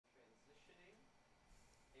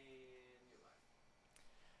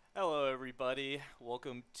Hello, everybody.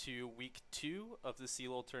 Welcome to week 2 of the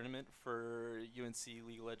CLoL tournament for UNC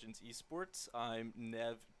League of Legends Esports. I'm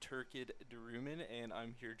Nev Turkid Duruman, and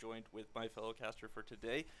I'm here joined with my fellow caster for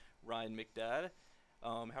today, Ryan McDad.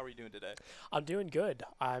 How are you doing today? I'm doing good.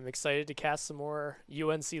 I'm excited to cast some more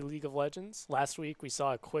UNC League of Legends. Last week we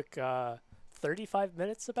saw a quick 35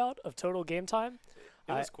 minutes about of total game time.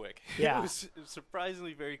 It I was quick. It yeah, was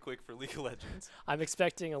surprisingly very quick for League of Legends. I'm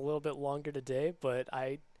expecting a little bit longer today, but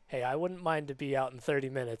I wouldn't mind to be out in 30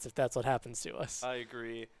 minutes if that's what happens to us. I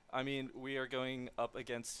agree. I mean, we are going up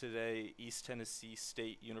against today East Tennessee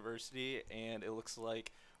State University, and it looks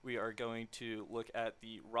like we are going to look at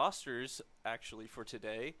the rosters actually for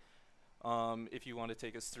today. If you want to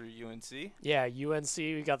take us through UNC. Yeah, UNC,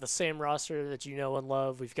 we got the same roster that you know and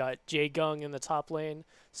love. We've got Jay Gung in the top lane,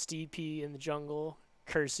 Steve P in the jungle,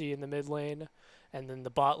 Kersey in the mid lane, and then the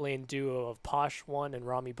bot lane duo of Posh One and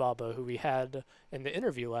Rami Baba, who we had in the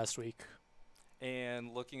interview last week.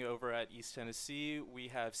 And looking over at East Tennessee, we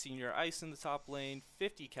have Senior Ice in the top lane,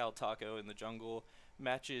 50 Cal Taco in the jungle,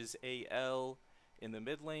 Matches AL in the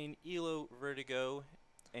mid lane, Elo Vertigo,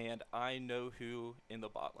 and I Know Who in the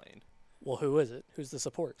bot lane. Well, who is it? Who's the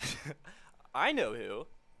support? I know who.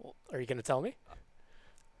 Well, are you going to tell me?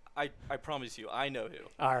 I promise you, I know who.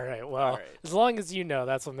 All right, All well, right. as long as you know,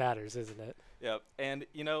 that's what matters, isn't it? Yep. And,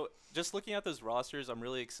 just looking at those rosters, I'm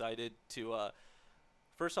really excited to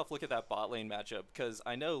first off look at that bot lane matchup because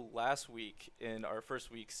I know last week in our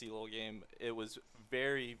first week CLoL game, it was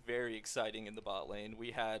very, very exciting in the bot lane.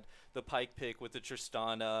 We had the Pike pick with the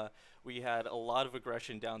Tristana. We had a lot of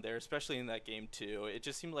aggression down there, especially in that game too. It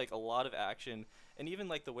just seemed like a lot of action, and even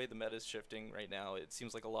like the way the meta is shifting right now, it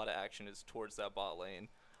seems like a lot of action is towards that bot lane.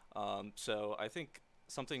 So I think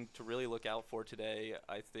something to really look out for today.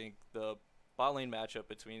 I think the bot lane matchup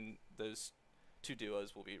between those two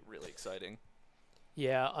duos will be really exciting.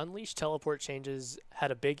 Yeah, Unleashed teleport changes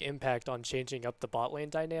had a big impact on changing up the bot lane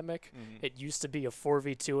dynamic. Hmm. It used to be a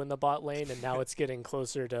 4v2 in the bot lane, and now it's getting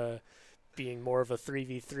closer to being more of a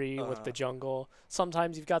 3v3 with the jungle.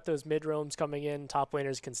 Sometimes you've got those mid roams coming in. Top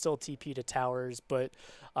laners can still TP to towers, but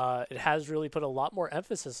it has really put a lot more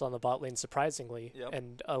emphasis on the bot lane, surprisingly, Yep.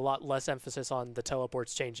 and a lot less emphasis on the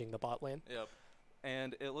teleports changing the bot lane. Yep.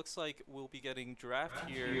 And it looks like we'll be getting draft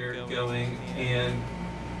Here here going, and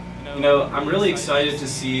I'm I'm really really excited excited to to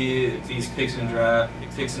see see these these picks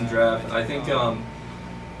and draft. I think the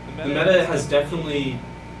meta has definitely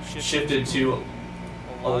shifted to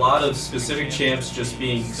a lot of specific champs just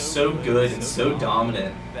being so good and so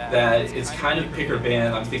dominant that it's kind of pick or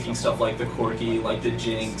ban. I'm thinking stuff like the Corki, like the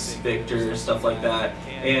Jinx, Victor, stuff like that.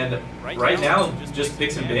 And right now, just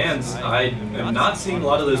picks and bans. I am not seeing a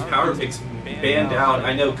lot of those power picks banned out.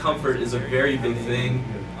 I know comfort is a very big thing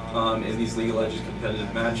in these League of Legends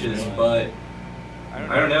competitive matches, but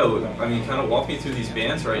I don't know. I mean, kind of walk me through these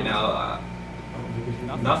bans right now.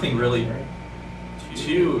 Nothing really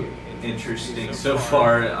too interesting so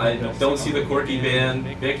far. I don't see the Corki ban.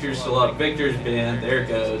 Victor's still up. Victor's ban. There it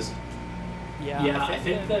goes. Yeah, I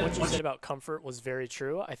think that what you said about comfort was very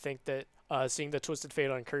true. I think that seeing the Twisted Fate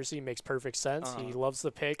on Kersey makes perfect sense. He loves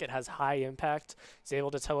the pick. It has high impact. He's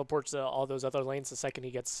able to teleport to all those other lanes the second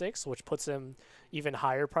he gets 6, which puts him even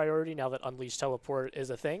higher priority now that Unleashed Teleport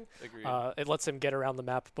is a thing. Agreed. It lets him get around the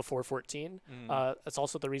map before 14. That's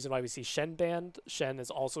also the reason why we see Shen banned. Shen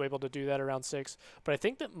is also able to do that around 6. But I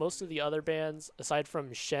think that most of the other bans, aside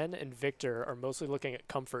from Shen and Victor, are mostly looking at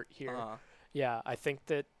comfort here. Yeah, I think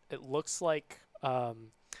that it looks like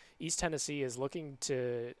East Tennessee is looking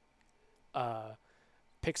to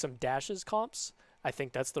pick some dashes comps. I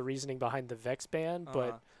think that's the reasoning behind the Vex ban,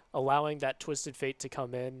 but allowing that Twisted Fate to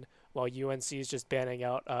come in while UNC is just banning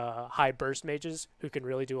out high burst mages who can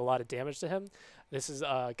really do a lot of damage to him. This is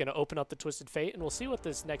going to open up the Twisted Fate, and we'll see what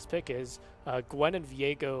this next pick is. Gwen and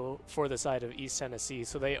Viego for the side of East Tennessee.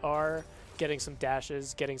 So they are getting some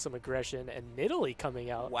dashes, getting some aggression, and Nidalee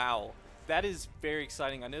coming out. Wow. That is very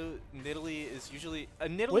exciting. I know Nidalee is usually a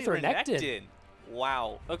Nidalee With Renekton. Renekton.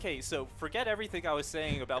 Wow. Okay, so forget everything I was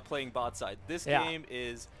saying about playing bot side. This Yeah. game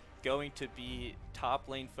is going to be top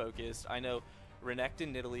lane focused. I know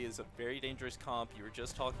Renekton Nidalee is a very dangerous comp. You were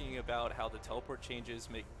just talking about how the teleport changes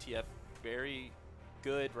make TF very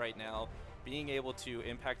good right now, being able to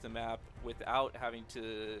impact the map without having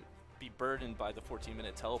to be burdened by the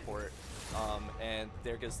 14-minute teleport. And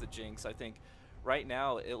there goes the Jinx. I think right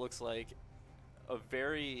now it looks like a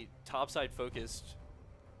very topside focused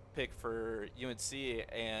pick for UNC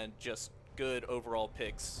and just good overall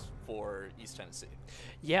picks for East Tennessee.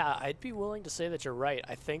 Yeah, I'd be willing to say that you're right.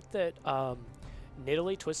 I think that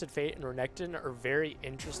Nidalee, Twisted Fate, and Renekton are very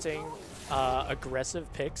interesting,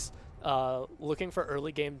 aggressive picks looking for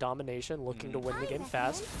early game domination, looking to win the game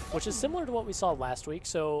fast, which is similar to what we saw last week.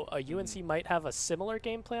 So UNC might have a similar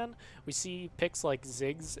game plan. We see picks like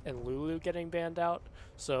Ziggs and Lulu getting banned out.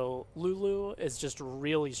 So Lulu is just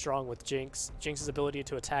really strong with Jinx. Jinx's ability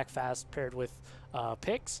to attack fast paired with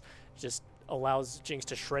picks just allows Jinx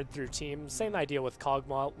to shred through teams. Same idea with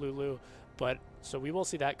Kog'Maw, Lulu. But so we will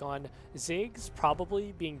see that gone. Ziggs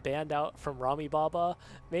probably being banned out from Rami Baba,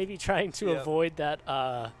 maybe trying to avoid that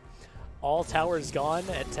all towers gone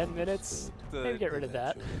at 10 minutes. Maybe get rid of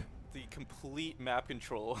that. The complete map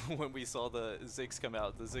control when we saw the Ziggs come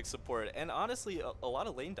out, the Ziggs support. And honestly, a lot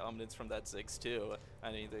of lane dominance from that Ziggs too.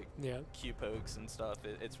 I mean, the Q pokes and stuff,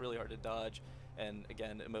 it's really hard to dodge. And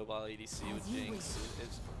again, immobile ADC with Jinx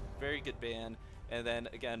is very good ban. And then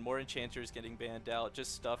again, more enchanters getting banned out,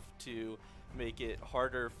 just stuff to make it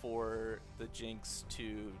harder for the Jinx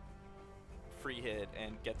to free hit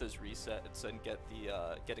and get those resets and get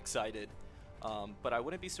excited. But I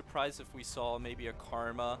wouldn't be surprised if we saw maybe a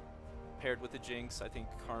Karma paired with the Jinx. I think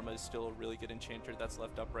Karma is still a really good enchanter that's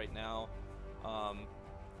left up right now. We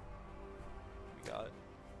got.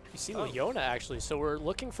 You see Leona actually, so we're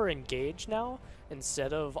looking for engage now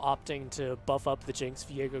instead of opting to buff up the Jinx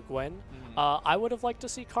Viego Gwen. I would have liked to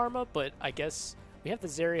see Karma, but I guess we have the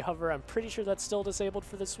Zeri hover. I'm pretty sure that's still disabled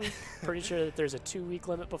for this week. Pretty sure that there's a 2-week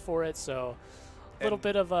limit before it, so a little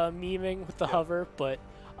bit of memeing with the hover, but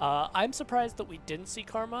I'm surprised that we didn't see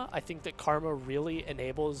Karma. I think that Karma really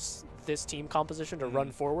enables this team composition to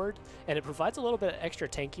run forward, and it provides a little bit of extra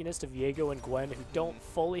tankiness to Viego and Gwen, who don't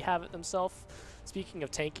fully have it themselves. Speaking of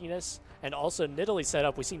tankiness, and also Nidalee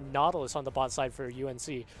setup, we see Nautilus on the bot side for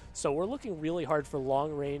UNC. So we're looking really hard for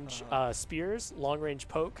long-range spears, long-range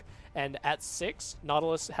poke, and at 6,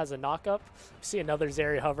 Nautilus has a knock-up. We see another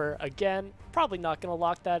Zeri hover. Again, probably not going to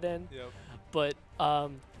lock that in, but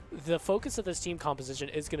the focus of this team composition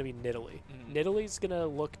is going to be Nidalee. Nidalee's going to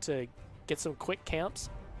look to get some quick camps,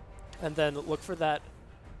 and then look for that.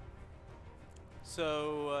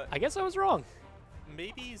 So I guess I was wrong.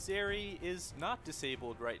 Maybe Zeri is not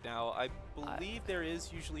disabled right now. I believe there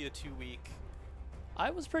is usually a 2-week.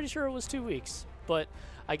 I was pretty sure it was 2 weeks, but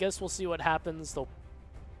I guess we'll see what happens.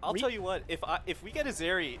 I'll tell you what, if we get a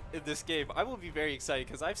Zeri in this game, I will be very excited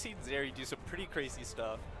because I've seen Zeri do some pretty crazy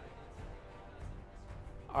stuff.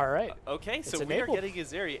 All right. Okay, so we are getting a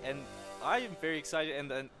Zeri, and I am very excited. And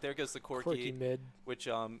then there goes the Corki mid, which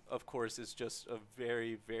of course is just a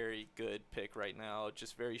very, very good pick right now.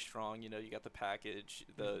 Just very strong. You know, you got the package,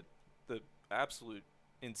 the absolute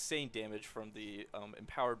insane damage from the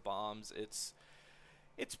empowered bombs.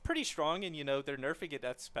 It's pretty strong, and you know they're nerfing it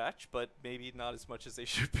at patch, but maybe not as much as they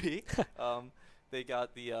should be. They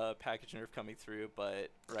got the package nerf coming through,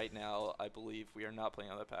 but right now I believe we are not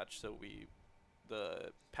playing on the patch, so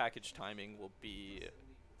the package timing will be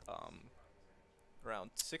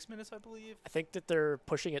around 6 minutes, I believe. I think that they're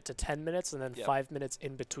pushing it to 10 minutes and then 5 minutes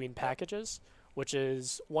in between packages, which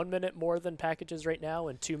is 1 minute more than packages right now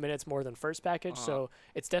and 2 minutes more than first package. So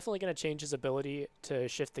it's definitely going to change his ability to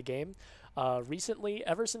shift the game. Recently,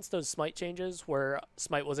 ever since those smite changes where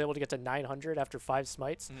Smite was able to get to 900 after 5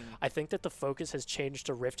 smites, I think that the focus has changed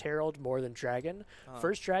to Rift Herald more than Dragon.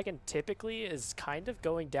 First Dragon typically is kind of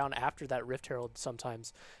going down after that Rift Herald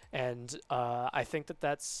sometimes. And I think that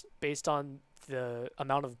that's based on the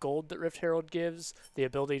amount of gold that Rift Herald gives, the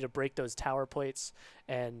ability to break those tower plates,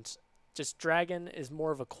 and just Dragon is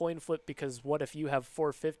more of a coin flip because what if you have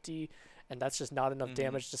 450 and that's just not enough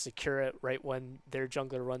damage to secure it right when their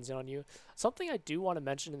jungler runs in on you. Something I do want to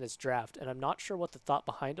mention in this draft, and I'm not sure what the thought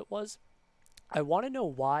behind it was, I want to know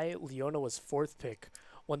why Leona was 4th pick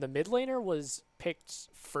when the mid laner was picked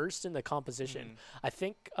first in the composition. I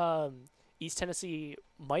think East Tennessee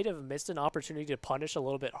might have missed an opportunity to punish a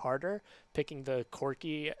little bit harder, picking the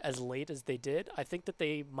Corki as late as they did. I think that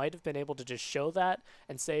they might have been able to just show that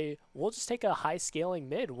and say, we'll just take a high scaling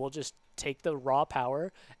mid. We'll just take the raw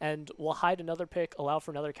power and we'll hide another pick, allow for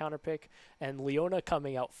another counter pick. And Leona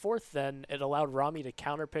coming out 4th, then it allowed Rami to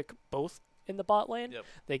counter pick both in the bot lane.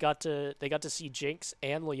 They got to see Jinx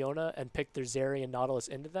and Leona and pick their Zeri and Nautilus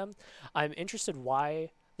into them. I'm interested why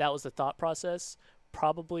that was the thought process.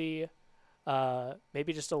 Probably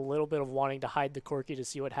maybe just a little bit of wanting to hide the Corki to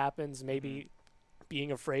see what happens, maybe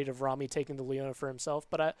being afraid of Rami taking the Leona for himself.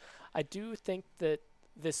 But I do think that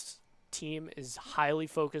this team is highly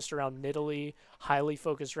focused around Nidalee, highly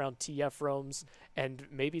focused around TF roams, and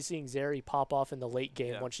maybe seeing Zeri pop off in the late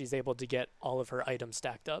game when she's able to get all of her items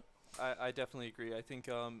stacked up. I definitely agree. I think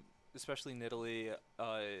especially Nidalee,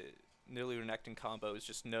 Renekton combo is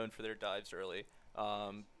just known for their dives early.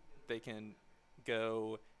 They can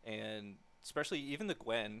go and especially even the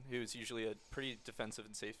Gwen, who's usually a pretty defensive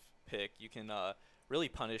and safe pick. You can really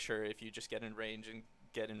punish her if you just get in range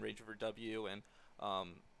of her W, and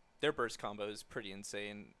their burst combo is pretty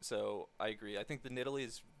insane. So I agree. I think the Nidalee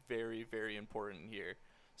is very, very important here.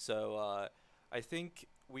 So I think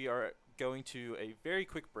we are going to a very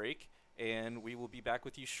quick break, and we will be back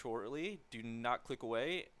with you shortly. Do not click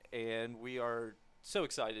away, and we are so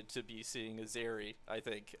excited to be seeing a Zeri, I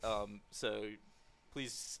think. So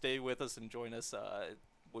please stay with us and join us.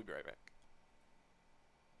 We'll be right back.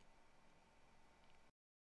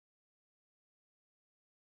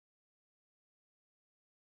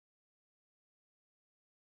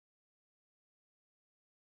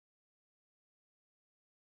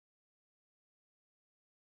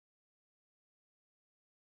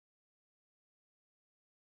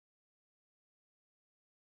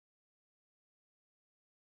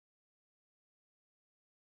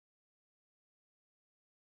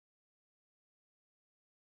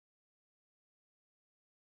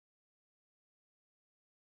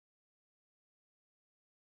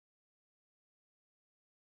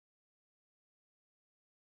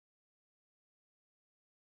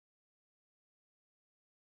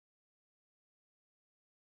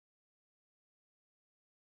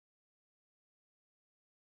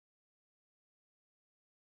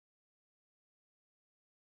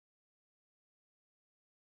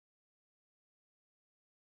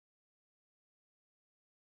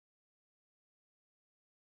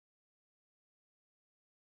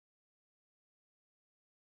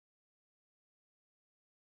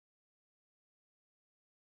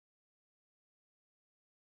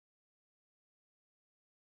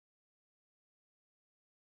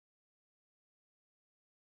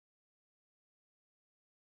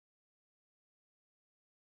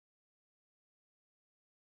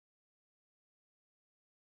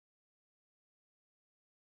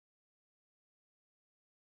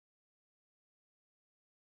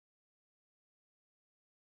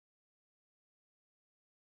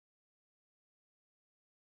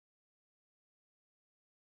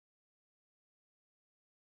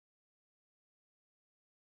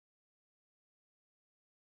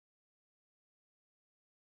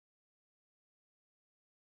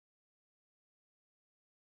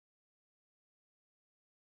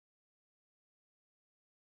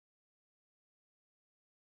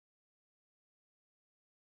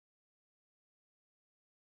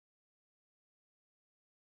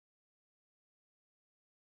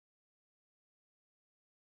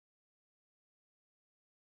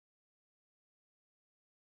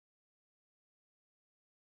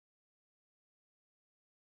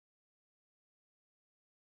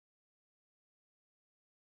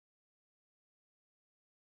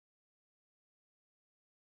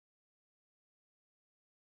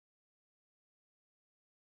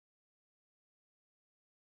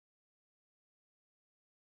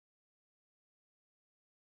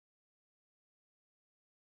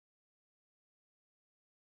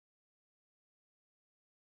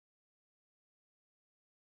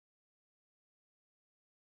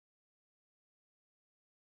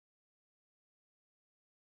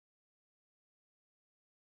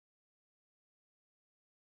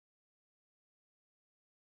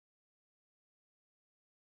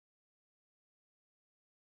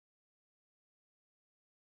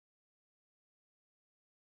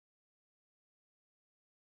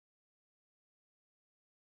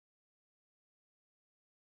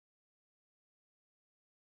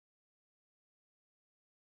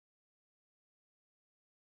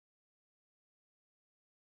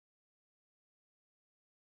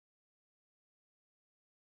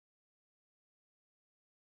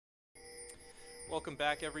 Welcome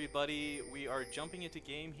back, everybody. We are jumping into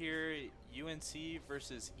game here, UNC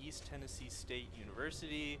versus East Tennessee State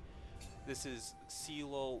University. This is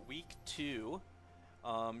CLoL Week 2.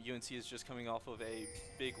 UNC is just coming off of a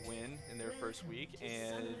big win in their first week,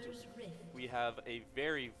 and we have a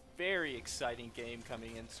very, very exciting game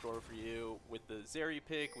coming in store for you with the Zeri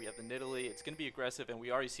pick. We have the Nidalee. It's going to be aggressive, and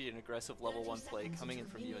we already see an aggressive level 1 play coming in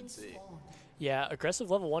from UNC. Yeah,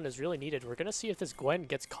 aggressive level 1 is really needed. We're going to see if this Gwen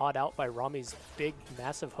gets caught out by Rami's big,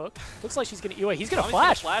 massive hook. Looks like she's going to... He's going to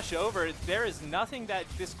flash. Flash over. There is nothing that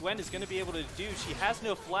this Gwen is going to be able to do. She has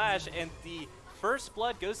no flash, and the first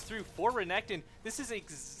blood goes through for Renekton. This is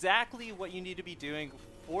exactly what you need to be doing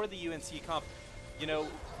for the UNC comp. You know,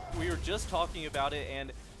 we were just talking about it,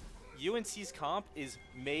 and UNC's comp is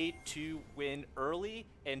made to win early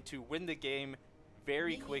and to win the game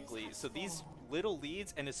very quickly. So these little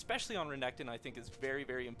leads, and especially on Renekton, I think is very,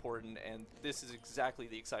 very important, and this is exactly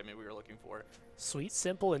the excitement we were looking for. Sweet,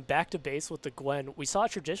 simple, and back to base with the Gwen. We saw a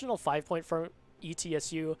traditional 5-point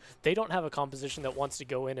ETSU, they don't have a composition that wants to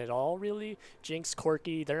go in at all, really. Jinx,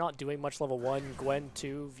 Corki, they're not doing much level 1. Gwen,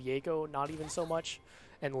 2. Viego, not even so much.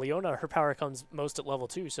 And Leona, her power comes most at level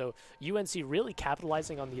 2. So UNC really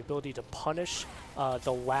capitalizing on the ability to punish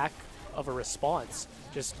the lack of a response.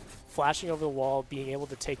 Just flashing over the wall, being able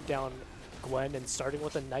to take down Gwen, and starting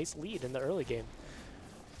with a nice lead in the early game.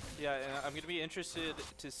 Yeah, and I'm going to be interested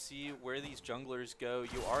to see where these junglers go.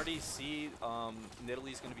 You already see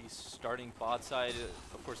Nidalee is going to be starting bot side,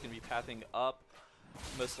 of course going to be pathing up,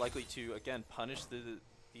 most likely to, again, punish the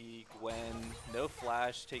Gwen. No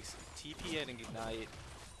flash, takes TP and Ignite.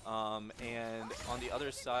 And on the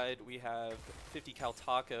other side, we have 50 Cal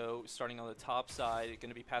Taco starting on the top side, going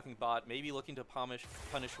to be pathing bot, maybe looking to punish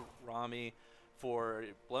Rami for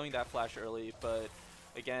blowing that flash early, but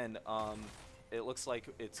again, it looks like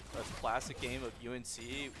it's a classic game of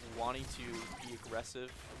UNC wanting to be aggressive,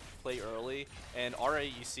 play early, and already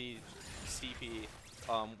you see Steepy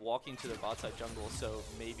walking to the bot side jungle, so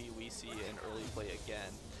maybe we see an early play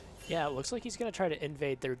again. Yeah, it looks like he's going to try to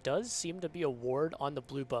invade. There does seem to be a ward on the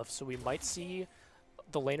blue buff, so we might see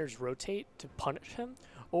the laners rotate to punish him,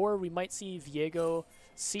 or we might see Viego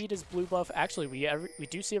seed his blue buff. Actually, we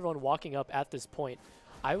do see everyone walking up at this point.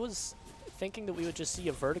 I was thinking that we would just see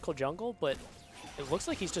a vertical jungle, but it looks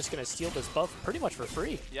like he's just going to steal this buff pretty much for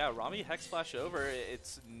free. Yeah, Rami Hex Flash over.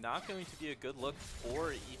 It's not going to be a good look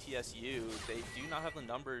for ETSU. They do not have the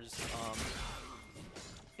numbers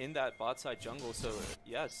in that bot side jungle. So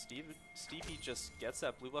yeah, Steepy just gets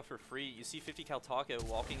that blue buff for free. You see 50 Cal Taco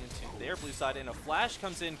walking into their blue side, and a flash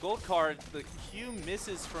comes in. Gold card. The Q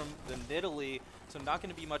misses from the Nidalee, so not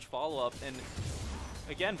going to be much follow-up. And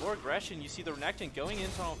again, more aggression. You see the Renekton going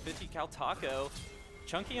into on 50 Cal Taco,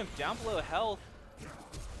 chunking him down below health.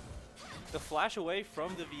 The flash away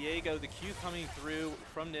from the Viego, the Q coming through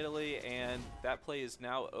from Nidalee, and that play is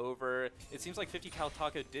now over. It seems like 50 Cal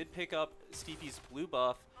Taco did pick up Steepy's blue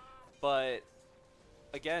buff, but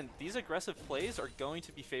again, these aggressive plays are going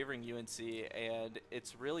to be favoring UNC, and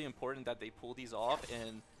it's really important that they pull these off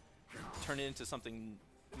and turn it into something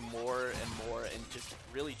more and more and just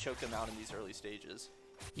really choke them out in these early stages.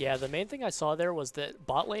 Yeah, the main thing I saw there was that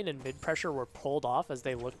bot lane and mid pressure were pulled off as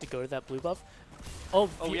they looked to go to that blue buff. Oh,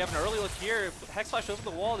 we have an early look here. Hex Flash over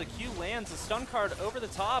the wall. The Q lands. A stun card over the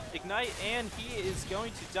top. Ignite, and he is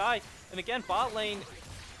going to die. And again, bot lane,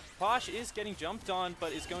 Posh is getting jumped on,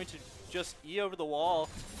 but is going to just E over the wall.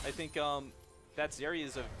 I think that Zeri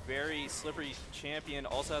is a very slippery champion.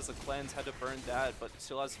 Also has a cleanse, had to burn that, but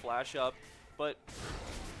still has flash up. But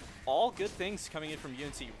all good things coming in from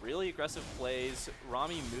UNC. Really aggressive plays.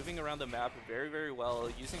 Rami moving around the map very, very well,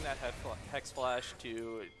 using that Hex Flash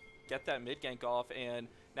to get that mid gank off, and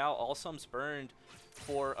now all sums burned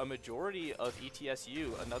for a majority of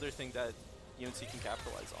ETSU. Another thing that UNC can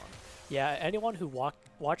capitalize on. Yeah, anyone who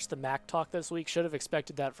watched the Mac talk this week should have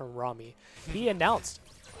expected that from Rami. He announced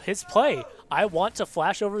his play. I want to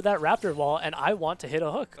flash over that Raptor wall, and I want to hit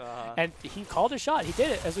a hook. And he called his shot. He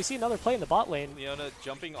did it, as we see another play in the bot lane. Leona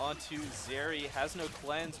jumping onto Zeri, has no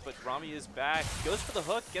cleanse, but Rami is back. Goes for the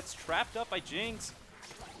hook, gets trapped up by Jinx.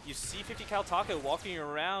 You see 50 Cal Taco walking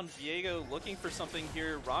around. Viego looking for something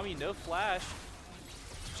here. Rami, no flash.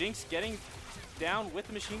 Jinx getting down with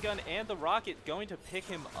the machine gun and the rocket, going to pick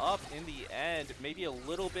him up in the end. Maybe a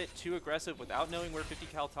little bit too aggressive without knowing where 50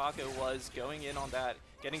 Cal Taco was, going in on that,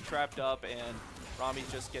 getting trapped up, and Rami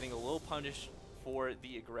just getting a little punished for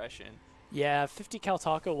the aggression. Yeah, 50 Cal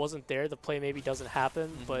Taco wasn't there. The play maybe doesn't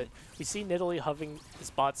happen, but we see Nidalee hovering his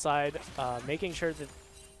bot side, making sure that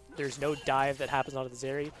there's no dive that happens onto the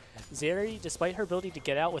Zeri. Zeri, despite her ability to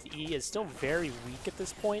get out with E, is still very weak at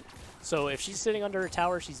this point. So if she's sitting under a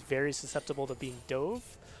tower, she's very susceptible to being dove.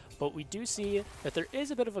 But we do see that there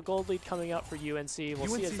is a bit of a gold lead coming out for UNC. We'll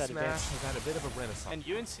see as that advances. has had a bit of a renaissance. And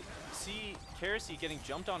UNC Kerosene getting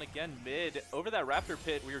jumped on again mid over that Raptor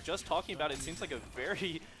pit. We were just talking about it. It seems like a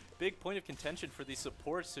very big point of contention for these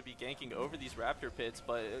supports to be ganking over these Raptor pits,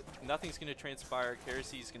 but nothing's going to transpire.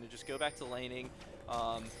 Kerosene's going to just go back to laning.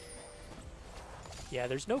 Yeah,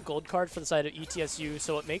 there's no gold card for the side of ETSU,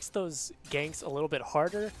 so it makes those ganks a little bit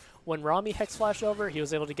harder. When Rami Hex Flash over, he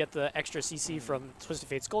was able to get the extra CC from Twisted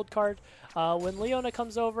Fate's gold card. When Leona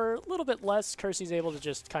comes over, a little bit less. Kersey's able to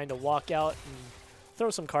just kind of walk out and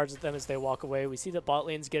throw some cards at them as they walk away. We see that bot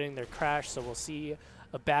lane's getting their crash, so we'll see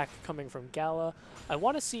a back coming from Gala. I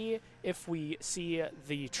want to see if we see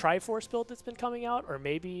the Triforce build that's been coming out, or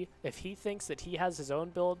maybe if he thinks that he has his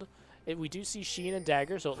own build. We do see Sheen and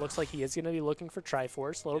Dagger, so it looks like he is going to be looking for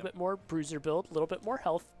Triforce. A little bit more bruiser build, a little bit more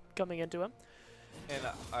health coming into him. And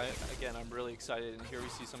again, I'm really excited, and here we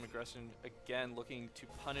see some aggression again, looking to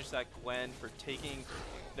punish that Gwen for taking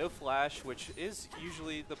no flash, which is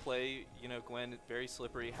usually the play. You know, Gwen, very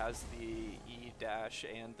slippery, has the E dash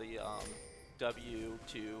and the W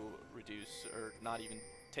to reduce or not even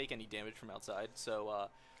take any damage from outside. So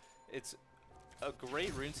it's a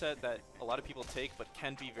great rune set that a lot of people take, but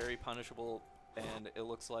can be very punishable, and it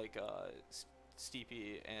looks like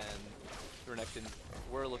Steepy and Renekton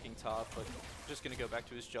were looking top, but just going to go back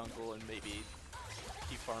to his jungle and maybe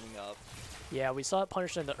keep farming up. Yeah, we saw it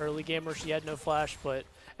punished in the early game where she had no flash, but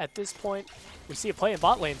at this point, we see a play in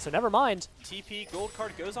bot lane, so never mind. TP, gold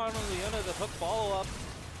card goes on Leona, the hook follow-up.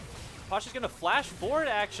 Pasha's going to flash forward,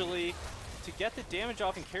 actually, to get the damage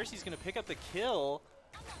off, and Kerasy's going to pick up the kill.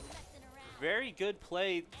 Very good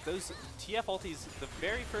play. Those TF ultis, the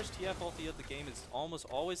very first TF ulti of the game is almost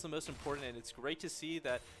always the most important, and it's great to see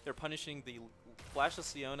that they're punishing the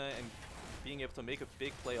flashless Leona and being able to make a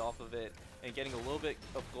big play off of it and getting a little bit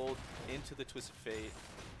of gold into the Twisted Fate.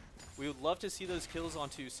 We would love to see those kills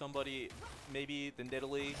onto somebody, maybe the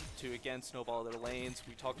Nidalee, to again snowball their lanes.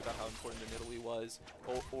 We talked about how important the Nidalee was,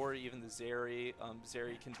 or even the Zeri.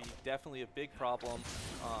 Zeri can be definitely a big problem.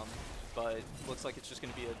 But looks like it's just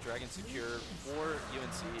going to be a Dragon Secure for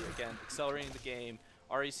UNC. Again, accelerating the game.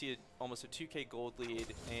 Already see almost a 2K gold lead,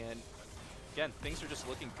 and again, things are just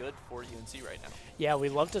looking good for UNC right now. Yeah, we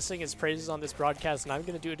love to sing his praises on this broadcast, and I'm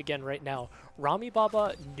going to do it again right now. Rami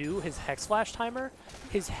Baba knew his Hex Flash timer.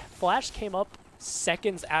 His flash came up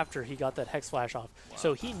seconds after he got that Hex Flash off. Wow.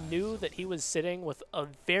 So he knew that he was sitting with a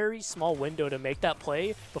very small window to make that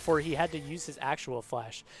play before he had to use his actual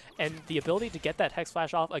flash. And the ability to get that Hex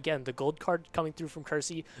Flash off, again, the gold card coming through from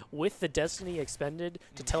Kersey with the Destiny expended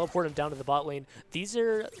to teleport him down to the bot lane, these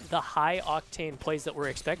are the high-octane plays that we're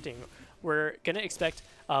expecting. We're going to expect,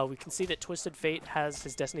 we can see that Twisted Fate has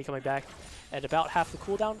his Destiny coming back at about half the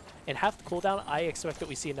cooldown. And half the cooldown, I expect that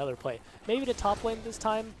we see another play. Maybe to top lane this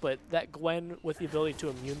time, but that Gwen with the ability to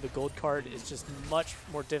immune the gold card is just much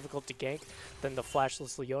more difficult to gank than the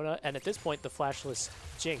flashless Leona. And at this point, the flashless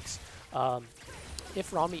Jinx.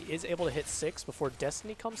 If Rami is able to hit 6 before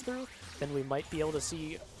Destiny comes through, then we might be able to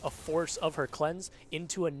see a force of her cleanse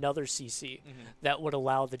into another CC that would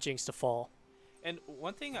allow the Jinx to fall. And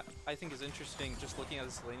one thing I think is interesting, just looking at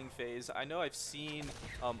this laning phase, I know I've seen,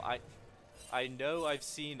 I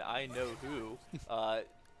know who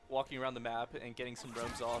walking around the map and getting some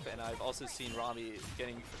roams off, and I've also seen Rami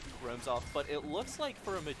getting roams off. But it looks like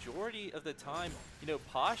for a majority of the time, you know,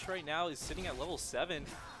 Posh right now is sitting at level 7,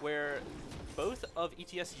 where both of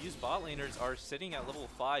ETSU's bot laners are sitting at level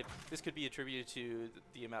 5. This could be attributed to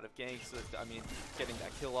the amount of ganks. I mean, getting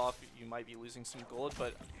that kill off, you might be losing some gold,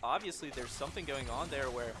 but obviously there's something going on there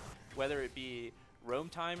where, whether it be roam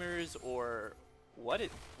timers or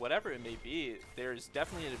whatever it may be, there's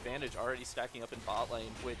definitely an advantage already stacking up in bot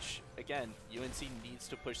lane, which, again, UNC needs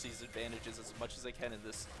to push these advantages as much as they can in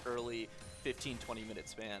this early 15-20 minute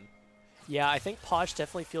span. Yeah, I think Posh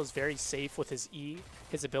definitely feels very safe with his E,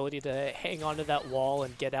 his ability to hang onto that wall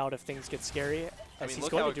and get out if things get scary, as he's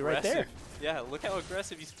going to do right there. Yeah, look how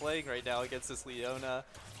aggressive he's playing right now against this Leona,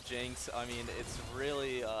 Jinx. I mean, it's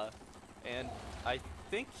really, and I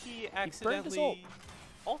think he accidentally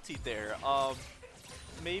ultied there.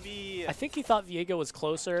 Maybe I think he thought Viego was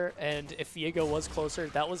closer, and if Viego was closer,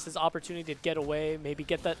 that was his opportunity to get away, maybe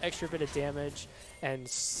get that extra bit of damage, and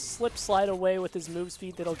slide away with his move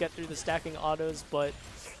speed that'll get through the stacking autos, but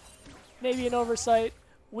maybe an oversight.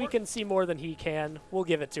 We can see more than he can. We'll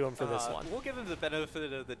give it to him for this one. We'll give him the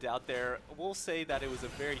benefit of the doubt there. We'll say that it was a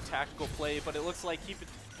very tactical play, but it looks like 50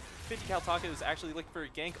 Cal Taco is actually looking for a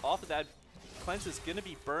gank off of that. Cleanse is going to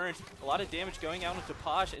be burned. A lot of damage going out into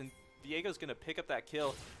Posh, and Viego's going to pick up that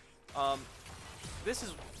kill. This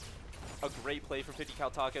is a great play for 50 Cal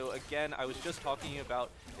Taco. Again, I was just talking about,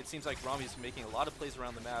 it seems like Rami's making a lot of plays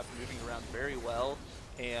around the map, moving around very well,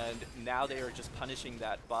 and now they are just punishing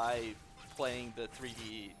that by playing the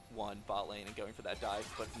 3v1 bot lane and going for that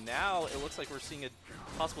dive. But now it looks like we're seeing a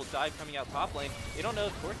possible dive coming out top lane. They don't know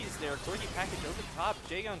if Corki's there. Corki package over the top.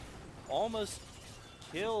 Jaeyoung almost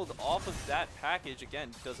killed off of that package.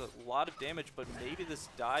 Again, does a lot of damage, but maybe this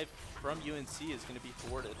dive from UNC is going to be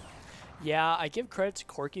thwarted. Yeah, I give credit to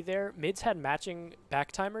Corki there. Mids had matching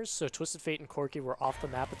back timers, so Twisted Fate and Corki were off the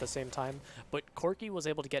map at the same time, but Corki was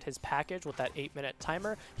able to get his package with that 8-minute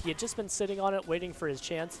timer. He had just been sitting on it waiting for his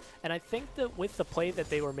chance, and I think that with the play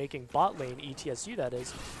that they were making bot lane, ETSU that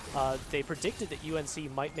is, they predicted that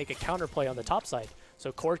UNC might make a counterplay on the top side.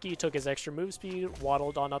 So Corki took his extra move speed,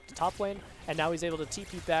 waddled on up to top lane, and now he's able to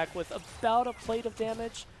TP back with about a plate of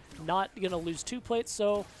damage. not going to lose 2 plates,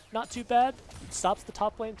 so not too bad. Stops the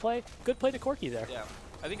top lane play. Good play to Corki there. Yeah.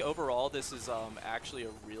 I think overall this is actually a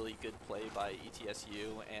really good play by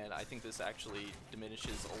ETSU, and I think this actually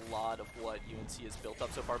diminishes a lot of what UNC has built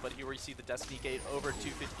up so far. But here we see the Destiny Gate over to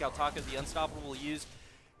 50 Cal Taka, the Unstoppable used,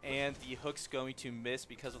 and the hook's going to miss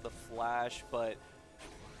because of the flash, but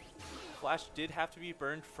Flash did have to be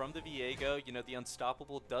burned from the Viego. You know, the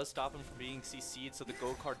Unstoppable does stop him from being CC'd, so the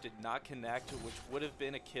gold card did not connect, which would have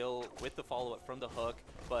been a kill with the follow-up from the hook.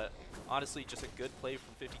 But honestly, just a good play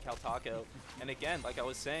from 50 Cal Taco. And again, like I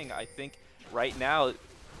was saying, I think right now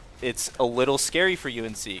it's a little scary for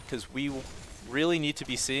UNC because we really need to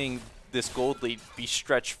be seeing this gold lead be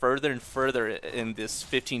stretched further and further in this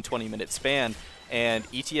 15-20 minute span. And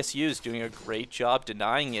ETSU is doing a great job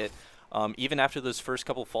denying it. Even after those first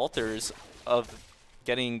couple falters of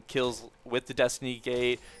getting kills with the Destiny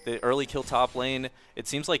Gate, the early kill top lane, it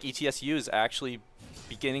seems like ETSU is actually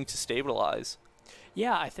beginning to stabilize.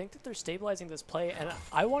 Yeah, I think that they're stabilizing this play, and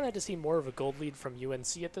I wanted to see more of a gold lead from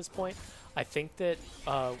UNC at this point. I think that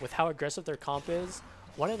with how aggressive their comp is,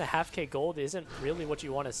 1.5K gold isn't really what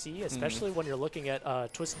you want to see, especially when you're looking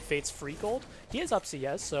at Twisted Fate's free gold. He is up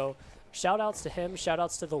CS, so shout-outs to him,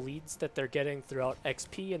 shout-outs to the leads that they're getting throughout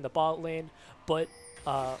XP in the bot lane, but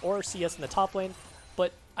or CS in the top lane,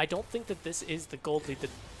 but I don't think that this is the gold lead that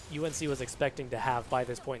UNC was expecting to have by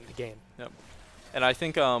this point in the game. Yep. And I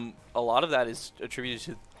think a lot of that is attributed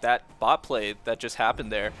to that bot play that just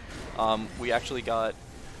happened there. We actually got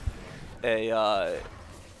a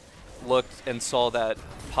looked and saw that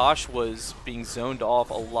Posh was being zoned off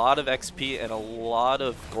a lot of XP and a lot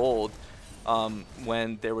of gold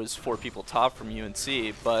when there was 4 people top from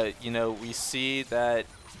UNC. But, you know, we see that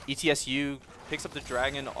ETSU picks up the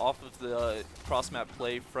Dragon off of the cross-map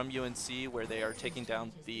play from UNC where they are taking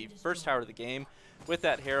down the first tower of the game with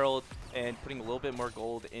that Herald and putting a little bit more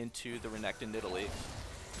gold into the Renekton Nidalee.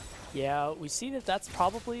 Yeah, we see that that's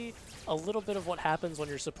probably a little bit of what happens when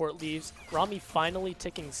your support leaves. Rami finally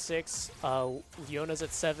ticking 6, Leona's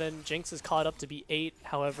at 7, Jinx is caught up to be 8,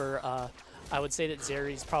 however, I would say that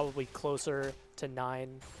Zeri's probably closer to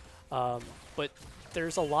 9, but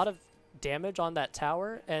there's a lot of damage on that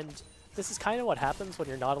tower, and this is kind of what happens when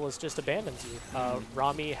your Nautilus just abandons you.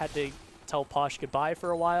 Rami had to tell Posh goodbye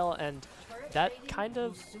for a while, and that kind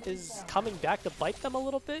of is coming back to bite them a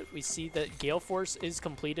little bit. We see that Gale Force is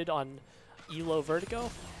completed on Elo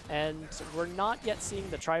Vertigo, and we're not yet seeing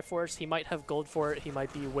the Triforce. He might have gold for it. He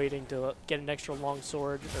might be waiting to get an extra long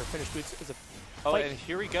sword or finish boots. Oh, and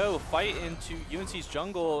here we go. Fight into UNC's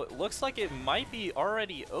jungle. Looks like it might be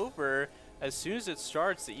already over. As soon as it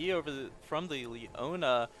starts, the E over from the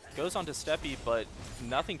Leona goes onto Steppy, but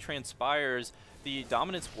nothing transpires. The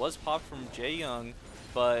dominance was popped from Jaeyoung,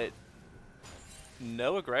 but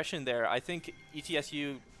no aggression there. I think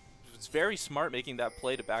ETSU was very smart making that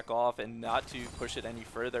play to back off and not to push it any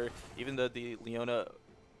further, even though the Leona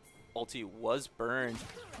ulti was burned.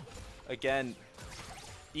 Again,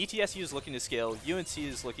 ETSU is looking to scale, UNC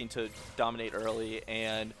is looking to dominate early,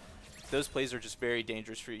 and those plays are just very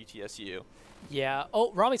dangerous for ETSU. Yeah.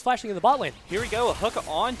 Oh, Rami's flashing in the bot lane. Here we go. A hook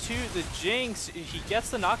onto the Jinx. He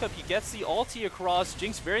gets the knockup. He gets the ulti across.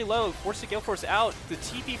 Jinx very low. Forced the Gale Force out. The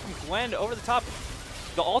TP from Gwen over the top.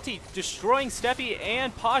 The ulti destroying Steppy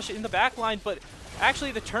and Posh in the back line, but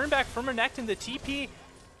actually the turn back from Renekton, the TP.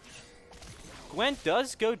 Gwen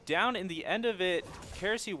does go down in the end of it.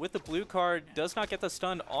 Keresi with the blue card does not get the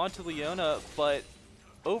stun onto Leona, but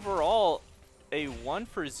overall, a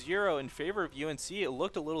 1-for-0 in favor of UNC. It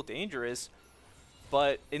looked a little dangerous,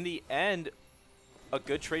 but in the end, a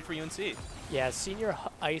good trade for UNC. Yeah, Senior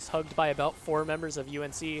Ice hugged by about 4 members of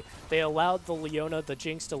UNC. They allowed the Leona, the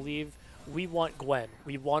Jinx to leave. We want Gwen.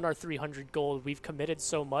 We want our 300 gold. We've committed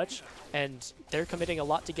so much, and they're committing a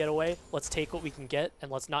lot to get away. Let's take what we can get,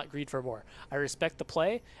 and let's not greed for more. I respect the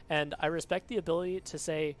play, and I respect the ability to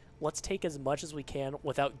say, let's take as much as we can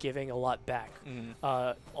without giving a lot back.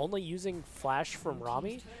 Only using Flash from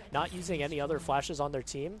Rami, not using any other flashes on their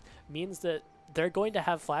team, means that they're going to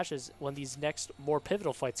have flashes when these next more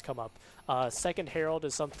pivotal fights come up. Second Herald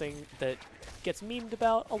is something that gets memed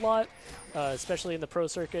about a lot, especially in the pro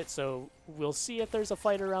circuit, so we'll see if there's a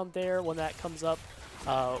fight around there when that comes up.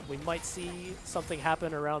 We might see something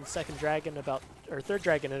happen around second dragon or third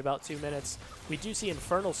dragon in about 2 minutes. We do see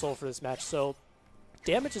Infernal Soul for this match, so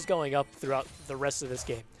damage is going up throughout the rest of this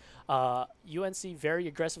game. UNC, very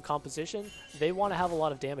aggressive composition. They want to have a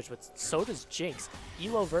lot of damage, but so does Jinx.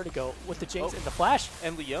 Elo Vertigo with the Jinx and the flash.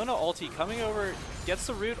 And Leona ulti coming over, gets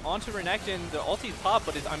the root onto Renekton. The ulti pop,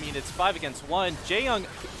 but I mean, it's 5 against 1. Jaeyoung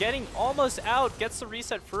getting almost out, gets the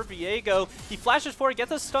reset for Viego. He flashes forward,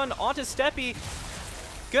 gets the stun onto Steppy.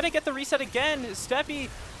 gonna get the reset again. Steppy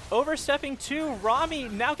overstepping to Rami,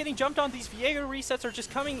 now getting jumped on. These Viego resets are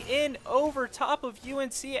just coming in over top of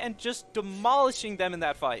UNC and just demolishing them in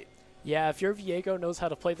that fight. Yeah, if your Viego knows how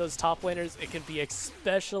to play those top laners, it can be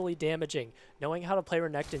especially damaging. Knowing how to play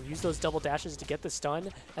Renekton, use those double dashes to get the stun,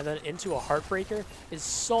 and then into a Heartbreaker is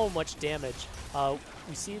so much damage.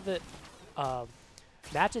 We see that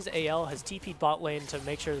Match's AL has TP'd bot lane to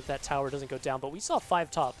make sure that that tower doesn't go down, but we saw 5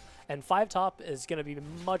 top, and 5 top is going to be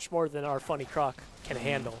much more than our Funny Croc can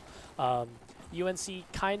handle. UNC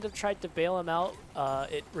kind of tried to bail him out.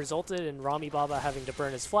 It resulted in Rami Baba having to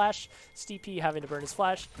burn his flash, STP having to burn his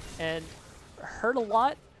flash, and hurt a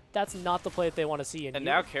lot. That's not the play that they want to see. And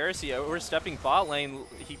now Karasi overstepping bot lane.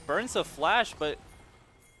 He burns the flash, but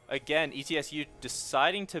again, ETSU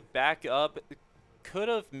deciding to back up. Could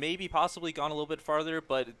have maybe possibly gone a little bit farther,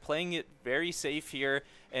 but playing it very safe here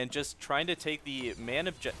and just trying to take the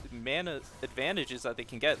mana advantages that they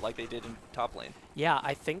can get like they did in top lane. Yeah,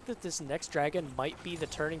 I think that this next dragon might be the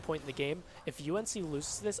turning point in the game. If UNC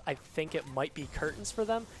loses this, I think it might be curtains for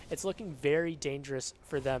them. It's looking very dangerous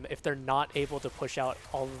for them if they're not able to push out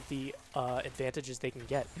all of the advantages they can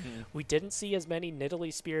get. We didn't see as many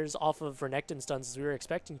Nidalee spears off of Renekton stuns as we were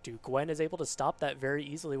expecting to. Gwen is able to stop that very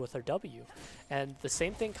easily with her W. And the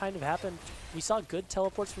same thing kind of happened. We saw good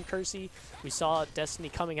teleports from Kersey. We saw Destiny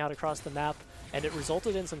coming out across the map, and it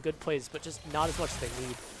resulted in some good plays, but just not as much as they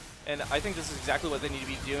need. And I think this is exactly what they need to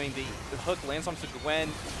be doing. The hook lands onto Gwen.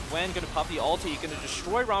 Gwen going to pop the ulti, going to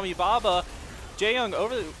destroy Rami Baba. Jaeyoung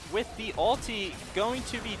over with the ulti, going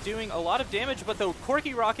to be doing a lot of damage, but the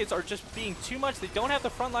Corki Rockets are just being too much. They don't have the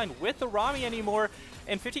front line with the Rami anymore,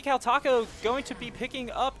 and 50 Cal Taco going to be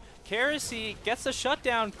picking up Karasi, gets the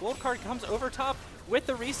shutdown. Gold card comes over top with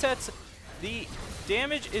the resets. The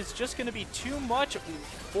damage is just going to be too much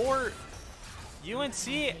for UNC,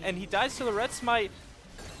 and he dies to the red smite.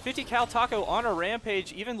 50 Cal Taco on a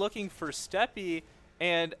rampage, even looking for Steppy,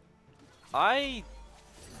 and I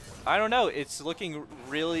don't know. It's looking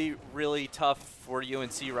really, really tough for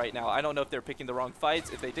UNC right now. I don't know if they're picking the wrong fights,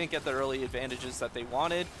 if they didn't get the early advantages that they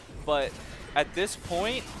wanted, but at this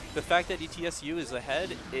point, the fact that ETSU is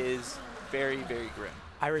ahead is very, very grim.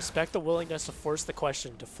 I respect the willingness to force the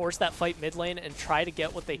question, to force that fight mid lane and try to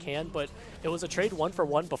get what they can, but it was a trade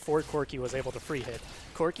 1-for-1 before Corki was able to free hit.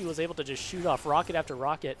 Corki was able to just shoot off rocket after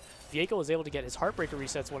rocket. Viego was able to get his Heartbreaker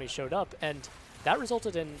resets when he showed up, and that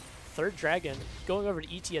resulted in third dragon going over to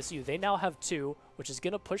ETSU. They now have 2, which is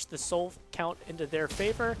going to push the soul count into their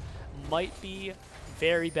favor. Might be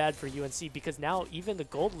very bad for UNC because now even the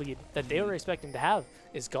gold lead that they were expecting to have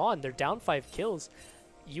is gone. They're down 5 kills.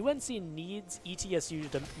 UNC needs ETSU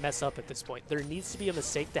to mess up at this point. There needs to be a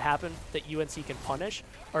mistake to happen that UNC can punish,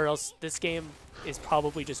 or else this game is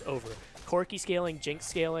probably just over. Corki scaling, Jinx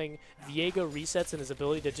scaling, Viego resets and his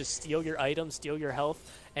ability to just steal your items, steal your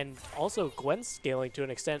health, and also Gwen scaling to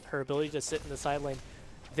an extent, her ability to sit in the side lane.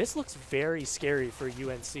 This looks very scary for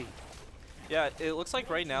UNC. Yeah, it looks like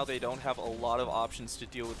right now they don't have a lot of options to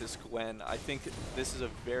deal with this Gwen. I think this is a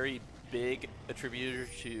very big attributor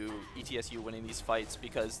to ETSU winning these fights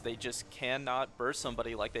because they just cannot burst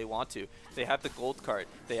somebody like they want to. They have the gold card.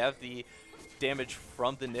 They have the damage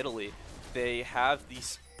from the Nidalee. They have the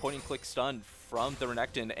point and click stun from the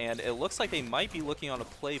Renekton, and it looks like they might be looking on a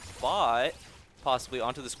play bot possibly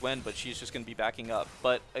onto this Gwen, but she's just going to be backing up.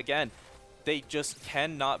 But again, they just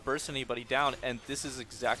cannot burst anybody down, and this is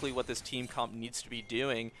exactly what this team comp needs to be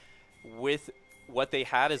doing. With what they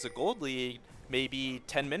had as a gold lead maybe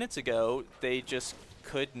 10 minutes ago, they just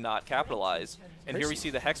could not capitalize. And here we see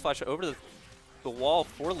the Hex Flash over the wall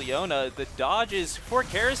for Leona. The dodges for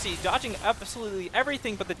Karasi, dodging absolutely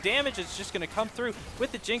everything, but the damage is just going to come through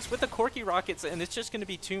with the Jinx, with the Corki Rockets, and it's just going to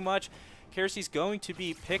be too much. Karasi's going to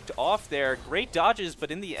be picked off there. Great dodges, but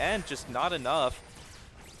in the end, just not enough.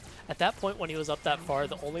 At that point, when he was up that far,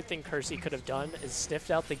 the only thing Kersey could have done is sniffed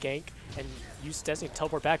out the gank and used Destiny to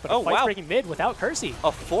teleport back, but a fight's breaking mid without Kersey.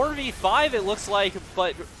 A 4v5 it looks like,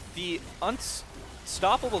 but the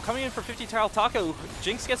unstoppable coming in for 50 Cal Taco.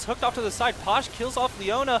 Jinx gets hooked off to the side. Posh kills off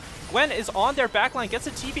Leona. Gwen is on their backline, gets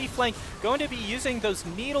a TP flank, going to be using those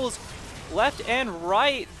needles left and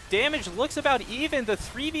right. Damage looks about even. The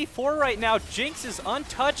 3v4 right now. Jinx is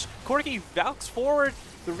untouched. Corki valks forward.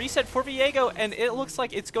 The reset for Viego, and it looks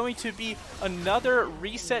like it's going to be another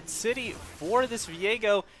reset city for this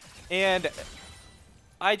Viego, and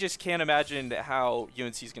I just can't imagine how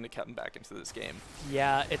UNC is going to come back into this game.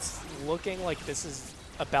 Yeah, it's looking like this is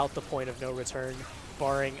about the point of no return,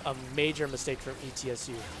 barring a major mistake from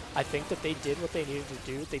ETSU. I think that they did what they needed to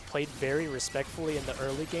do. They played very respectfully in the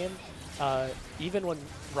early game. even when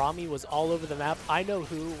Rami was all over the map, I know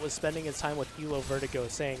who was spending his time with Elo Vertigo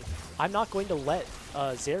saying, I'm not going to let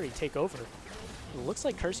Zeri take over. It looks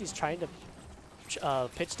like Kersey's trying to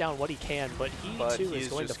pitch down what he can, but he too is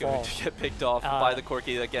going to fall. Going to get picked off by the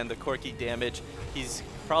Corki. Again, the Corki damage. He's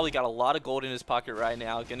probably got a lot of gold in his pocket right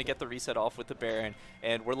now. Going to get the reset off with the Baron.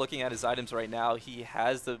 And we're looking at his items right now. He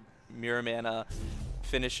has the Mirror Mana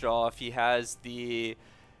finished off. He has the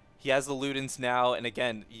Ludens now. And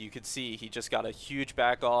again, you could see he just got a huge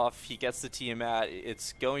back off. He gets the Tiamat.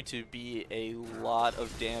 It's going to be a lot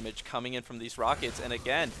of damage coming in from these rockets. And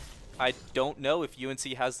again, I don't know if UNC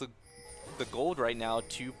has the gold right now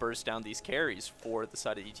to burst down these carries for the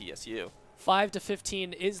side of ETSU.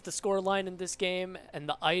 5-15 is the score line in this game, and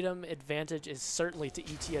the item advantage is certainly to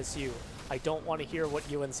ETSU. I don't want to hear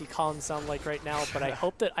what UNC comms sound like right now, but I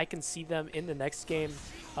hope that I can see them in the next game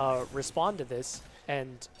respond to this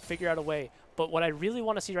and figure out a way. But what I really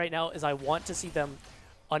want to see right now is I want to see them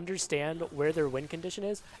understand where their win condition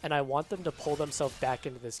is, and I want them to pull themselves back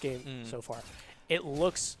into this game so far. It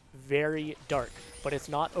looks very dark, but it's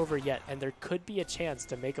not over yet, and there could be a chance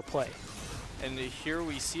to make a play. And here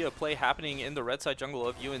we see a play happening in the red side jungle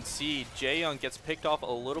of UNC. Jaeyoung gets picked off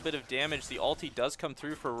a little bit of damage. The ulti does come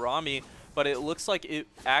through for Rami, but it looks like it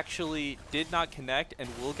actually did not connect and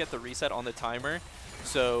will get the reset on the timer.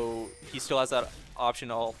 So he still has that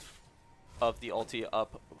option of the ulti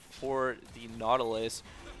up for the Nautilus.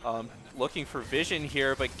 Looking for vision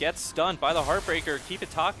here, but gets stunned by the Heartbreaker.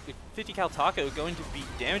 50 cal Taco going to be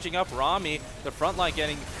damaging up Rami. The front line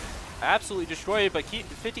getting absolutely destroyed, but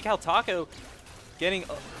 50 cal Taco getting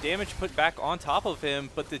damage put back on top of him.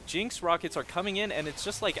 But the Jinx rockets are coming in, and it's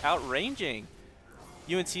just like outranging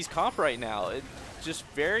UNC's comp right now. It's just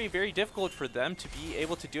very, very difficult for them to be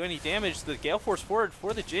able to do any damage. The Gale Force forward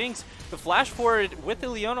for the Jinx, the flash forward with the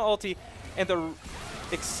Leona ulti, and the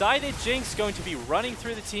excited Jinx going to be running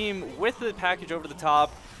through the team with the package over the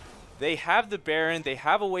top. They have the Baron, they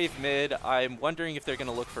have a wave mid. I'm wondering if they're going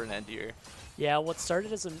to look for an end here. Yeah, what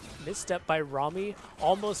started as a misstep by Rami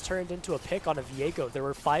almost turned into a pick on a Viego. There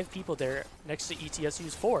were 5 people there next to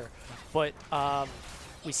ETSU's 4. But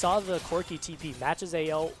we saw the Corki TP. Matches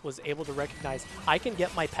AL was able to recognize, I can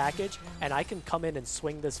get my package, and I can come in and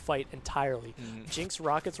swing this fight entirely. Jinx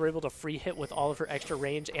rockets were able to free hit with all of her extra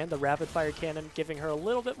range and the rapid fire cannon, giving her a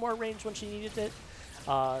little bit more range when she needed it.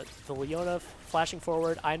 The Leona flashing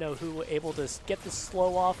forward, I know who were able to get the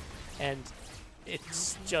slow off, and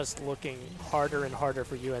it's just looking harder and harder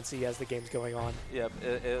for UNC as the game's going on. Yep,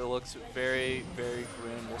 it looks very, very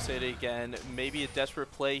grim. We'll say it again. Maybe a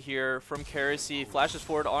desperate play here from Keresi. Flashes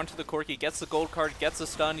forward onto the Corki, gets the gold card, gets the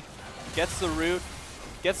stun, gets the root,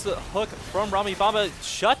 gets the hook from Rami Bamba.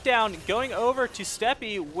 Shut down, going over to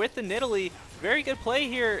Steppy with the Nidalee. Very good play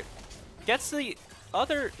here. Gets the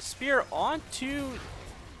other spear onto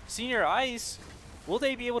Senior Ice. Will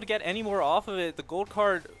they be able to get any more off of it? The gold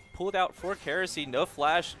card pulled out for Keresi, no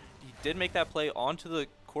flash. He did make that play onto the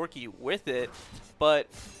Corki with it, but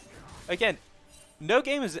again, no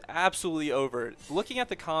game is absolutely over. Looking at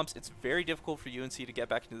the comps, it's very difficult for UNC to get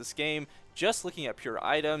back into this game. Just looking at pure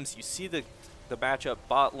items, you see the matchup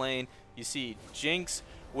bot lane, you see Jinx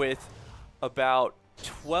with about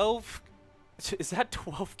 12, is that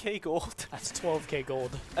 12k gold? That's 12k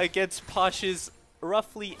gold. Against Posh's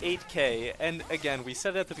roughly 8k, and again, we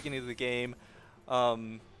said it at the beginning of the game,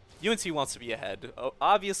 UNC wants to be ahead.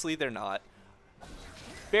 Obviously, they're not.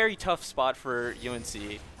 Very tough spot for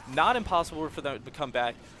UNC. Not impossible for them to come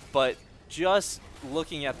back, but just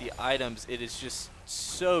looking at the items, it is just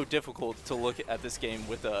so difficult to look at this game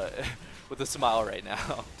with a with a smile right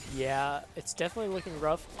now. Yeah, it's definitely looking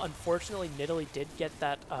rough. Unfortunately, Nidalee did get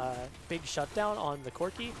that big shutdown on the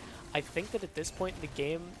Corki. I think that at this point in the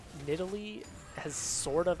game, Nidalee has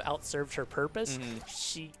sort of outserved her purpose.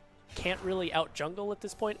 She can't really out jungle at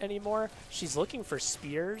this point anymore. She's looking for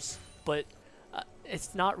spears, but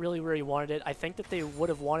it's not really where he wanted it. I think that they would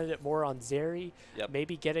have wanted it more on Zeri,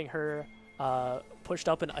 maybe getting her pushed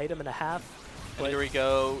up an item and a half. And here we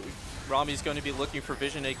go. Rami's going to be looking for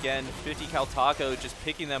vision again. 50 cal Taco just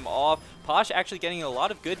picking them off. Posh actually getting a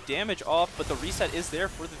lot of good damage off, but the reset is there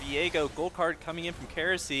for the Viego. Gold card coming in from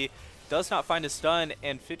Keresi. Does not find a stun,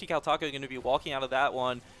 and 50 cal Taco going to be walking out of that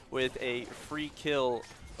one with a free kill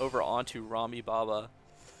over onto Rami Baba.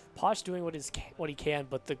 Posh doing what he can,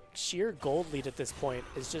 but the sheer gold lead at this point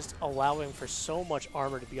is just allowing for so much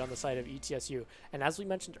armor to be on the side of ETSU. And as we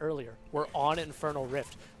mentioned earlier, we're on Infernal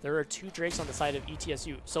Rift. There are 2 Drakes on the side of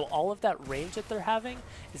ETSU, so all of that range that they're having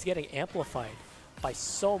is getting amplified by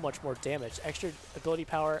so much more damage. Extra ability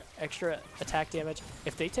power, extra attack damage.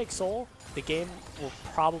 If they take Soul, the game will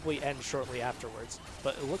probably end shortly afterwards.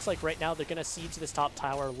 But it looks like right now they're going to siege this top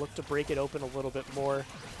tower, look to break it open a little bit more,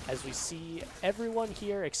 as we see everyone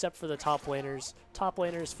here except for the top laners. Top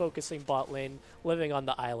laners focusing bot lane, living on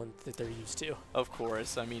the island that they're used to. Of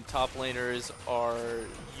course. I mean, top laners are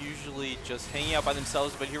usually just hanging out by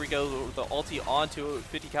themselves, but here we go, the ulti onto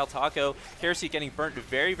 50 cal Taco. Heresy getting burnt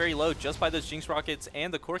very, very low just by those Jinx rockets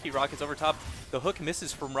and the Corki rockets over top. The hook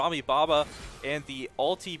misses from Rami Baba, and the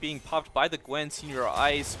ulti being popped by the Gwen Senior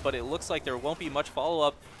Ice, but it looks like there won't be much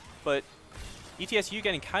follow-up. But ETSU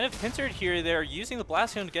getting kind of pincered here. They're using the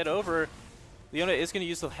Blast Zone to get over. Leona is going to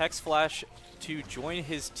use the Hex Flash to join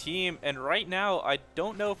his team, and right now I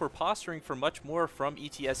don't know if we're posturing for much more from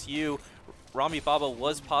ETSU. Rami Baba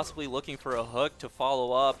was possibly looking for a hook to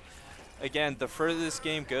follow up. Again, the further this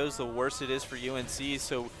game goes, the worse it is for UNC,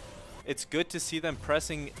 so it's good to see them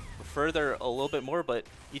pressing further a little bit more, but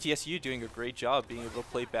ETSU doing a great job being able to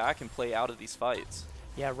play back and play out of these fights.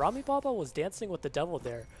 Yeah, Rami Baba was dancing with the devil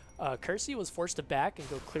there. Kersey was forced to back and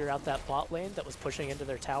go clear out that bot lane that was pushing into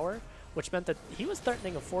their tower, which meant that he was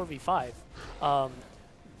threatening a 4v5.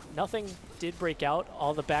 Nothing did break out.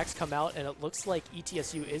 All the backs come out, and it looks like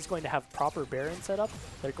ETSU is going to have proper Baron set up.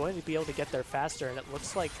 They're going to be able to get there faster, and it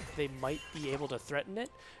looks like they might be able to threaten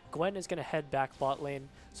it. Gwen is going to head back bot lane.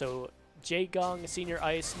 So Jae-Gung, Senior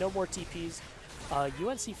Ice, no more TPs.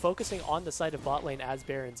 UNC focusing on the side of bot lane as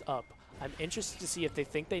Baron's up. I'm interested to see if they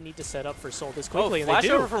think they need to set up for Soul this quickly, and they do.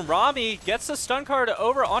 Flash over from Rami, gets the stun card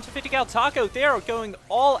over onto 50 cal Taco. They are going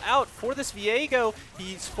all out for this Viego.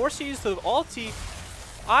 He's forced to use the ulti.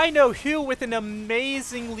 I know who with an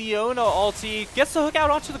amazing Leona ulti. Gets the hook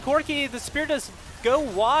out onto the Corki. The spear does go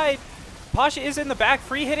wide. Pasha is in the back,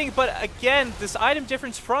 free hitting, but again, this item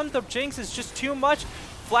difference from the Jinx is just too much.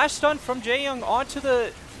 Flash stun from Jae-Young onto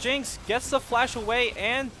the Jinx, gets the flash away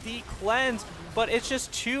and the cleanse, but it's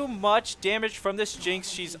just too much damage from this Jinx.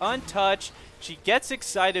 She's untouched. She gets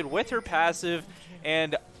excited with her passive,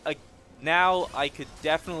 and now I could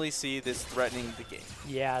definitely see this threatening the game.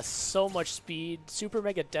 Yeah, so much speed. Super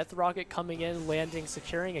Mega Death Rocket coming in, landing,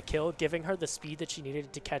 securing a kill, giving her the speed that she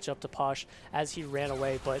needed to catch up to Posh as he ran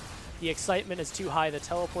away. But the excitement is too high. The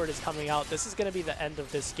teleport is coming out. This is going to be the end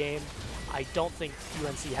of this game. I don't think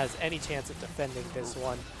UNC has any chance of defending this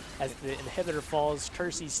one. As the inhibitor falls,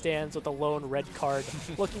 Kersey stands with a lone red card,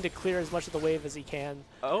 looking to clear as much of the wave as he can.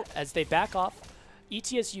 As they back off,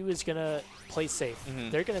 ETSU is going to play safe.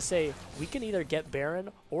 They're going to say, we can either get Baron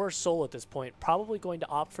or Soul at this point. Probably going to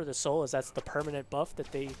opt for the Soul, as that's the permanent buff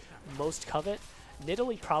that they most covet.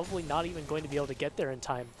 Nidalee probably not even going to be able to get there in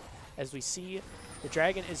time. As we see, the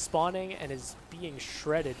dragon is spawning and is being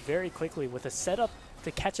shredded very quickly with a setup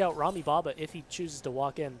to catch out Rami Baba if he chooses to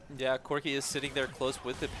walk in. Yeah, Corki is sitting there close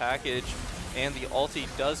with the package, and the ulti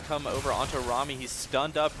does come over onto Rami. He's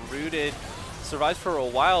stunned up, rooted, survives for a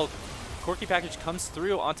while. Corki package comes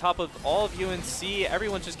through on top of all of UNC.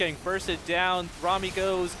 Everyone's just getting bursted down. Rami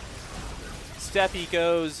goes, Steppy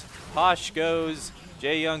goes, Posh goes,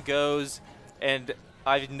 Jae-Young goes, and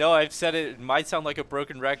I know I've said it might sound like a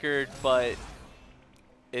broken record, but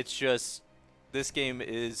it's just, this game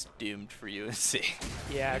is doomed for UNC.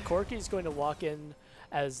 Yeah, Corki's going to walk in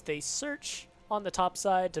as they search on the top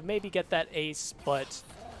side to maybe get that ace, but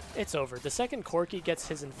it's over. The second Corki gets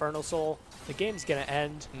his Infernal Soul, the game's going to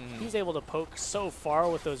end. He's able to poke so far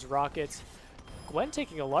with those rockets. Gwen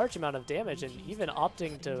taking a large amount of damage and even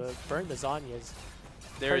opting to burn the Zhonya's.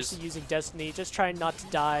 Percy using Destiny, just trying not to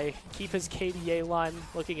die. Keep his KDA line,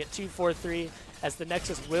 looking at 2-4-3 as the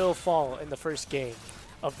Nexus will fall in the first game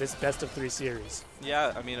of this best-of-3 series.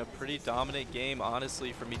 Yeah, I mean, a pretty dominant game,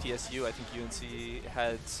 honestly, from ETSU. I think UNC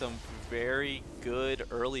had some very good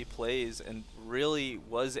early plays and really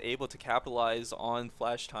was able to capitalize on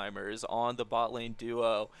flash timers, on the bot lane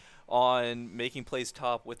duo, on making plays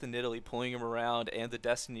top with the Nidalee, pulling him around, and the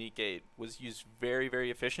Destiny Gate was used very,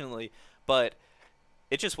 very efficiently. But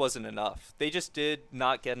it just wasn't enough. They just did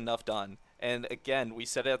not get enough done. And again, we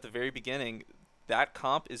said it at the very beginning, that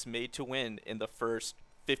comp is made to win in the first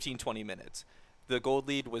 15-20 minutes. The gold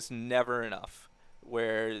lead was never enough,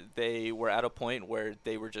 where they were at a point where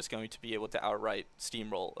they were just going to be able to outright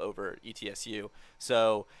steamroll over ETSU.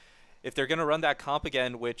 So if they're going to run that comp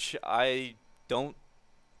again, which I don't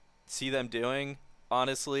see them doing,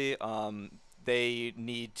 honestly, they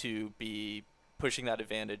need to be pushing that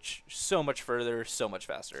advantage so much further, so much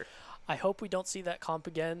faster. I hope we don't see that comp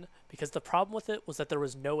again, because the problem with it was that there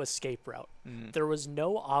was no escape route. There was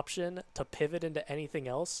no option to pivot into anything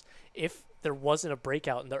else if there wasn't a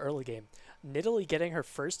breakout in the early game. Nidalee getting her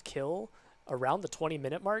first kill around the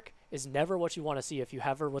 20-minute mark is never what you want to see. If you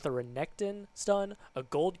have her with a Renekton stun, a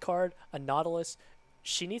gold card, a Nautilus,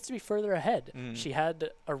 she needs to be further ahead. She had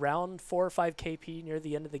around 4 or 5 KP near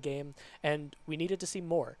the end of the game, and we needed to see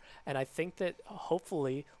more. And I think that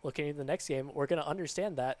hopefully, looking at the next game, we're going to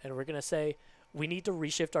understand that, and we're going to say, we need to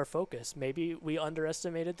reshift our focus. Maybe we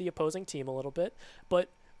underestimated the opposing team a little bit, but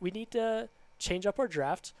we need to change up our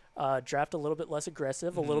draft, draft a little bit less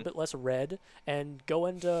aggressive, a little bit less red, and go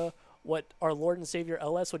into what our Lord and Savior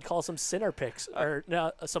LS would call some sinner picks, or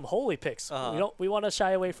some holy picks. We want to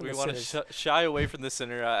shy away from the sinners. We want to shy away from the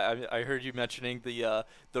sinner. I heard you mentioning the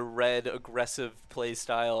red aggressive play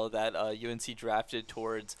style that UNC drafted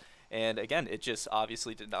towards, and again, it just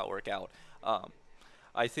obviously did not work out.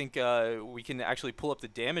 I think we can actually pull up the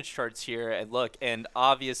damage charts here and look, and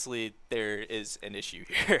obviously there is an issue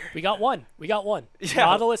here. We got one. Yeah.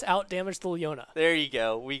 Nautilus out-damaged the Leona. There you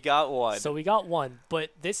go. We got one. So we got one, but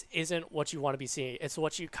this isn't what you want to be seeing. It's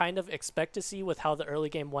what you kind of expect to see with how the early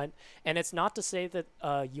game went, and it's not to say that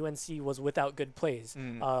UNC was without good plays.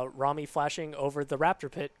 Rami flashing over the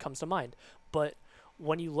Raptor pit comes to mind, but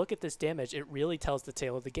when you look at this damage, it really tells the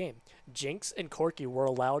tale of the game. Jinx and Corki were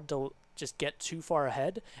allowed to just get too far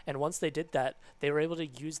ahead, and once they did that, they were able to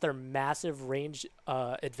use their massive range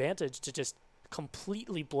advantage to just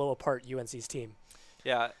completely blow apart UNC's team.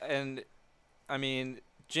 Yeah, and I mean,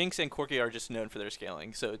 Jinx and Corki are just known for their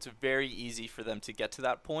scaling, so it's very easy for them to get to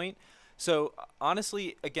that point. So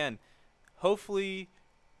honestly, again, hopefully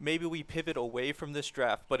maybe we pivot away from this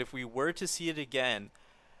draft, but if we were to see it again,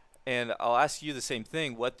 and I'll ask you the same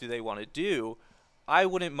thing, what do they want to do? I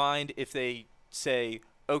wouldn't mind if they say,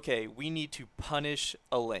 okay, we need to punish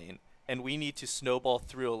a lane, and we need to snowball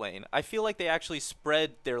through a lane. I feel like they actually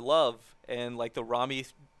spread their love, and like the Rami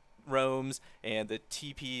roams and the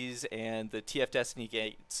TPs and the TF Destiny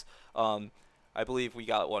gates. I believe we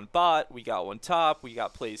got one bot, we got one top, we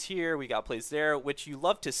got plays here, we got plays there, which you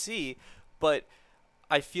love to see, but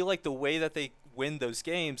I feel like the way that they win those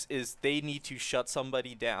games is they need to shut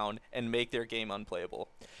somebody down and make their game unplayable.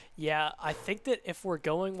 Yeah, I think that if we're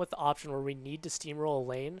going with the option where we need to steamroll a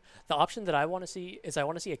lane, the option that I want to see is I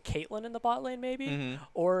want to see a Caitlyn in the bot lane maybe,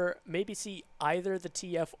 or maybe see either the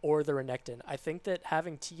TF or the Renekton. I think that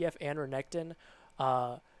having TF and Renekton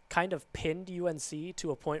kind of pinned UNC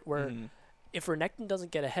to a point where if Renekton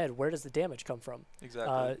doesn't get ahead, where does the damage come from?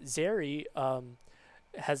 Exactly. Zeri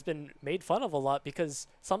has been made fun of a lot because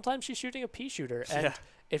sometimes she's shooting a P shooter, and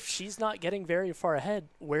if she's not getting very far ahead,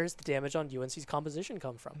 where's the damage on UNC's composition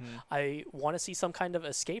come from? I want to see some kind of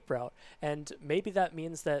escape route, and maybe that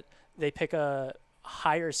means that they pick a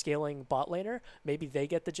higher scaling bot laner. Maybe they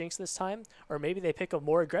get the Jinx this time, or maybe they pick a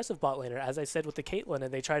more aggressive bot laner, as I said with the Caitlyn,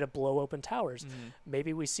 and they try to blow open towers.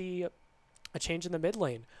 Maybe we see a change in the mid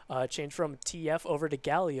lane, change from TF over to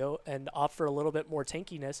Galio, and opt for a little bit more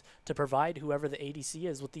tankiness to provide whoever the ADC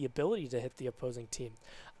is with the ability to hit the opposing team.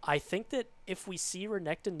 I think that if we see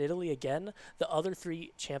Renekton Nidalee again, the other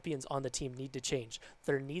 3 champions on the team need to change.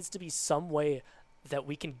 There needs to be some way that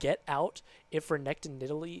we can get out if Renekton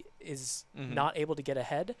Nidalee is not able to get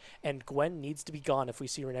ahead, and Gwen needs to be gone if we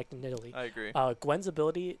see Renekton Nidalee. I agree. Gwen's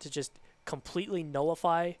ability to just completely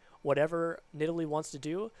nullify whatever Nidalee wants to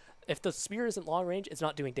do. If the spear isn't long range, it's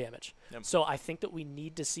not doing damage. So I think that we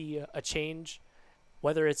need to see a change,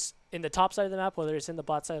 whether it's in the top side of the map, whether it's in the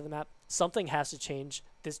bot side of the map. Something has to change.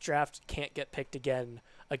 This draft can't get picked again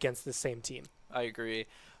against the same team. I agree.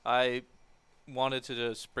 I wanted to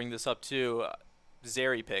just bring this up too.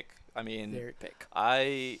 Zeri pick. I mean, Zeri pick.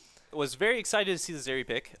 I was very excited to see the Zeri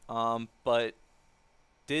pick, but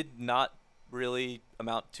did not really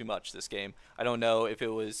amount to much this game. I don't know if it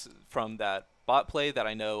was from that bot play that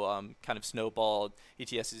I know kind of snowballed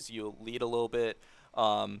ETS's lead a little bit,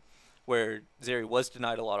 where Zeri was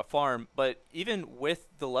denied a lot of farm, but even with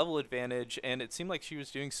the level advantage, and it seemed like she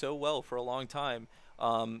was doing so well for a long time,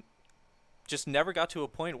 just never got to a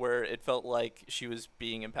point where it felt like she was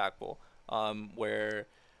being impactful, where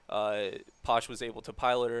Posh was able to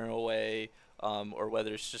pilot her in a way, or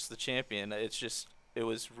whether it's just the champion. It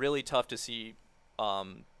was really tough to see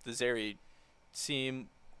the Zeri seem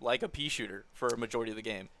like a P shooter for a majority of the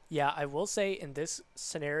game. Yeah, I will say in this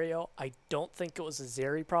scenario, I don't think it was a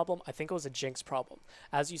Zeri problem. I think it was a Jinx problem.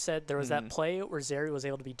 As you said, there was that play where Zeri was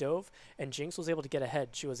able to be dove, and Jinx was able to get ahead.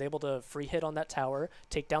 She was able to free hit on that tower,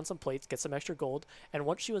 take down some plates, get some extra gold, and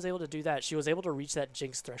once she was able to do that, she was able to reach that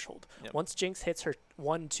Jinx threshold. Once Jinx hits her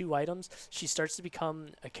 1-2 items, she starts to become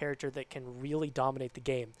a character that can really dominate the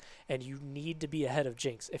game, and you need to be ahead of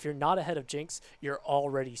Jinx. If you're not ahead of Jinx, you're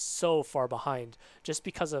already so far behind, just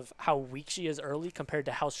because of how weak she is early compared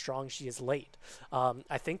to how strong she is late.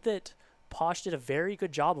 I think that Posh did a very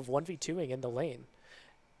good job of 1v2ing in the lane.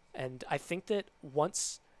 And I think that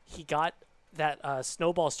once he got that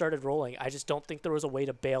snowball started rolling, I just don't think there was a way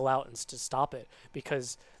to bail out and to stop it,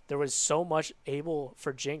 because there was so much able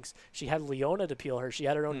for Jinx. She had Leona to peel her. She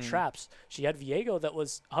had her own traps. She had Viego that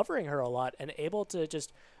was hovering her a lot and able to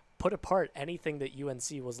just put apart anything that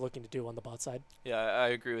UNC was looking to do on the bot side. Yeah, I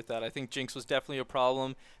agree with that. I think Jinx was definitely a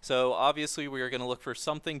problem. So obviously we are going to look for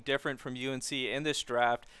something different from UNC in this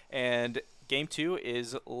draft. And Game 2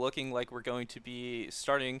 is looking like we're going to be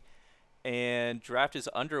starting, and draft is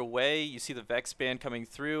underway. You see the Vex ban coming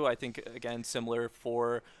through. I think, again, similar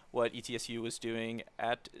for what ETSU was doing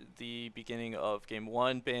at the beginning of Game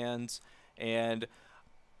 1 bans. And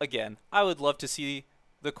again, I would love to see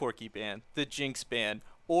the Corki ban, the Jinx ban,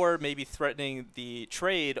 or maybe threatening the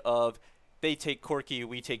trade of they take Corki,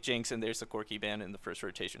 we take Jinx, and there's the Corki ban in the first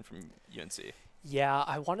rotation from UNC. Yeah,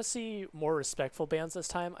 I want to see more respectful bans this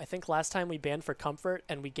time. I think last time we banned for comfort,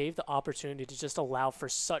 and we gave the opportunity to just allow for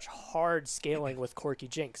such hard scaling with Corki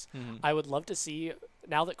Jinx. I would love to see,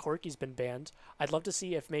 now that Corki's been banned, I'd love to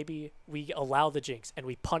see if maybe we allow the Jinx and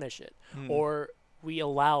we punish it, or we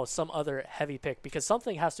allow some other heavy pick, because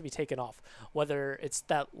something has to be taken off, whether it's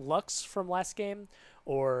that Lux from last game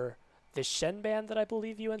or the Shen ban that I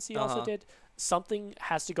believe UNC also did. Something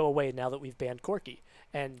has to go away now that we've banned Corki.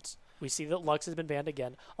 And we see that Lux has been banned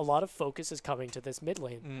again. A lot of focus is coming to this mid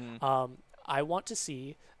lane. I want to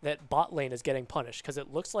see that bot lane is getting punished, because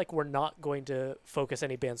it looks like we're not going to focus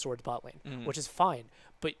any bans towards bot lane, which is fine.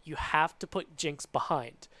 But you have to put Jinx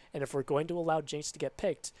behind. And if we're going to allow Jinx to get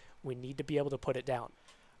picked, we need to be able to put it down.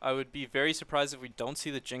 I would be very surprised if we don't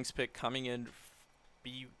see the Jinx pick coming in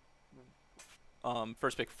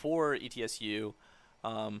first pick for ETSU.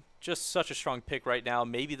 Just such a strong pick right now.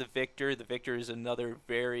 Maybe the Victor. The Victor is another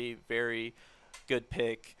very, very good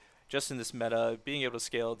pick just in this meta. Being able to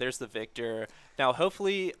scale, there's the Victor. Now,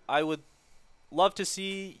 hopefully, I would love to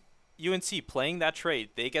see UNC playing that trade.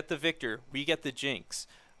 They get the Victor. We get the Jinx.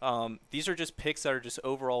 These are just picks that are just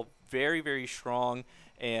overall very, very strong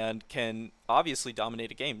and can obviously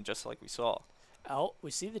dominate a game, just like we saw. Oh, we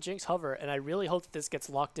see the Jinx hover, and I really hope that this gets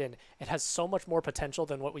locked in. It has so much more potential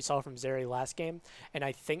than what we saw from Zeri last game, and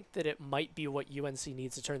I think that it might be what UNC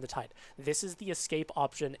needs to turn the tide. This is the escape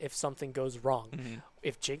option if something goes wrong.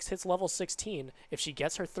 If Jinx hits level 16, if she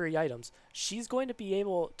gets her 3 items, she's going to be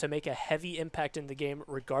able to make a heavy impact in the game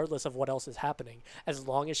regardless of what else is happening, as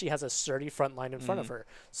long as she has a sturdy front line in front of her.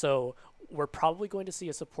 So we're probably going to see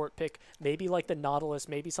a support pick, maybe like the Nautilus,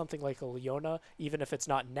 maybe something like a Leona, even if it's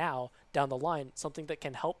not now, down the line, something that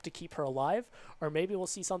can help to keep her alive. Or maybe we'll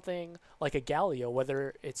see something like a Galio,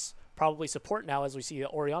 whether it's probably support now as we see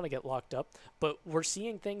Orianna get locked up, but we're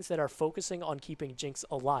seeing things that are focusing on keeping Jinx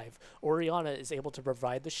alive. Orianna is able to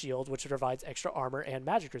provide the shield, which provides extra armor and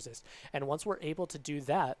magic resist. And once we're able to do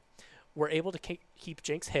that, we're able to keep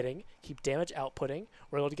Jinx hitting, keep damage outputting.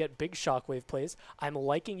 We're able to get big shockwave plays. I'm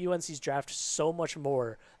liking UNC's draft so much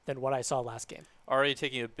more than what I saw last game. Already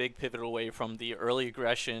taking a big pivot away from the early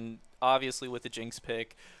aggression, obviously with the Jinx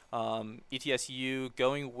pick. ETSU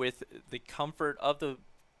going with the comfort of the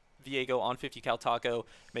Viego on 50 cal Taco,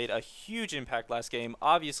 made a huge impact last game,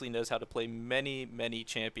 obviously knows how to play many, many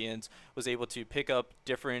champions, was able to pick up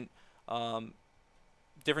different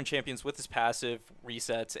champions with his passive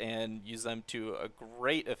resets and use them to a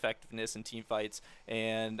great effectiveness in team fights.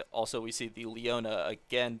 And also we see the Leona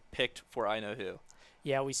again picked for I know who.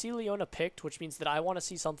 Yeah, we see Leona picked, which means that I want to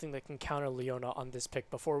see something that can counter Leona on this pick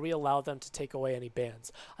before we allow them to take away any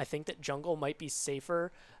bans. I think that jungle might be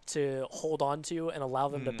safer to hold on to and allow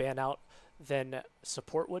them to ban out than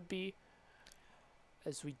support would be.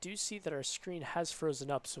 As we do see that our screen has frozen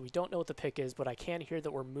up, so we don't know what the pick is, but I can hear that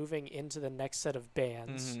we're moving into the next set of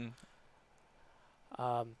bans.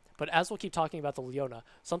 But as we'll keep talking about the Leona,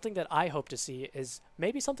 something that I hope to see is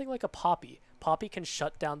maybe something like a Poppy. Poppy can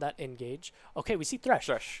shut down that engage. Okay, we see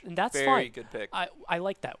Thresh. And that's fine. Very good pick. I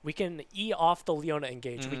like that. We can E off the Leona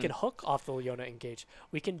engage. We can hook off the Leona engage.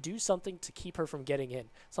 We can do something to keep her from getting in.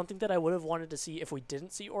 Something that I would have wanted to see if we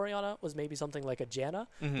didn't see Orianna was maybe something like a Janna,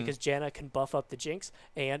 because Janna can buff up the Jinx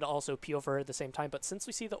and also peel for her at the same time. But since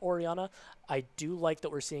we see the Orianna, I do like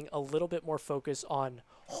that we're seeing a little bit more focus on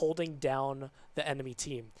holding down the enemy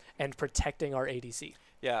team and protecting our ADC.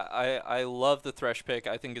 Yeah, I love the Thresh pick.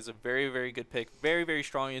 I think is a very, very good pick. Very, very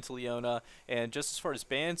strong into Leona. And just as far as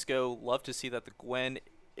bans go, love to see that the Gwen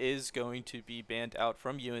is going to be banned out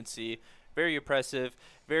from UNC. Very oppressive,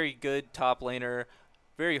 very good top laner,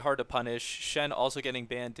 very hard to punish. Shen also getting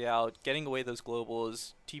banned out, getting away those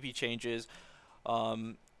globals, TP changes.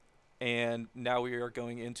 And now we are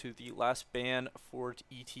going into the last ban for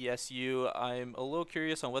ETSU. I'm a little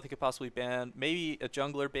curious on what they could possibly ban. Maybe a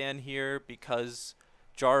jungler ban here, because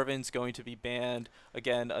Jarvan's going to be banned.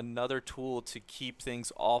 Again, another tool to keep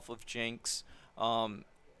things off of Jinx.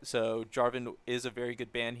 So Jarvan is a very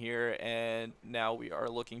good ban here, and now we are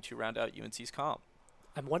looking to round out UNC's comp.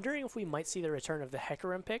 I'm wondering if we might see the return of the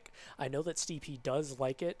Hecarim pick. I know that Steepy does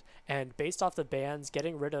like it, and based off the bans,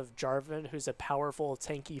 getting rid of Jarvan, who's a powerful,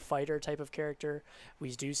 tanky fighter type of character,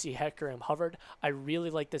 we do see Hecarim hovered. I really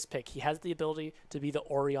like this pick. He has the ability to be the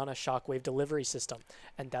Orianna Shockwave delivery system,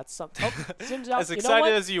 and that's something. Oh, As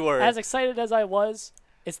excited as you were. As excited as I was,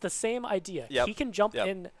 it's the same idea. Yep. He can jump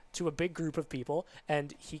in to a big group of people,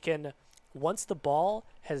 and he can, once the ball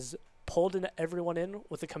has pulled everyone in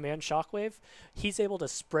with a command shockwave, he's able to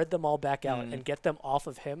spread them all back out and get them off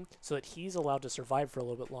of him so that he's allowed to survive for a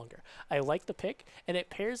little bit longer. I like the pick, and it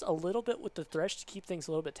pairs a little bit with the Thresh to keep things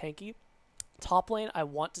a little bit tanky. Top lane, I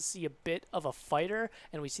want to see a bit of a fighter,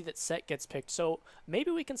 and we see that Set gets picked. So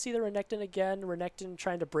maybe we can see the Renekton again, Renekton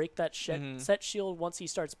trying to break that Set shield once he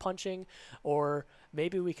starts punching, or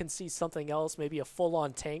maybe we can see something else, maybe a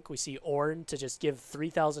full-on tank. We see Ornn to just give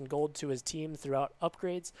 3,000 gold to his team throughout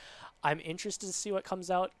upgrades. I'm interested to see what comes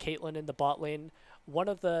out. Caitlyn in the bot lane, one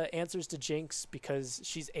of the answers to Jinx, because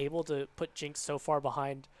she's able to put Jinx so far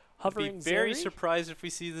behind. Hovering I'd be very Zeri? surprised if we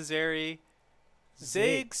see the Zeri.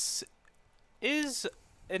 Ziggs is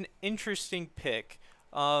an interesting pick.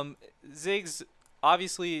 Ziggs,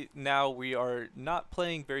 obviously now we are not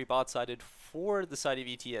playing very bot-sided for the side of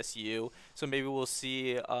ETSU, so maybe we'll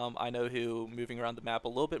see I Know Who moving around the map a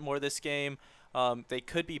little bit more this game. They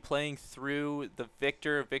could be playing through the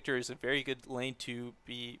Victor. Victor is a very good lane to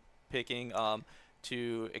be picking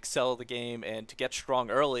to excel the game and to get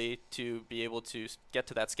strong early to be able to get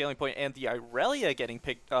to that scaling point. And the Irelia getting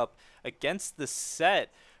picked up against the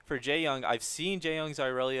Set for Jaeyoung. I've seen Jaeyoung's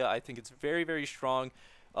Irelia. I think it's very, very strong.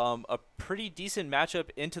 A pretty decent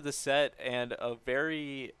matchup into the Set, and a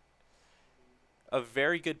very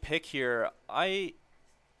good pick here. I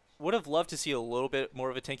would have loved to see a little bit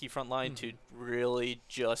more of a tanky front line to really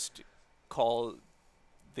just call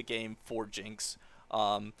the game for Jinx,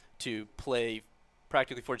 to play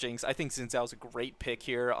practically for Jinx. I think Xin Zhao's a great pick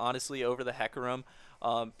here, honestly, over the Hecarim,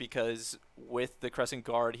 because with the Crescent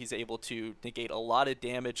Guard, he's able to negate a lot of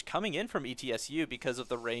damage coming in from ETSU because of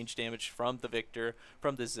the range damage from the Victor,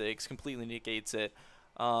 from the Ziggs, completely negates it.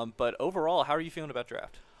 But overall, how are you feeling about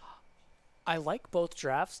draft? I like both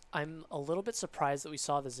drafts. I'm a little bit surprised that we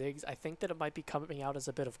saw the Ziggs. I think that it might be coming out as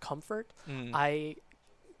a bit of comfort. I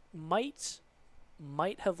might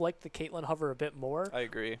have liked the Caitlyn hover a bit more. I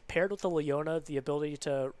agree. Paired with the Leona, the ability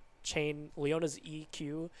to chain Leona's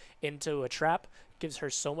EQ into a trap gives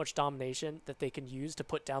her so much domination that they can use to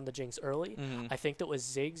put down the Jinx early. I think that with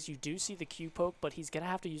Ziggs, you do see the Q poke, but he's going to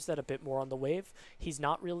have to use that a bit more on the wave. He's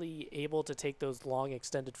not really able to take those long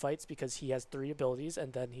extended fights because he has 3 abilities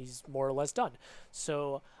and then he's more or less done.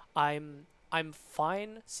 So I'm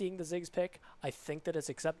fine seeing the Ziggs pick. I think that it's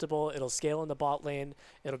acceptable. It'll scale in the bot lane.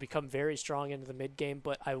 It'll become very strong into the mid game,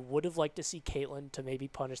 but I would have liked to see Caitlyn to maybe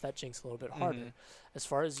punish that Jinx a little bit harder. As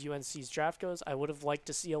far as UNC's draft goes, I would have liked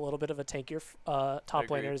to see a little bit of a tankier top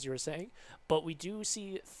laner, as you were saying, but we do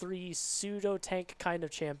see 3 pseudo-tank kind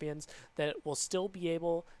of champions that will still be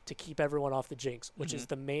able to keep everyone off the Jinx, which is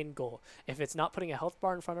the main goal. If it's not putting a health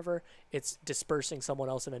bar in front of her, it's dispersing someone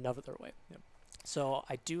else in another way. So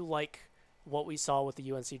I do like what we saw with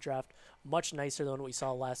the UNC draft, much nicer than what we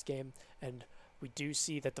saw last game, and we do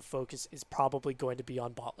see that the focus is probably going to be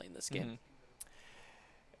on bot lane this game.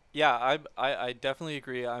 Yeah, I definitely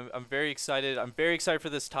agree. I'm very excited. I'm very excited for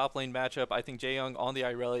this top lane matchup. I think Jaeyoung on the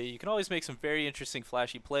Irelia, you can always make some very interesting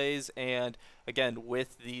flashy plays, and again,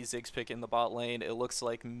 with the Ziggs pick in the bot lane, it looks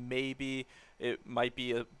like maybe it might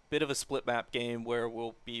be a bit of a split map game where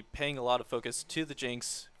we'll be paying a lot of focus to the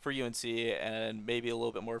Jinx for UNC and maybe a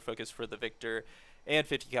little bit more focus for the Victor and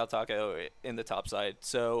 50 Cal Taco in the top side.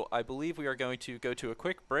 So I believe we are going to go to a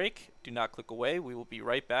quick break. Do not click away. We will be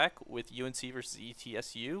right back with UNC versus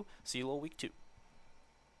ETSU CLoL Week 2.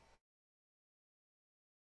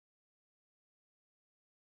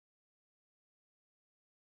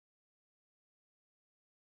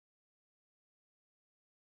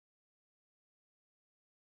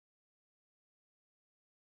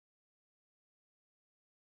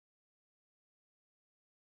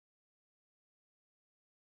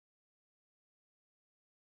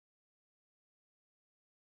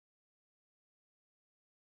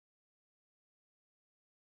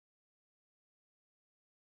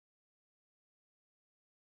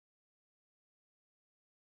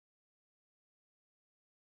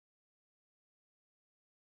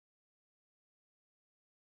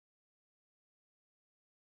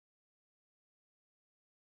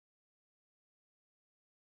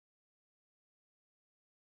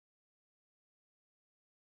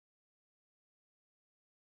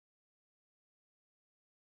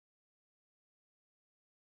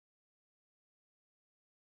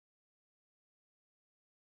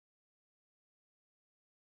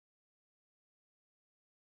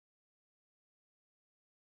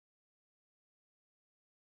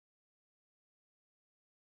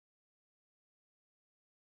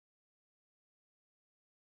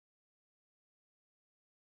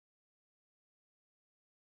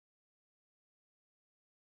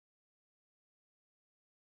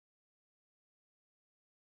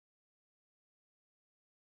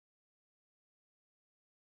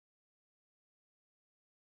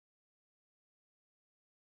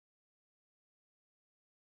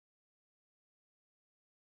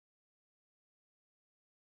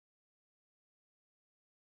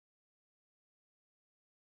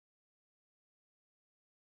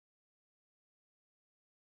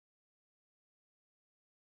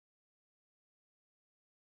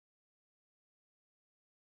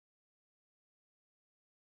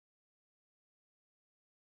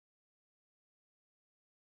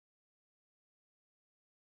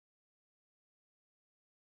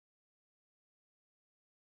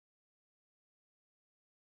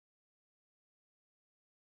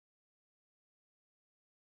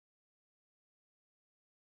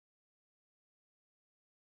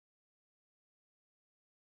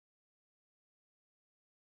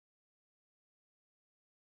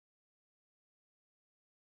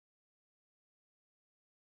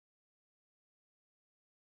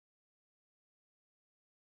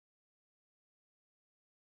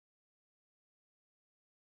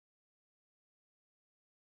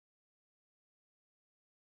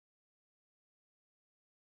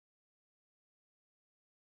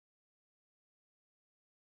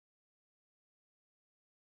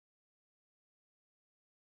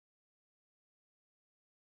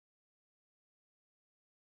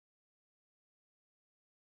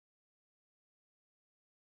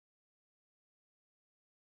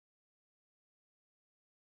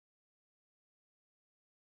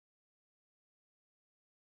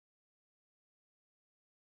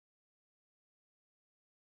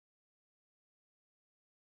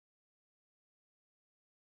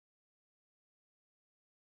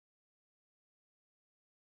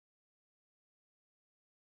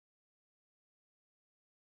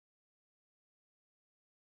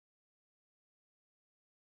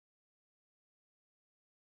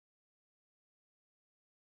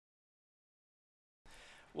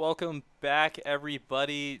 Welcome back,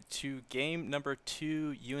 everybody, to game number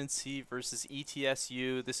 2, UNC versus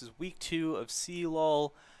ETSU. This is week 2 of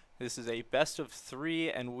CLoL. This is a best of 3,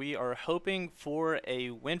 and we are hoping for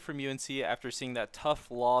a win from UNC after seeing that tough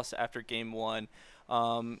loss after game 1.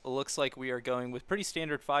 It looks like we are going with pretty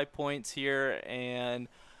standard 5 points here, and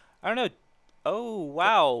I don't know. Oh,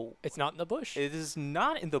 wow. It's not in the bush. It is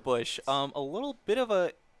not in the bush. A little bit of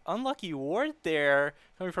a unlucky ward there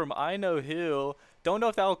coming from I know who. Don't know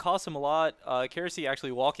if that will cost him a lot. Kerosy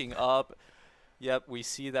actually walking up. Yep, we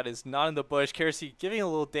see that is not in the bush. Kerosy giving a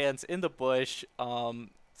little dance in the bush.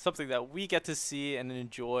 Something that we get to see and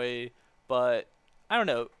enjoy. But I don't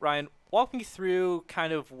know, Ryan, walk me through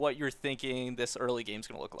kind of what you're thinking this early game is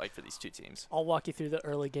going to look like for these two teams. I'll walk you through the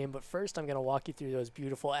early game, but first I'm going to walk you through those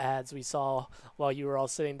beautiful ads we saw while you were all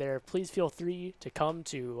sitting there. Please feel free to come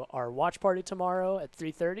to our watch party tomorrow at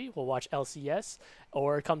 3:30. We'll watch LCS,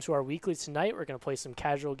 or come to our weeklies tonight. We're going to play some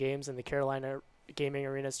casual games in the Carolina Gaming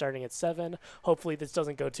Arena starting at 7. Hopefully this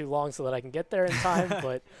doesn't go too long so that I can get there in time,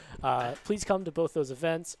 but please come to both those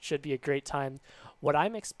events. Should be a great time. What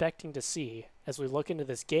I'm expecting to see as we look into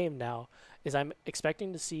this game now is I'm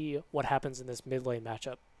expecting to see what happens in this mid lane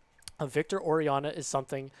matchup. Victor Orianna is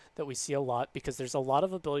something that we see a lot because there's a lot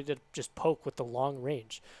of ability to just poke with the long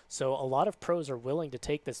range. So a lot of pros are willing to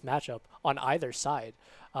take this matchup on either side.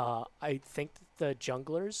 I think that the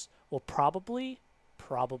junglers will probably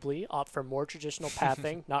opt for more traditional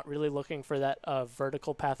pathing, not really looking for that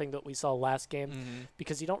vertical pathing that we saw last game,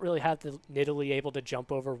 because you don't really have the Nidalee able to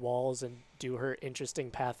jump over walls and do her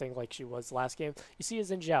interesting pathing like she was last game. You see a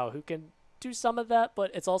Xin Zhao who can do some of that,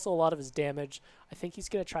 but it's also a lot of his damage. I think he's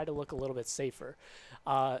going to try to look a little bit safer.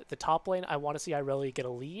 The top lane, I want to see Irelia get a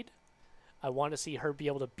lead. I want to see her be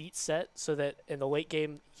able to beat Set so that in the late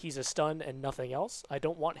game he's a stun and nothing else. I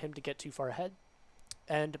don't want him to get too far ahead.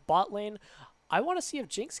 And bot lane, I want to see if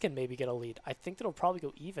Jinx can maybe get a lead. I think that'll probably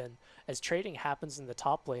go even as trading happens in the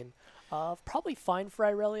top lane. Probably fine for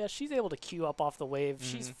Irelia. She's able to queue up off the wave.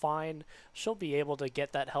 She's fine. She'll be able to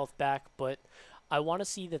get that health back, but I want to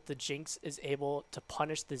see that the Jinx is able to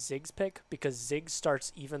punish the Ziggs pick because Ziggs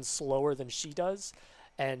starts even slower than she does.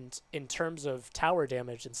 And in terms of tower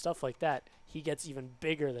damage and stuff like that, he gets even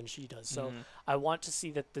bigger than she does. So I want to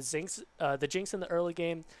see that the Jinx in the early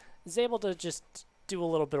game is able to just do a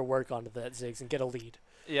little bit of work onto that Ziggs and get a lead.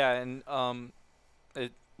 Yeah, and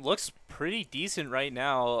it looks pretty decent right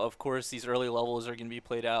now. Of course, these early levels are going to be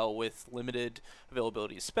played out with limited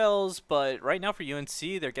availability of spells, but right now for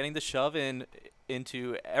UNC, they're getting the shove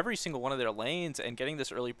into every single one of their lanes and getting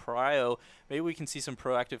this early prio. Maybe we can see some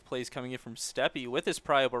proactive plays coming in from Steppy with this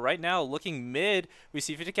prio, but right now, looking mid, we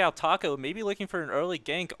see Vitikal Taco maybe looking for an early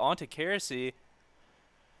gank onto Kerosy.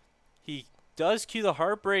 He does cue the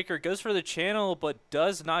Heartbreaker, goes for the channel, but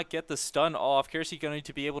does not get the stun off. Kerosy going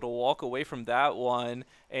to be able to walk away from that one,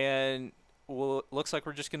 and looks like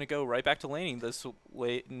we're just going to go right back to laning. This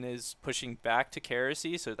lane is pushing back to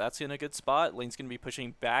Kerosy, so that's in a good spot. Lane's going to be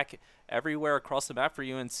pushing back everywhere across the map for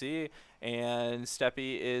UNC, and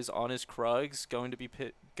Steppy is on his Krugs, going to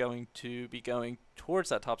be going towards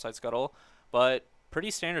that topside scuttle, but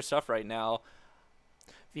pretty standard stuff right now.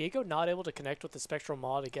 Viego not able to connect with the Spectral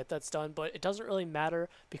Maw to get that stun, but it doesn't really matter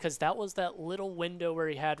because that was that little window where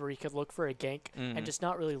he could look for a gank and just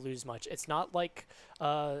not really lose much. It's not like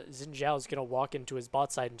Xin Zhao is going to walk into his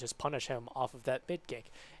bot side and just punish him off of that mid gank.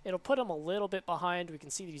 It'll put him a little bit behind. We can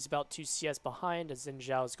see that he's about 2 CS behind as Xin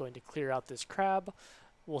Zhao is going to clear out this crab.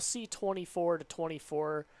 We'll see 24 to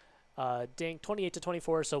 24, 28 to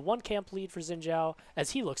 24, so 1 camp lead for Xin Zhao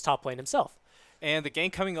as he looks top lane himself. And the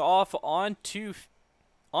gank coming off onto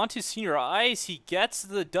Senior Ice. He gets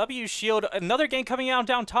the W shield. Another gank coming out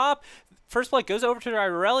down top. First blood goes over to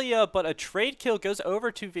Irelia, but a trade kill goes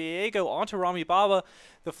over to Viego onto Rami Baba.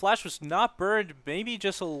 The flash was not burned. Maybe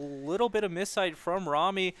just a little bit of missight from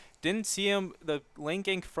Rami. Didn't see him. The lane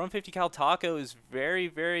gank from 50 Cal Taco is very,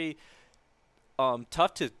 very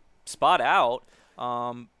tough to spot out.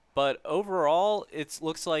 But overall, it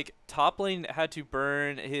looks like top lane had to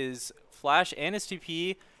burn his flash and his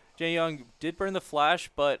TP. Jae Young did burn the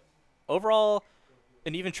flash, but overall,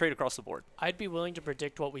 an even trade across the board. I'd be willing to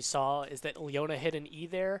predict what we saw is that Leona hit an E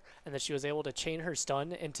there, and that she was able to chain her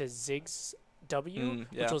stun into Ziggs W,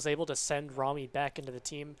 which was able to send Rami back into the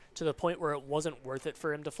team to the point where it wasn't worth it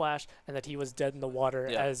for him to flash, and that he was dead in the water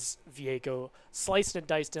as Viego sliced and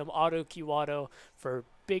diced him, auto Q auto for a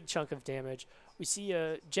big chunk of damage. We see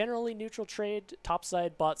a generally neutral trade, top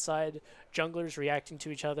side, bot side, junglers reacting to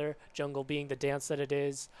each other, jungle being the dance that it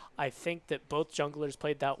is. I think that both junglers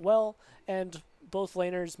played that well, and both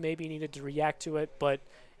laners maybe needed to react to it, but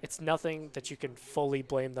it's nothing that you can fully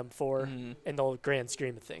blame them for in the grand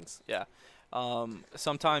scheme of things. Yeah.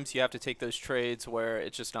 Sometimes you have to take those trades where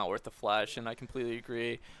it's just not worth the flash, and I completely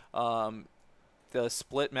agree. The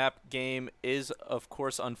split map game is, of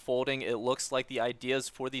course, unfolding. It looks like the ideas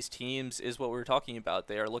for these teams is what we were talking about.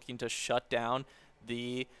 They are looking to shut down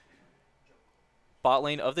the bot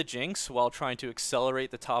lane of the Jinx while trying to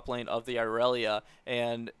accelerate the top lane of the Irelia.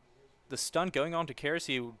 And the stun going on to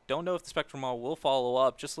Keresi, don't know if the Spectrum Maul will follow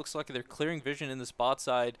up. Just looks like they're clearing vision in this bot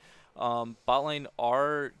side. Bot lane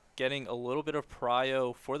are getting a little bit of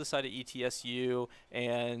prio for the side of ETSU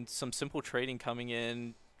and some simple trading coming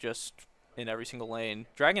in just in every single lane.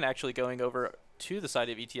 Dragon actually going over to the side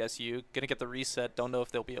of ETSU, going to get the reset. Don't know if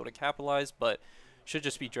they'll be able to capitalize, but should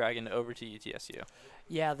just be Dragon over to ETSU.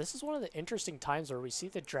 Yeah, this is one of the interesting times where we see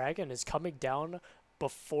the Dragon is coming down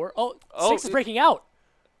before... Six is breaking out!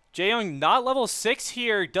 Jaeyoung not level 6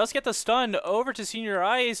 here, does get the stun over to Senior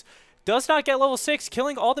Ice, does not get level 6,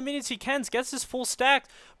 killing all the minions he can, gets his full stack,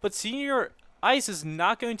 but Senior Ice is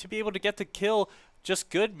not going to be able to get the kill.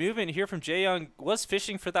 Just good movement here from Jaeyoung. Was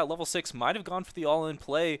fishing for that level 6, might have gone for the all-in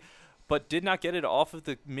play, but did not get it off of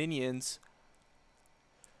the minions.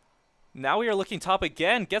 Now we are looking top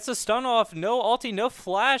again. Gets a stun off. No ulti, no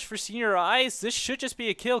flash for Senior Ice. This should just be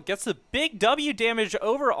a kill. Gets the big W damage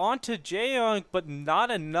over onto Jaeyoung, but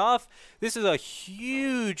not enough. This is a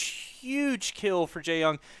huge, huge kill for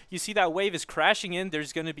Jaeyoung. You see that wave is crashing in.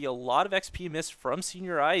 There's going to be a lot of XP missed from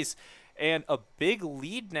Senior Ice, and a big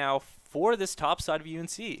lead now for this top side of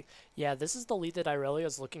UNC. Yeah, this is the lead that Irelia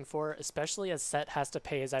is looking for, especially as Set has to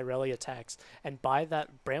pay his Irelia tax and buy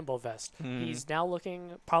that Bramble Vest. He's now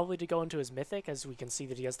looking probably to go into his Mythic, as we can see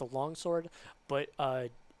that he has the longsword, but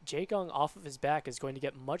Jaeyoung off of his back is going to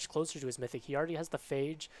get much closer to his Mythic. He already has the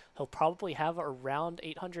Phage. He'll probably have around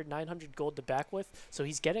 800, 900 gold to back with, so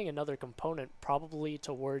he's getting another component probably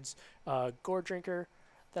towards Gore Drinker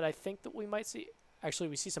that I think that we might see. Actually,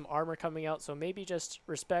 we see some armor coming out, so maybe just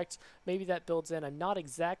respect. Maybe that builds in. I'm not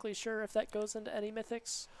exactly sure if that goes into any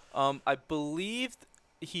mythics. I believe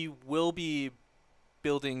he will be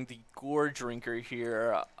building the Gore Drinker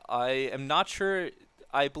here. I am not sure.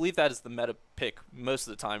 I believe that is the meta pick most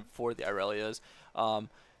of the time for the Irelias.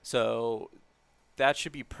 So that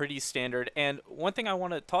should be pretty standard. And one thing I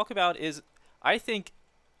want to talk about is I think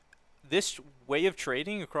this way of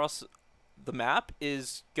trading across the map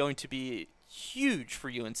is going to be huge for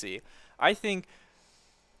UNC. I think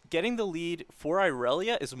getting the lead for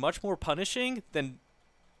Irelia is much more punishing than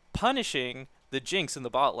punishing the Jinx in the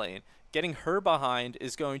bot lane. Getting her behind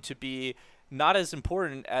is going to be not as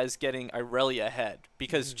important as getting Irelia ahead,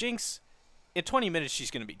 because Jinx, in 20 minutes,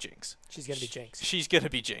 she's going to be Jinx. She's going to be Jinx. She's going to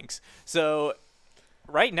be Jinx. So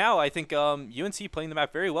right now, I think UNC playing the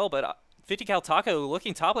map very well, but 50 Cal Taco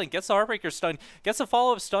looking top lane, gets the Heartbreaker stun, gets a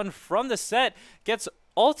follow-up stun from the Set, gets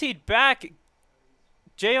ultied back.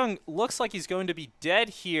 Jaeyoung looks like he's going to be dead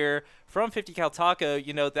here from 50 Cal Taco.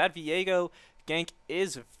 You know, that Viego gank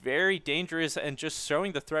is very dangerous and just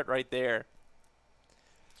showing the threat right there.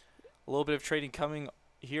 A little bit of trading coming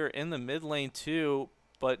here in the mid lane too,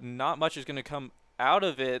 but not much is going to come out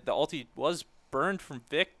of it. The ulti was burned from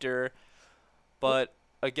Victor, but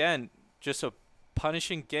again, just a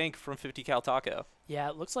punishing gank from 50 Cal Taco. Yeah,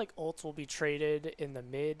 it looks like ults will be traded in the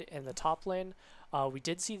mid and the top lane. We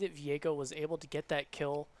did see that Viego was able to get that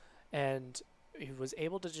kill, and he was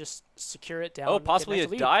able to just secure it down. Oh, possibly a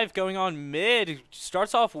dive going on mid.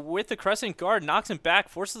 Starts off with the Crescent Guard, knocks him back,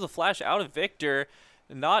 forces the flash out of Victor.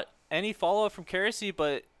 Not any follow-up from Keresi,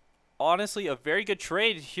 but honestly a very good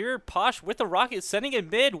trade. Here, Posh with the rocket, sending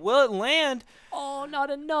it mid. Will it land? Oh, not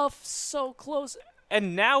enough. So close.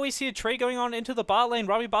 And now we see a trade going on into the bot lane.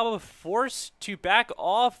 Robbie Baba forced to back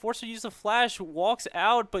off, forced to use the flash, walks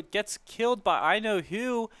out, but gets killed by I know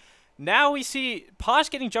who. Now we see Posh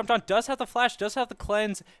getting jumped on, does have the flash, does have the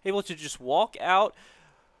cleanse, able to just walk out.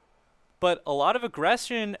 But a lot of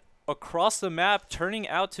aggression across the map, turning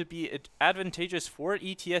out to be advantageous for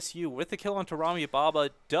ETSU with the kill onto Rami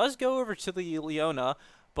Baba. Does go over to the Leona,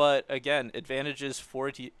 but again, advantages for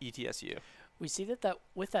ETSU. We see that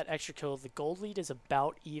with that extra kill, the gold lead is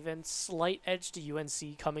about even. Slight edge to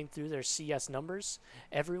UNC coming through their CS numbers.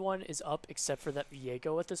 Everyone is up except for that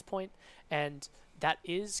Viego at this point, and that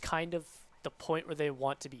is kind of the point where they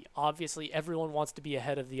want to be. Obviously, everyone wants to be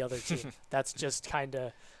ahead of the other team. That's just kind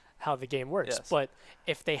of how the game works. Yes. But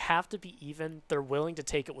if they have to be even, they're willing to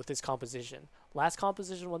take it with this composition. Last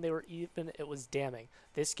composition, when they were even, it was damning.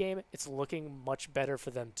 This game, it's looking much better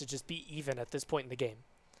for them to just be even at this point in the game.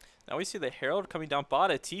 Now we see the Herald coming down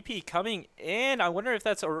bot, a TP coming in. I wonder if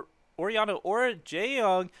that's Oriana or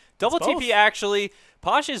Jaeyoung. Double It's both. TP, actually.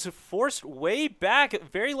 Posh is forced way back.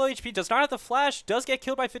 Very low HP. Does not have the flash. Does get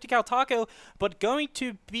killed by 50 Cal Taco. But going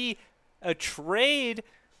to be a trade.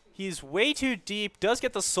 He's way too deep. Does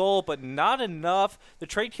get the soul, but not enough. The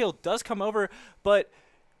trade kill does come over. But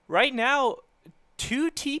right now,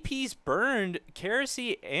 2 TPs burned.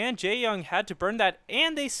 Kerosy and Jaeyoung had to burn that.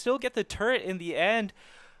 And they still get the turret in the end.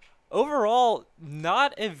 Overall,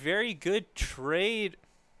 not a very good trade.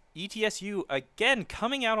 ETSU, again,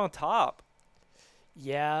 coming out on top.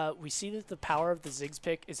 Yeah, we see that the power of the Ziggs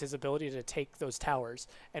pick is his ability to take those towers.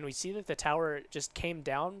 And we see that the tower just came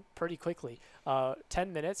down pretty quickly.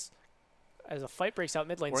 10 minutes as a fight breaks out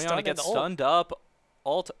mid lane. Oriana gets stunned up.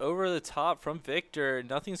 Ult over the top from Victor.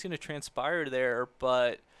 Nothing's going to transpire there,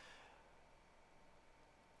 but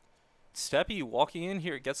Steppy walking in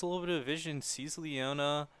here gets a little bit of vision, sees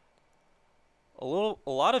Leona. A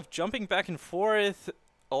lot of jumping back and forth,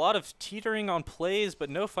 a lot of teetering on plays, but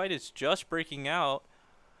no fight is just breaking out.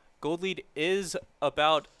 Gold lead is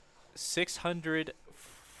about 600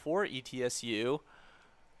 for ETSU.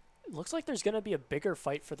 Looks like there's going to be a bigger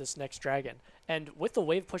fight for this next dragon. And with the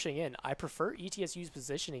wave pushing in, I prefer ETSU's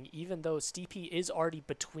positioning, even though Steepy is already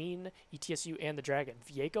between ETSU and the dragon.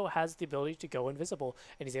 Viego has the ability to go invisible,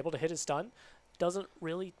 and he's able to hit his stun. Doesn't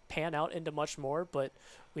really pan out into much more, but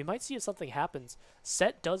we might see if something happens.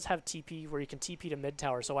 Set does have TP where he can TP to mid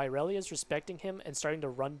tower, so Irelia is respecting him and starting to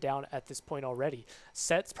run down at this point already.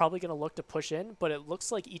 Set's probably going to look to push in, but it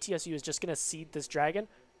looks like ETSU is just going to seed this dragon.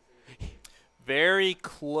 Very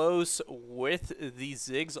close with the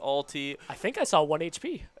Ziggs ulti. I think I saw 1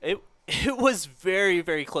 HP. It was very,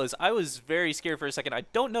 very close. I was very scared for a second. I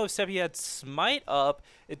don't know if Sebi had Smite up.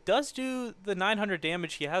 It does do the 900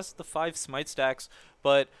 damage. He has the 5 Smite stacks.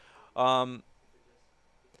 But overall,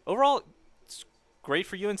 it's great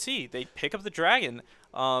for UNC. They pick up the dragon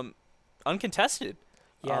uncontested.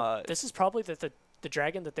 Yeah, this is probably the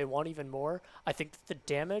dragon that they want even more. I think that the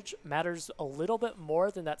damage matters a little bit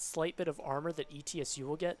more than that slight bit of armor that ETSU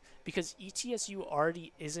will get, because ETSU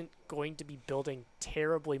already isn't going to be building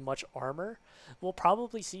terribly much armor. We'll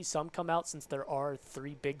probably see some come out since there are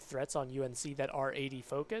 3 big threats on UNC that are AD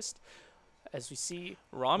focused. As we see,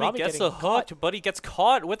 Rami gets the hook, but he gets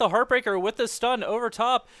caught with the Heartbreaker with the stun over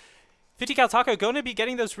top. 50 Cal Taco going to be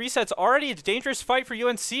getting those resets. Already a dangerous fight for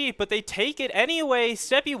UNC, but they take it anyway.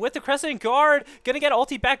 Steppy with the Crescent Guard. Going to get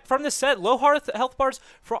ulti back from the Set. Low health bars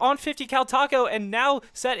on 50 Cal Taco, and now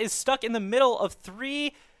Set is stuck in the middle of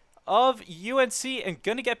 3 of UNC and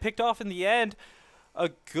going to get picked off in the end.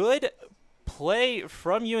 A good play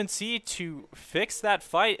from UNC to fix that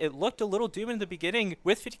fight. It looked a little doomed in the beginning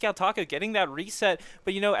with 50 Cal Taco getting that reset,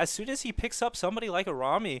 but you know, as soon as he picks up somebody like a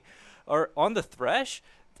Rami or on the Thresh,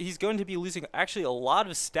 he's going to be losing actually a lot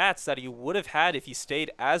of stats that he would have had if he stayed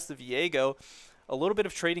as the Viego. A little bit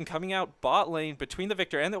of trading coming out bot lane between the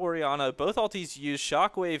Victor and the Oriana. Both ultis used.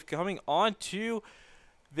 Shockwave coming on to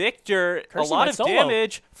Victor. A lot of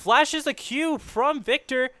damage. Flashes a Q from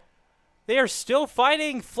Victor. They are still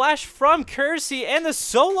fighting. Flash from Kersey and the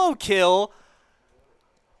solo kill.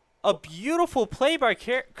 A beautiful play by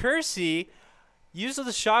Kersey. Uses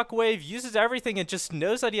the shockwave, uses everything, and just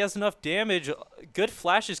knows that he has enough damage. Good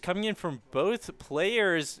flashes coming in from both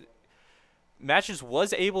players. Matches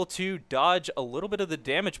was able to dodge a little bit of the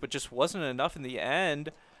damage, but just wasn't enough in the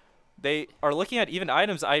end. They are looking at even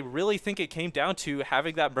items. I really think it came down to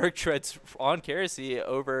having that Merc Treads on Kersey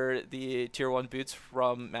over the Tier 1 boots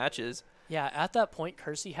from matches. Yeah, at that point,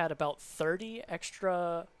 Kersey had about 30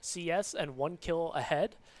 extra CS and 1 kill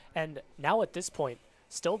ahead. And now at this point,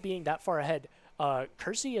 still being that far ahead,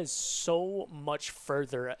 Kersey is so much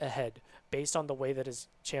further ahead based on the way that his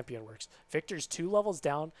champion works. Victor's 2 levels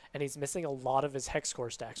down, and he's missing a lot of his hex core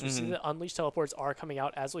stacks. We see that Unleashed teleports are coming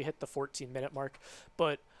out as we hit the 14-minute mark,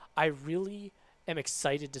 but I really am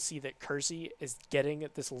excited to see that Kersey is getting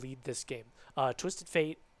this lead this game. Twisted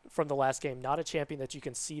Fate from the last game, not a champion that you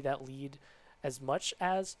can see that lead as much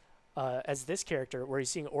as this character, where he's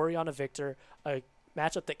seeing Oriana Victor, a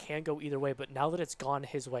matchup that can go either way, but now that it's gone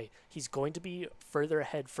his way, he's going to be further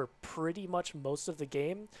ahead for pretty much most of the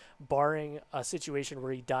game, barring a situation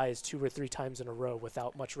where he dies 2 or 3 times in a row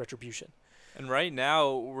without much retribution. And right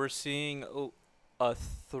now, we're seeing a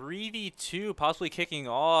 3v2 possibly kicking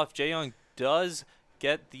off. Jaeyoung does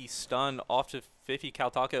get the stun off to 50 Cal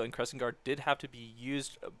Taco, and Crescent Guard did have to be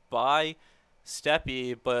used by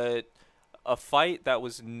Steppy, but a fight that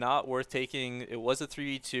was not worth taking. It was a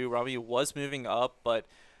 3v2. Rami was moving up, but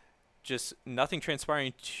just nothing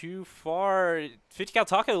transpiring too far. 50 Cal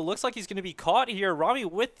Taco looks like he's going to be caught here. Rami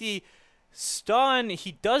with the stun.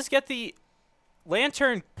 He does get the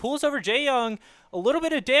Lantern pulls over Jaeyoung. A little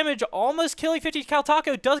bit of damage, almost killing 50 Cal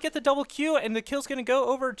Taco, does get the double Q, and the kill's going to go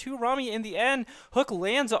over to Rami in the end. Hook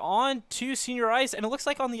lands on to Senior Ice, and it looks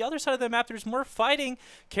like on the other side of the map there's more fighting.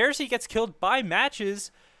 Kerosene gets killed by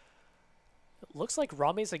Matches. It looks like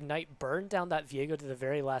Rami's Ignite burned down that Viego to the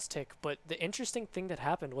very last tick, but the interesting thing that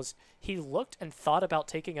happened was he looked and thought about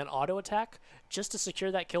taking an auto attack just to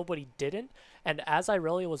secure that kill, but he didn't. And as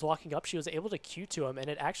Irelia was walking up, she was able to Q to him, and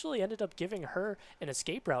it actually ended up giving her an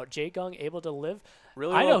escape route. Jaegung able to live.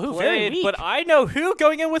 Really I well know who, played, very weak. but I know who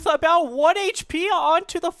going in with about 1 HP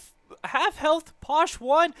onto the half health Posh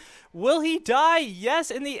 1. Will he die? Yes,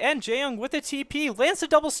 in the end. Jaeyoung with a TP lands a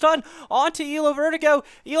double stun onto Elo Vertigo.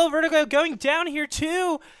 Elo Vertigo going down here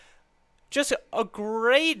too. Just a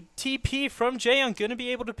great TP from Jaeyoung. Going to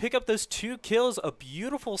be able to pick up those 2 kills. A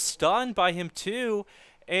beautiful stun by him too.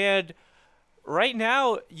 And right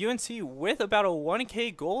now, UNC with about a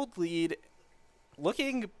 1K gold lead,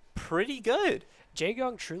 looking pretty good.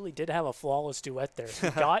 Jaegung truly did have a flawless duet there. He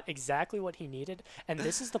got exactly what he needed, and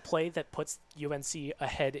this is the play that puts UNC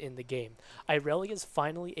ahead in the game. Irelia is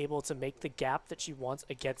finally able to make the gap that she wants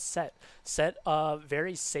against Set. Set, a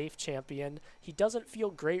very safe champion. He doesn't feel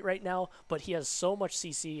great right now, but he has so much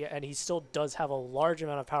CC, and he still does have a large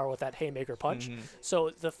amount of power with that Haymaker punch. So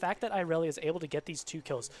the fact that Irelia is able to get these 2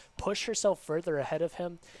 kills, push herself further ahead of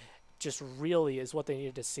him, just really is what they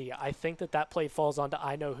needed to see. I think that that play falls onto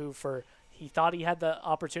I Know Who for... He thought he had the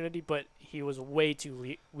opportunity, but he was way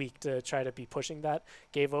too weak to try to be pushing that.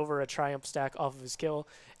 Gave over a Triumph stack off of his kill,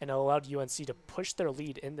 and it allowed UNC to push their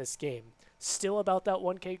lead in this game. Still about that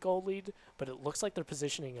 1K gold lead, but it looks like their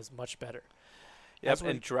positioning is much better. Yep,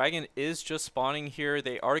 and Dragon is just spawning here.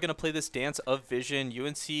 They are going to play this dance of vision.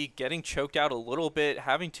 UNC getting choked out a little bit,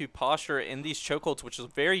 having to posture in these chokeholds, which is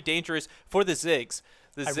very dangerous for the Ziggs.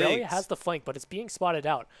 Irelia has the flank, but it's being spotted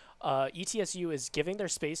out. ETSU is giving their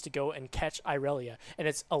space to go and catch Irelia, and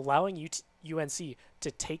it's allowing UNC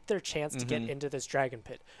to take their chance to get into this Dragon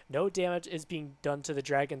Pit. No damage is being done to the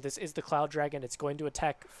Dragon. This is the Cloud Dragon. It's going to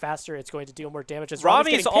attack faster. It's going to deal more damage.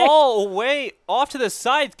 Rami's all the way off to the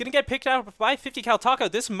side. Going to get picked out by 50 Cal Taco.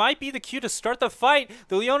 This might be the cue to start the fight.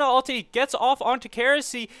 The Leona ulti gets off onto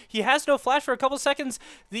Kerosene. He has no flash for a couple seconds.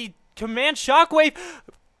 The command shockwave...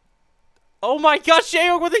 Oh my gosh,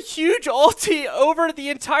 Jaeyoung with a huge ulti over the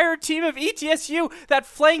entire team of ETSU. That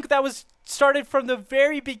flank that was started from the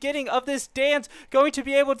very beginning of this dance, going to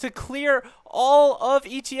be able to clear all of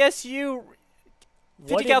ETSU.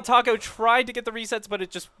 50 Cal Taco tried to get the resets, but it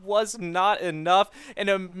just was not enough. An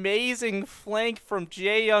amazing flank from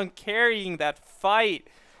Jaeyoung carrying that fight.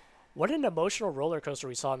 What an emotional roller coaster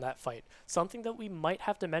we saw in that fight. Something that we might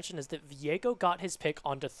have to mention is that Viego got his pick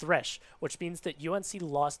onto Thresh, which means that UNC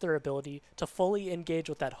lost their ability to fully engage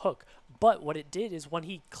with that hook. But what it did is when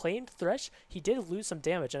he claimed Thresh, he did lose some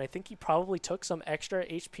damage, and I think he probably took some extra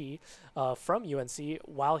HP from UNC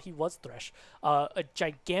while he was Thresh. A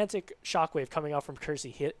gigantic shockwave coming out from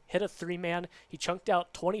Kersey hit a 3-man. He chunked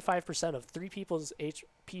out 25% of 3 people's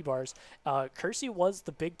HP bars. Kersey was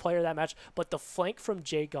the big player of that match, but the flank from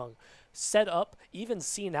Jaeyoung set up, even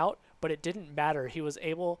seen out, but it didn't matter. He was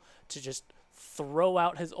able to just throw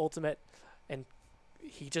out his ultimate, and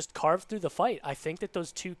he just carved through the fight. I think that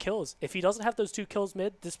those 2 kills, if he doesn't have those 2 kills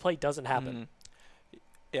mid, this play doesn't happen.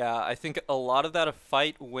 Yeah, I think a lot of that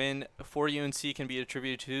fight win for UNC can be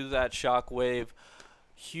attributed to that shockwave.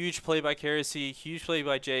 Huge play by Kerosene, huge play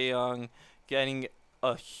by Jaeyoung, getting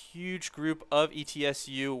a huge group of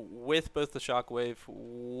ETSU with both the shockwave,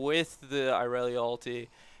 with the Irelia ulti,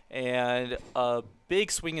 and a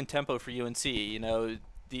big swing in tempo for UNC. You know,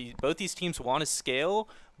 both these teams want to scale,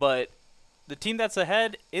 but the team that's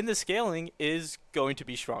ahead in the scaling is going to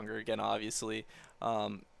be stronger again, obviously.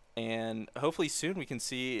 And hopefully soon we can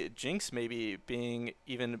see Jinx maybe being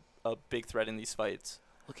even a big threat in these fights.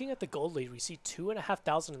 Looking at the gold lead, we see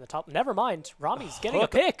 2,500 in the top. Never mind, Rami's getting a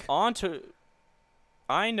pick. Onto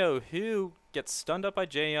I Know Who gets stunned up by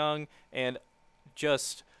Jaeyoung, and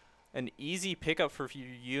just an easy pickup for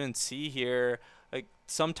UNC here. Like,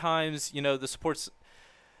 sometimes, you know, the supports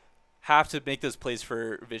have to make those plays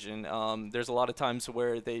for vision. There's a lot of times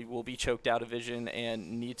where they will be choked out of vision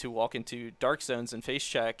and need to walk into dark zones and face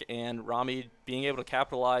check, and Rami being able to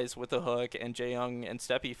capitalize with the hook, and Jaeyoung and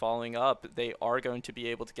Steppy following up, they are going to be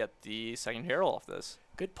able to get the second Herald off this.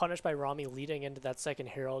 Good punish by Rami leading into that second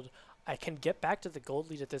Herald. I can get back to the gold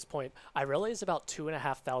lead at this point. Irelia is about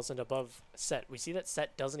 2,500 above Set. We see that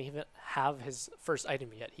Set doesn't even have his first item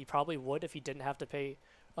yet. He probably would if he didn't have to pay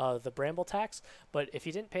the Bramble tax, but if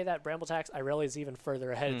he didn't pay that Bramble tax, Irelia is even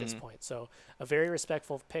further ahead at this point. So a very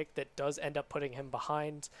respectful pick that does end up putting him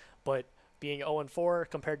behind, but Being 0-4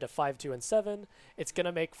 compared to 5-2-7, it's going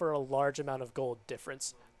to make for a large amount of gold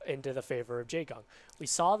difference into the favor of Jaegung. We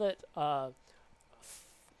saw that.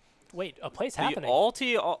 Wait, a play's happening. The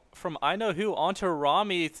ulti from I Know Who onto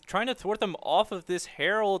Rami, trying to thwart them off of this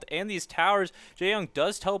Herald and these towers. Jaeyoung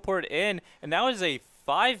does teleport in, and now is a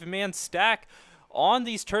 5-man stack on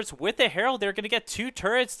these turrets with the Herald. They're going to get 2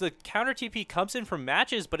 turrets. The counter TP comes in from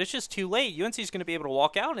matches, but it's just too late. UNC is going to be able to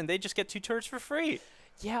walk out, and they just get 2 turrets for free.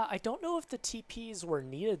 Yeah, I don't know if the TPs were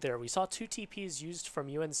needed there. We saw 2 TPs used from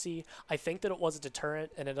UNC. I think that it was a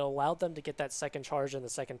deterrent, and it allowed them to get that second charge in the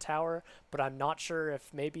second tower, but I'm not sure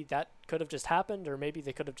if maybe that could have just happened, or maybe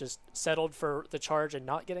they could have just settled for the charge and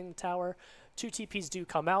not getting the tower. 2 TPs do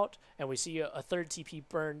come out, and we see a third TP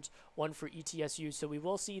burned, one for ETSU. So we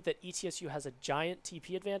will see that ETSU has a giant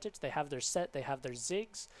TP advantage. They have their set, they have their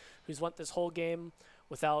Ziggs, who's went this whole game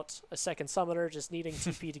without a second summoner, just needing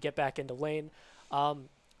TP to get back into lane.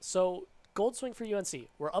 So gold swing for UNC.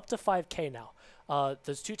 We're up to 5K now.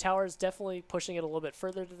 Those 2 towers definitely pushing it a little bit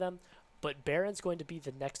further to them, but Baron's going to be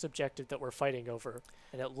the next objective that we're fighting over.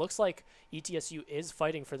 And it looks like ETSU is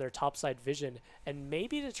fighting for their topside vision, and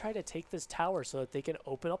maybe to try to take this tower so that they can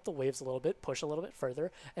open up the waves a little bit, push a little bit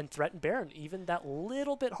further, and threaten Baron even that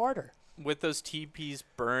little bit harder. With those TPs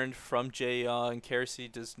burned from Jaeyoung, Kersey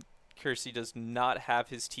does not have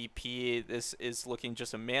his TP. This is looking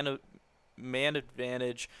just a man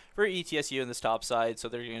advantage for ETSU in this top side, so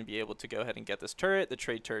they're going to be able to go ahead and get this turret. The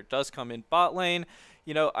trade turret does come in bot lane.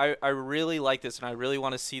 You know, I really like this, and I really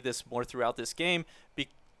want to see this more throughout this game,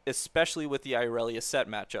 especially with the Irelia set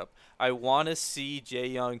matchup. I want to see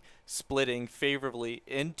Jaeyoung splitting favorably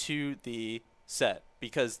into the set,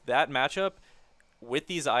 because that matchup with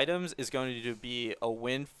these items is going to be a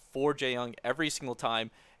win for Jaeyoung every single time,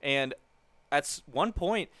 and at one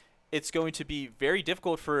point it's going to be very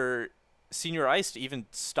difficult for Senior Ice to even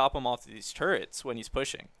stop him off these turrets when he's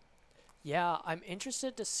pushing. Yeah, I'm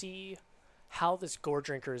interested to see how this Gore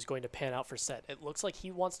Drinker is going to pan out for Set. It looks like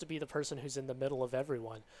he wants to be the person who's in the middle of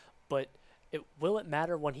everyone, but will it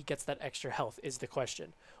matter when he gets that extra health is the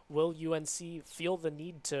question. Will UNC feel the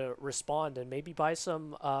need to respond and maybe buy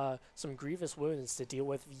some grievous wounds to deal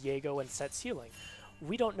with Viego and Set's healing?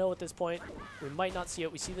 We don't know at this point. We might not see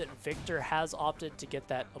it. We see that Victor has opted to get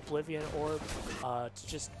that Oblivion Orb to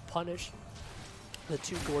just punish the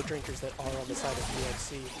 2 Gore Drinkers that are on the side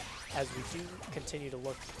of UNC. As we do continue to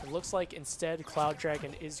look, it looks like instead Cloud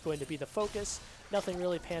Dragon is going to be the focus. Nothing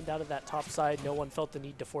really panned out of that top side. No one felt the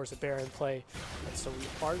need to force a Baron play. And so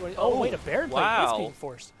we are going to... Oh, wait, a Baron play is being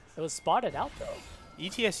forced. It was spotted out, though.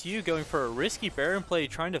 ETSU going for a risky Baron play,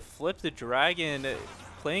 trying to flip the Dragon,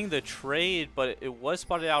 playing the trade, but it was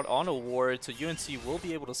spotted out on a ward, so UNC will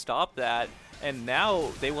be able to stop that. And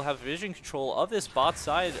now they will have vision control of this bot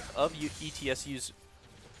side of ETSU's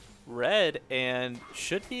red, and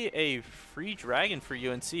should be a free Dragon for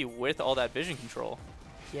UNC with all that vision control.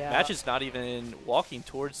 Yeah. Match is not even walking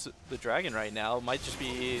towards the Dragon right now. Might just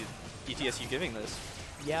be ETSU giving this.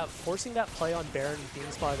 Yeah, forcing that play on Baron being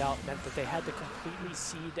spotted out meant that they had to completely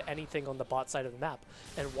seed anything on the bot side of the map.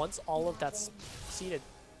 And once all of that's seeded,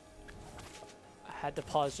 I had to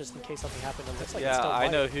pause just in case something happened. It looks like it's still I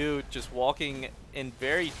Know Who just walking in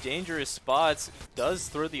very dangerous spots, does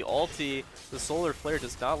throw the ulti. The Solar Flare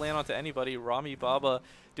does not land onto anybody. Rami Baba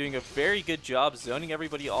doing a very good job zoning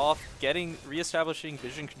everybody off, reestablishing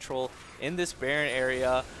vision control in this Baron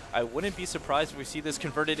area. I wouldn't be surprised if we see this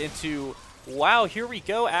converted into... Wow, here we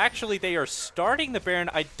go. Actually, they are starting the Baron.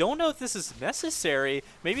 I don't know if this is necessary.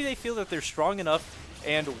 Maybe they feel that they're strong enough,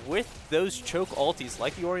 and with those choke ultis,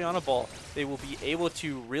 like the Orianna Ball, they will be able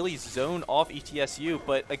to really zone off ETSU.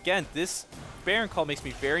 But again, this Baron call makes me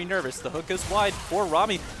very nervous. The hook goes wide for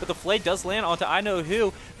Rami, but the Flay does land onto I Know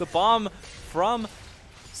Who. The bomb from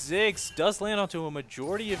Ziggs does land onto a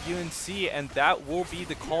majority of UNC, and that will be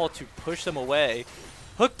the call to push them away.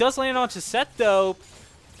 Hook does land onto Set, though.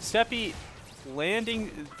 Steppy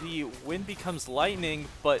landing, the wind becomes lightning,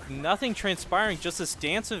 but nothing transpiring, just this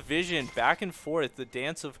dance of vision back and forth, the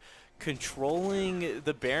dance of controlling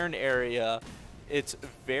the Baron area. It's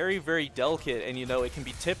very, very delicate, and you know, it can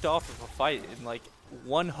be tipped off of a fight in like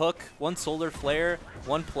one hook, one solar flare,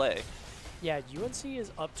 one play. Yeah, UNC is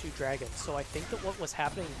up 2 dragons, so I think that what was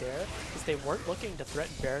happening there is they weren't looking to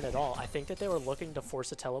threaten Baron at all. I think that they were looking to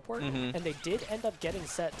force a teleport, and they did end up getting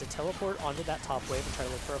set to teleport onto that top wave and try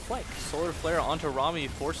to look for a flank. Solar Flare onto Rami,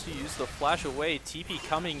 forced to use the flash away. TP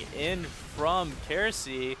coming in from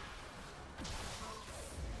Kersey.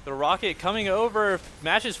 The rocket coming over,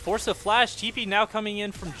 matches force a flash. TP now coming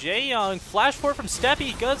in from Jaeyoung. Flash forward from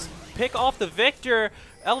Steppy, does pick off the Victor.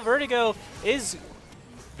 El Vertigo is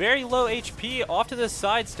very low HP. Off to the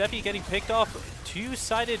side, Steppy getting picked off.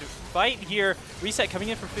 Two-sided fight here. Reset coming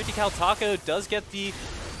in from 50 Cal Taco. Does get the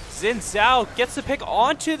Xin Zhao. Gets the pick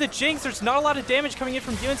onto the Jinx. There's not a lot of damage coming in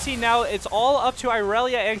from UNC now. It's all up to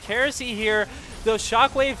Irelia and Keresi here. The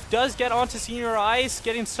Shockwave does get onto Senior Ice,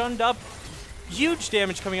 getting stunned up. Huge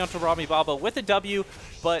damage coming onto Rami Baba with a W,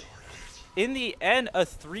 but in the end, a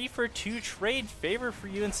 3-for-2 trade favor for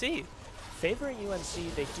UNC. Favoring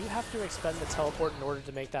UNC, they do have to expend the teleport in order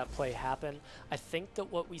to make that play happen. I think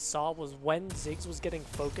that what we saw was when Ziggs was getting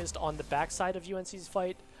focused on the backside of UNC's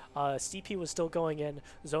fight, CP was still going in,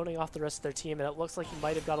 zoning off the rest of their team, and it looks like he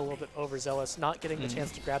might have got a little bit overzealous, not getting the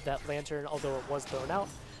chance to grab that lantern, although it was thrown out.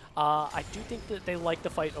 I do think that they like the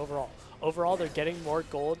fight overall. Overall, they're getting more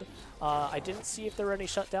gold. I didn't see if there were any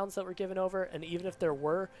shutdowns that were given over, and even if there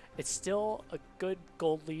were, it's still a good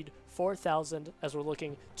gold lead, 4,000, as we're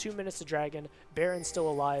looking 2 minutes to Dragon. Baron's still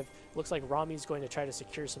alive. Looks like Rami's going to try to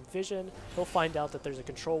secure some vision. He'll find out that there's a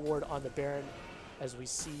control ward on the Baron, as we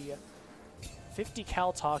see 50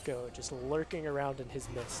 Cal Taco just lurking around in his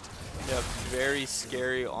mist. Yep, very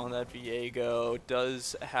scary on that Viego.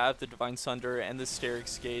 Does have the Divine Sunder and the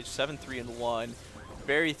Sterix Gauge, 7-3-1.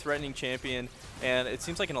 Very threatening champion, and it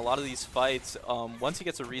seems like in a lot of these fights, once he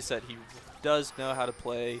gets a reset, he does know how to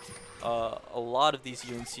play a lot of these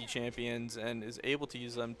UNC champions and is able to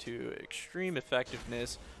use them to extreme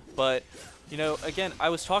effectiveness. But, you know, again, I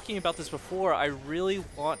was talking about this before. I really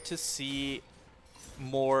want to see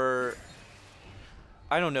more,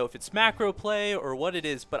 I don't know if it's macro play or what it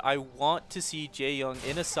is, but I want to see Jaeyoung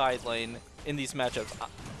in a side lane in these matchups.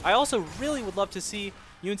 I also really would love to see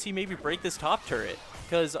UNC maybe break this top turret,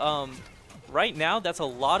 because right now that's a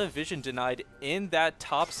lot of vision denied in that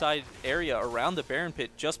top side area around the Baron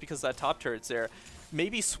pit just because that top turret's there.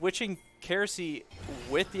 Maybe switching Keresi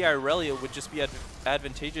with the Irelia would just be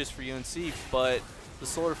advantageous for UNC, but the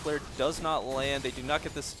Solar Flare does not land. They do not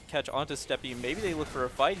get this catch onto Steppy. Maybe they look for a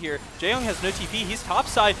fight here. Jaeyoung has no TP. He's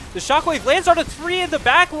topside. The Shockwave lands on a 3 in the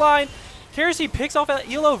back line. Keresi picks off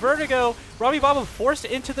at Elo Vertigo. Rami Baba forced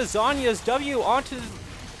into the Zanya's W onto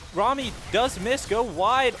Rami, does miss, go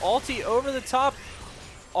wide, ulti over the top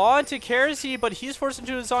onto Keresi, but he's forced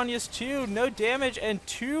into the Zanya's too. No damage, and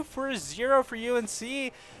 2-for-0 for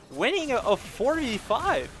UNC, winning a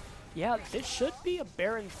 4v5. Yeah, this should be a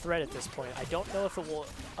Baron threat at this point. I don't know if it will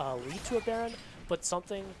lead to a Baron, but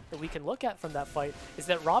something that we can look at from that fight is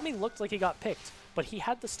that Rami looked like he got picked, but he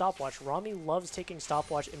had the stopwatch. Rami loves taking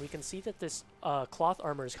stopwatch, and we can see that this cloth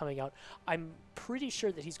armor is coming out. I'm pretty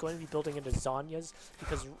sure that he's going to be building into Zanya's,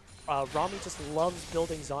 because Rami just loves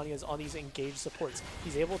building Zanya's on these engaged supports.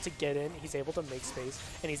 He's able to get in, he's able to make space,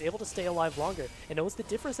 and he's able to stay alive longer. And it was the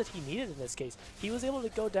difference that he needed in this case. He was able to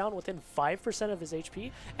go down within 5% of his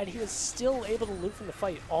HP, and he was still able to loot from the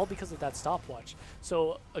fight, all because of that stopwatch.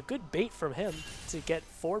 So a good bait from him to get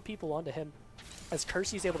 4 people onto him, as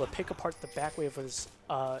Kersi is able to pick apart the back wave with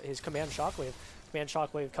his Command Shockwave. Command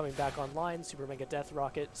Shockwave coming back online, Super Mega Death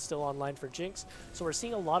Rocket still online for Jinx. So we're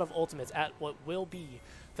seeing a lot of ultimates at what will be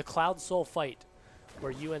the Cloud Soul fight,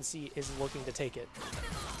 where UNC is looking to take it.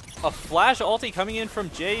 A flash ulti coming in from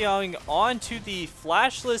Jaeyoung onto the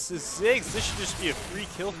flashless Ziggs. This should just be a free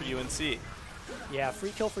kill for UNC. Yeah,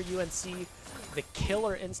 free kill for UNC. The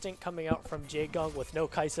killer instinct coming out from Jaeyoung with no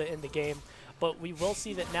Kaisa in the game. But we will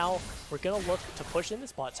see that now we're going to look to push in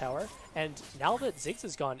this bot tower. And now that Ziggs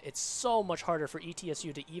is gone, it's so much harder for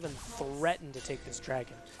ETSU to even threaten to take this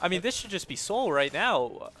dragon. I mean, this should just be Soul right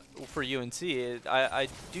now for UNC. I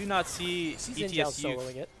do not see ETSU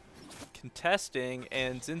soloing it, contesting,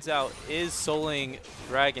 and Xin Zhao is souling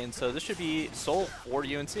Dragon, so this should be Soul for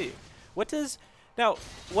UNC. What does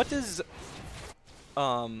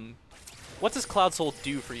Cloud Soul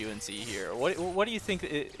do for UNC here? What do you think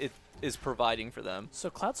it is providing for them? So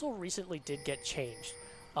Cloud Soul recently did get changed.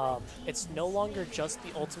 It's no longer just the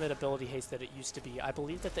ultimate ability haste that it used to be. I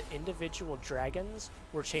believe that the individual dragons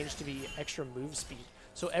were changed to be extra move speed.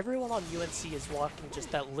 So everyone on UNC is walking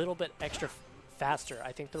just that little bit extra faster.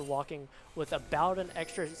 I think they're walking with about an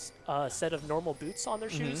extra set of normal boots on their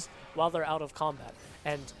shoes while they're out of combat.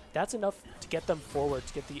 And that's enough to get them forward,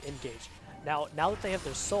 to get the engage. Now that they have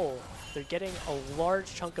their soul, they're getting a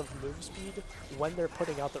large chunk of move speed when they're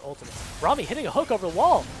putting out their ultimates. Rami hitting a hook over the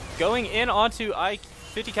wall. Going in onto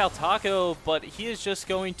 50 Cal Taco, but he is just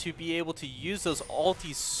going to be able to use those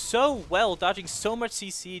ultis so well, dodging so much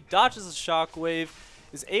CC, dodges the shockwave,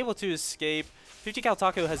 is able to escape. 50 Cal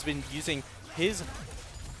Taco has been using his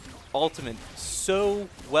ultimate so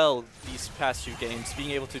well these past 2 games,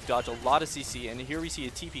 being able to dodge a lot of CC, and here we see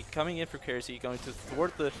a TP coming in for Keresi, going to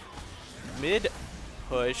thwart the mid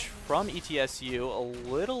push from ETSU, a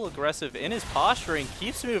little aggressive in his posturing,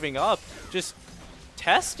 keeps moving up, just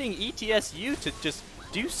testing ETSU to just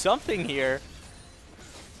do something here.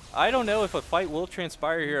 I don't know if a fight will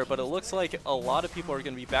transpire here, but it looks like a lot of people are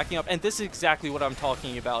going to be backing up, and this is exactly what I'm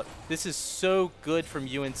talking about. This is so good from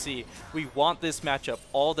UNC. We want this matchup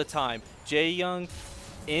all the time. Jaeyoung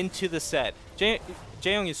into the set.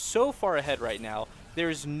 Jaeyoung is so far ahead right now.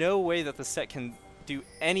 There's no way that the set can do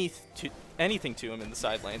anything to him in the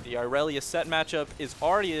side lane. The Irelia set matchup is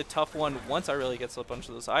already a tough one once Irelia gets a bunch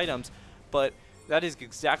of those items, but that is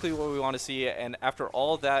exactly what we want to see, and after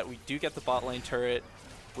all that, we do get the bot lane turret.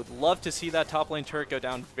 Would love to see that top lane turret go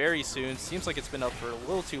down very soon. Seems like it's been up for a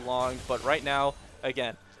little too long, but right now,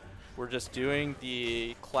 again, we're just doing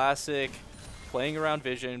the classic playing around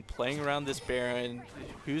vision, playing around this Baron,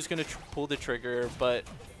 who's going to pull the trigger, but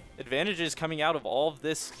advantages coming out of all of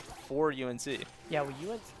this for UNC. Yeah, well,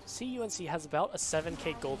 UNC has about a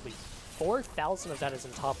 7k gold lead. 4,000 of that is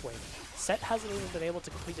in top lane. Set hasn't even been able to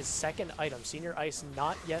complete his second item. Senior Ice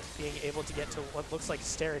not yet being able to get to what looks like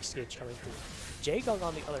Stair Exchange coming through. Jaegung,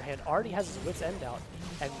 on the other hand, already has his wit's end out,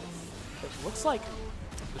 and it looks like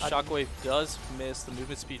the shockwave does miss. The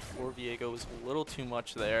movement speed for Viego was a little too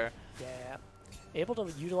much there. Yeah. Able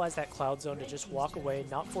to utilize that Cloud Zone to just walk away,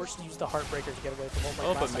 not forced to use the Heartbreaker to get away from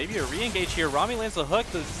home. But maybe a re-engage here. Rami lands the hook.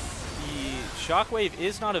 The shockwave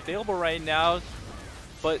is not available right now,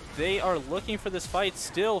 but they are looking for this fight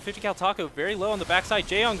still. 50 cal Taco very low on the backside.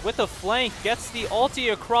 Jaeyoung with the flank gets the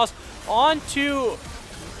ulti across onto...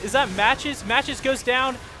 Is that Matches? Matches goes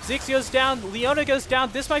down. Ziggs goes down. Leona goes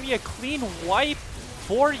down. This might be a clean wipe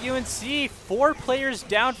for UNC. 4 players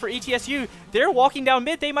down for ETSU. They're walking down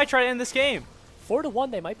mid. They might try to end this game. 4-1.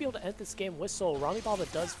 They might be able to end this game with Soul. Rami Baba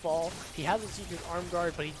does fall. He has a secret arm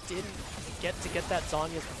guard, but he didn't get to get that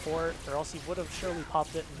Zhonya's before, or else he would have surely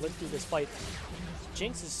popped it and lived through this fight.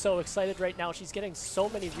 Jinx is so excited right now. She's getting so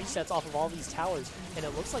many resets off of all these towers, and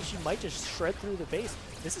it looks like she might just shred through the base.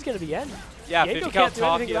 This is going to be end. Yeah, Viego 50 cal can't do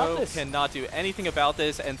anything about Tokyo this. cannot do anything about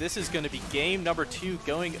this, and this is going to be game number 2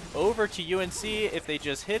 going over to UNC if they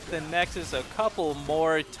just hit the Nexus a couple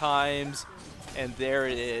more times. And there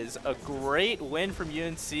it is. A great win from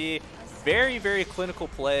UNC. Very, very clinical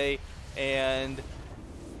play, and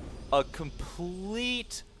a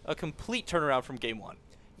complete turnaround from game 1.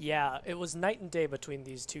 Yeah, it was night and day between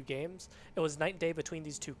these two games. It was night and day between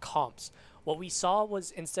these two comps. What we saw was,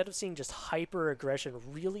 instead of seeing just hyper aggression,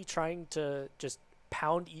 really trying to just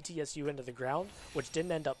pound ETSU into the ground, which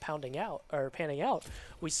didn't end up panning out,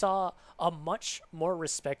 we saw a much more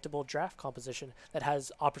respectable draft composition that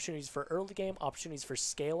has opportunities for early game, opportunities for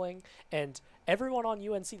scaling, and everyone on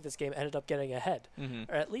UNC this game ended up getting ahead,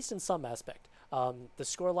 or at least in some aspect. The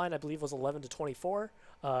scoreline, I believe, was 11-24.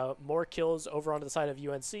 More kills over onto the side of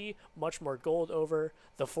UNC, much more gold over.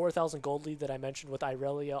 The 4,000 gold lead that I mentioned with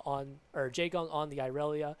Irelia on, or Jaegung on the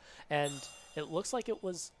Irelia, and it looks like it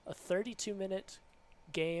was a 32-minute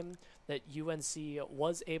game that UNC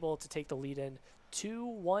was able to take the lead in.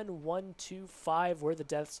 2-1-1-2-5 were the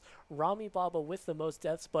deaths. Rami Baba with the most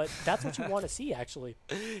deaths, but that's what you want to see, actually.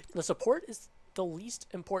 The support is the least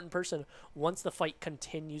important person once the fight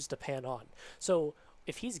continues to pan on. So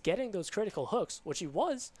if he's getting those critical hooks, which he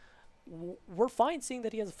was, we're fine seeing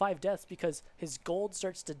that he has 5 deaths because his gold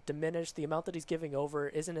starts to diminish. The amount that he's giving over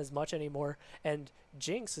isn't as much anymore, and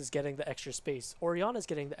Jinx is getting the extra space. Orianna's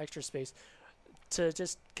getting the extra space to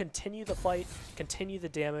just continue the fight, continue the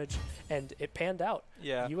damage, and it panned out.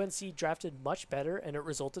 Yeah. UNC drafted much better, and it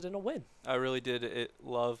resulted in a win. I really did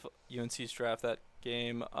love UNC's draft that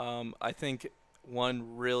game. I think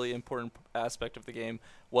one really important aspect of the game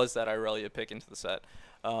was that Irelia pick into the set.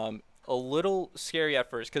 A little scary at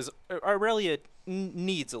first because Irelia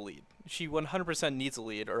needs a lead. She 100% needs a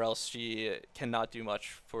lead, or else she cannot do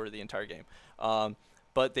much for the entire game.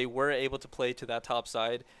 But they were able to play to that top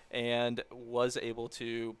side and was able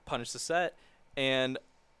to punish the set. And,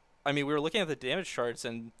 I mean, we were looking at the damage charts,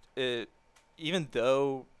 and even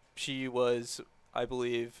though she was, I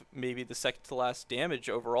believe, maybe the second to last damage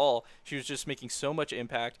overall, she was just making so much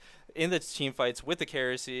impact in the team fights with the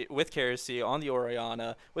Kerosene, on the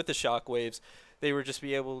Orianna, with the Shockwaves. They were just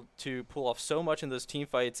be able to pull off so much in those team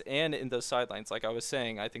fights and in those sidelines. Like I was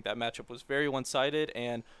saying, I think that matchup was very one-sided,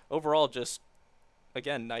 and overall just,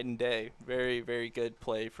 again, night and day. Very, very good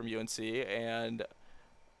play from UNC, and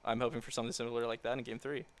I'm hoping for something similar like that in Game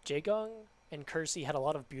 3. Jaegung and Kersey had a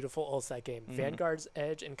lot of beautiful ults that game. Vanguard's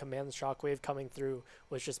Edge and Command's Shockwave coming through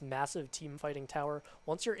was just massive team fighting tower.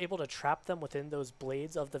 Once you're able to trap them within those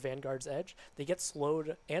blades of the Vanguard's Edge, they get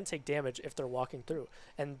slowed and take damage if they're walking through.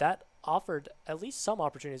 And that offered at least some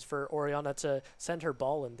opportunities for Orianna to send her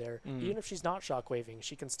ball in there. Even if she's not shockwaving,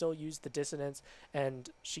 she can still use the dissonance, and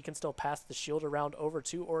she can still pass the shield around over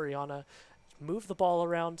to Orianna, move the ball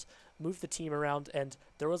around, move the team around, and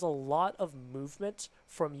there was a lot of movement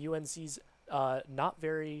from UNC's not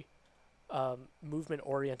very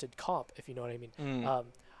movement-oriented comp, if you know what I mean.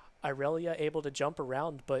 Irelia able to jump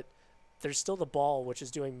around, but there's still the ball, which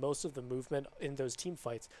is doing most of the movement in those team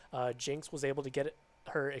fights. Jinx was able to get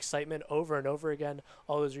her excitement over and over again,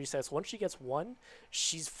 all those resets. Once she gets one,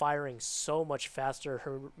 she's firing so much faster.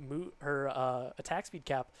 Her attack speed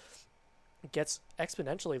cap gets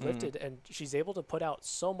exponentially lifted, and she's able to put out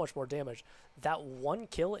so much more damage. That one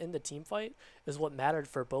kill in the team fight is what mattered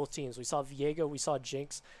for both teams. We saw Viego, we saw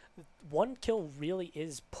Jinx. One kill really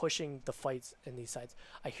is pushing the fights in these sides.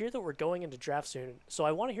 I hear that we're going into draft soon, so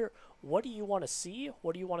I want to hear, what do you want to see?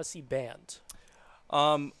 What do you want to see banned?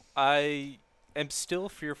 I am still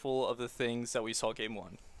fearful of the things that we saw game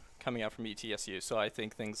 1 coming out from ETSU. So I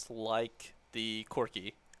think things like the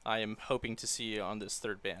Corki, I am hoping to see on this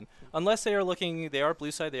third ban. Unless they are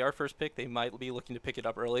blue side, they are first pick, they might be looking to pick it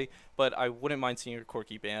up early, but I wouldn't mind seeing a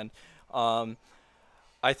Corki ban.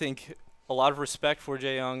 I think a lot of respect for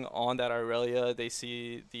Jaeyoung on that Irelia. They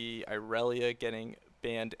see the Irelia getting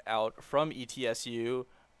banned out from ETSU,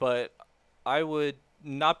 but I would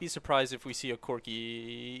not be surprised if we see a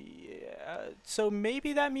Corki. So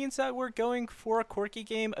maybe that means that we're going for a Corki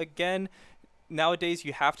game again. Nowadays,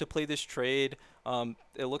 you have to play this trade.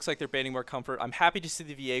 It looks like they're banning more comfort. I'm happy to see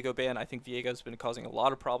the Viego ban. I think Viego's been causing a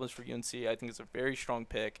lot of problems for UNC. I think it's a very strong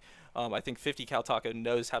pick. I think 50 Cal Taco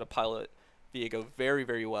knows how to pilot Viego very,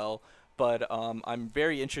 very well. But I'm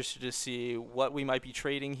very interested to see what we might be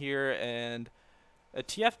trading here, and a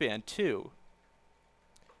TF ban too.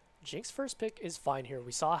 Jinx's first pick is fine here.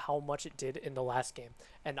 We saw how much it did in the last game,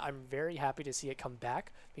 and I'm very happy to see it come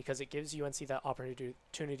back because it gives UNC that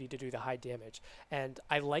opportunity to do the high damage. And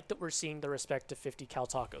I like that we're seeing the respect to 50 Cal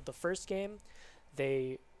Taco. The first game,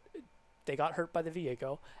 they got hurt by the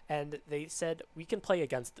Viego, and they said, we can play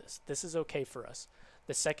against this. This is okay for us.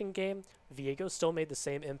 The second game, Viego still made the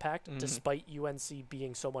same impact despite UNC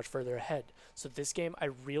being so much further ahead. So this game, I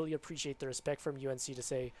really appreciate the respect from UNC to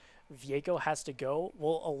say, Viego has to go.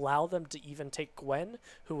 We'll allow them to even take Gwen,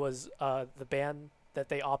 who was the ban that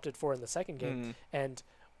they opted for in the second game. And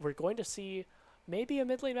we're going to see maybe a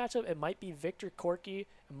mid lane matchup. It might be Victor Corki. It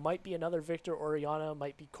might be another Victor Orianna. It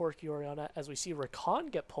might be Corki Orianna as we see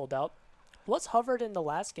Rakan get pulled out. Was hovered in the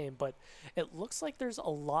last game, but it looks like there's a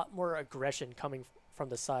lot more aggression coming from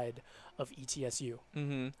the side of ETSU.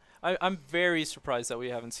 I'm very surprised that we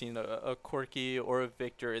haven't seen a Corki or a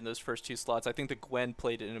Victor in those first two slots. I think the Gwen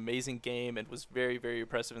played an amazing game and was very, very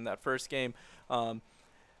impressive in that first game.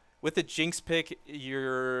 With the Jinx pick,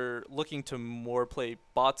 you're looking to more play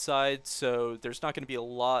bot side, so there's not going to be a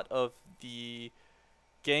lot of the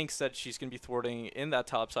ganks that she's going to be thwarting in that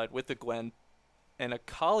top side with the Gwen. And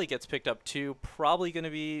Akali gets picked up too, probably going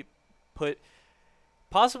to be put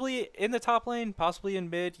possibly in the top lane, possibly in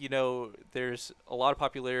mid. You know, there's a lot of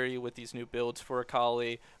popularity with these new builds for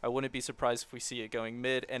Akali. I wouldn't be surprised if we see it going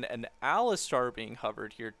mid. And an Alistar being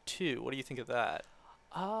hovered here too. What do you think of that?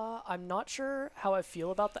 I'm not sure how I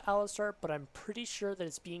feel about the Alistar, but I'm pretty sure that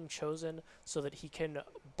it's being chosen so that he can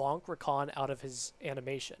bonk Rakan out of his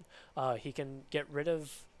animation. He can get rid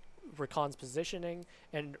of Rakan's positioning,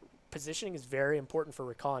 and positioning is very important for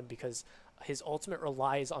Rakan because his ultimate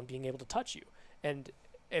relies on being able to touch you. And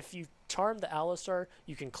if you charm the Alistar,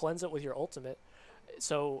 you can cleanse it with your ultimate.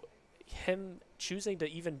 So him choosing to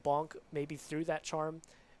even bonk maybe through that charm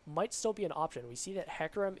might still be an option. We see that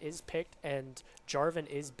Hecarim is picked and Jarvan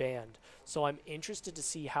is banned. So I'm interested to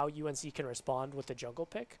see how UNC can respond with the jungle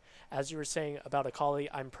pick. As you were saying about Akali,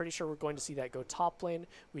 I'm pretty sure we're going to see that go top lane.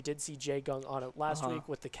 We did see Jaegung on it last week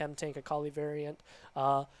with the Chem Tank Akali variant.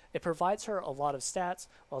 It provides her a lot of stats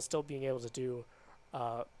while still being able to do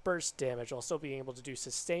burst damage, while still being able to do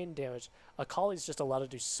sustained damage. Akali's just allowed to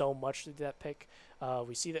do so much through that pick.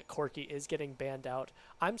 We see that Corki is getting banned out.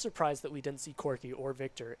 I'm surprised that we didn't see Corki or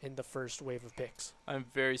Victor in the first wave of picks. I'm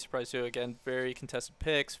very surprised too. Again, very contested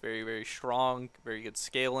picks, very, very strong, very good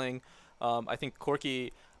scaling. I think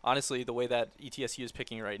Corki, honestly, the way that ETSU is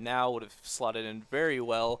picking right now would have slotted in very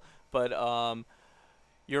well. But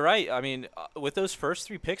you're right. I mean, with those first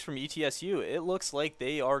three picks from ETSU, it looks like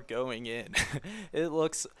they are going in. It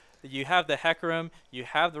looks, you have the Hecarim, you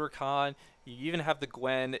have the Rakan, you even have the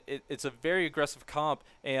Gwen. It's a very aggressive comp,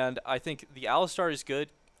 and I think the Alistar is good,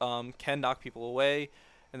 can knock people away,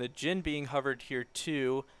 and the Jhin being hovered here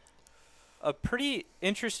too. A pretty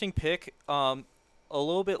interesting pick, a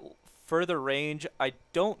little bit further range. I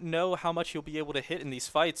don't know how much he'll be able to hit in these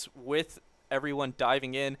fights with everyone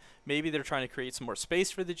diving in. Maybe they're trying to create some more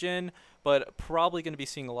space for the Jhin, but probably going to be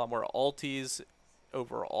seeing a lot more ultis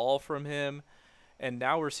overall from him. And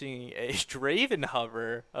now we're seeing a Draven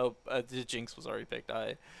hover. Oh, the Jinx was already picked.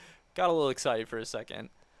 I got a little excited for a second.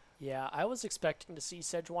 Yeah, I was expecting to see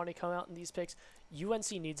Sejuani come out in these picks.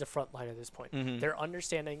 UNC needs a front line at this point. They're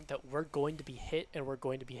understanding that we're going to be hit, and we're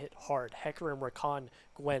going to be hit hard. Hecarim, Rakan,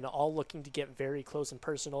 Gwen, all looking to get very close and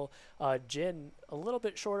personal. Jhin, a little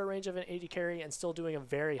bit shorter range of an AD carry and still doing a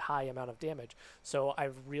very high amount of damage. So I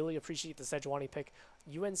really appreciate the Sejuani pick.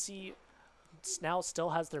 UNC now still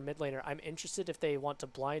has their mid laner. I'm interested if they want to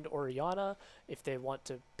blind Orianna, if they want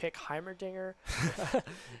to pick Heimerdinger.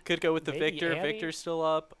 Could go with the Victor. Annie. Victor's still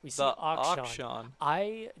up. We see the Akshan.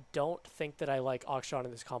 I don't think that I like Akshan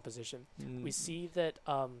in this composition. We see that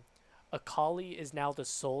Akali is now the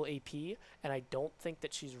sole AP, and I don't think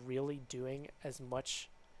that she's really doing as much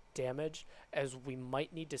damage as we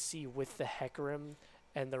might need to see with the Hecarim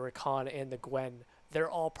and the Rakan and the Gwen.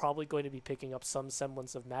 They're all probably going to be picking up some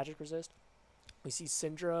semblance of magic resist. We see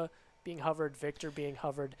Syndra being hovered, Victor being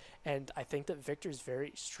hovered, and I think that Victor's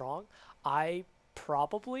very strong. I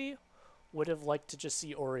probably would have liked to just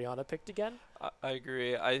see Orianna picked again. I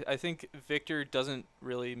agree. I think Victor doesn't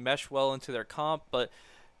really mesh well into their comp, but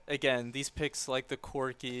again, these picks like the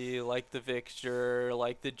Corki, like the Victor,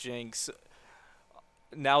 like the Jinx,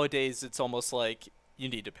 nowadays it's almost like you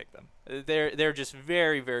need to pick them. They're just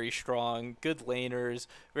very, very strong, good laners,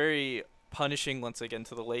 very punishing once they get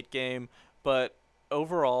into the late game. But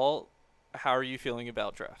overall, how are you feeling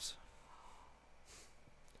about drafts?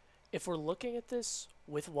 If we're looking at this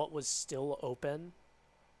with what was still open,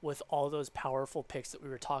 with all those powerful picks that we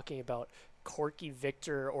were talking about, Corki,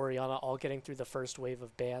 Victor, Orianna all getting through the first wave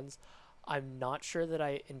of bans, I'm not sure that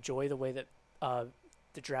I enjoy the way that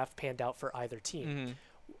the draft panned out for either team.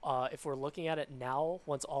 If we're looking at it now,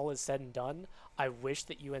 once all is said and done, I wish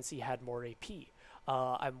that UNC had more AP.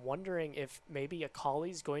 I'm wondering if maybe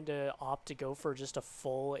Akali's going to opt to go for just a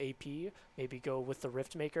full AP, maybe go with the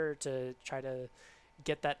Riftmaker to try to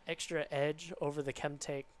get that extra edge over the Chem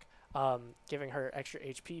tank, giving her extra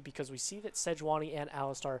HP, because we see that Sejuani and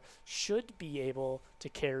Alistar should be able to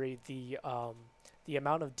carry the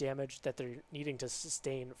amount of damage that they're needing to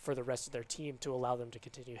sustain for the rest of their team to allow them to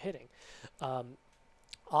continue hitting.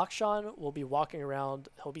 Akshan will be walking around,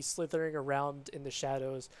 he'll be slithering around in the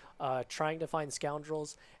shadows, trying to find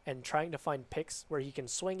scoundrels and trying to find picks where he can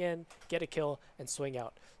swing in, get a kill, and swing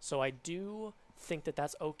out. So I do think that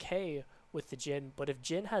that's okay with the Jhin, but if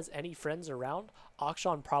Jhin has any friends around,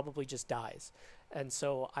 Akshan probably just dies. And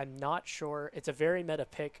so I'm not sure. It's a very meta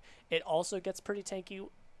pick. It also gets pretty tanky.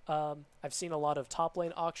 I've seen a lot of top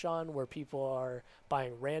lane Akshan where people are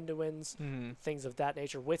buying Randuins, things of that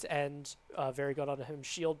nature. Wit's End, very good on him.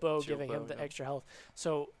 Shield Bow, giving him the extra health.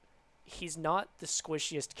 So he's not the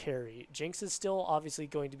squishiest carry. Jinx is still obviously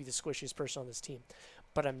going to be the squishiest person on this team,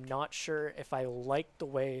 but I'm not sure if I like the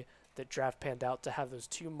way that draft panned out to have those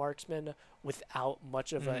two marksmen without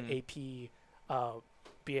much of an AP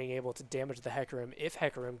being able to damage the Hecarim if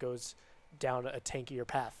Hecarim goes down a tankier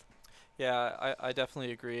path. Yeah, I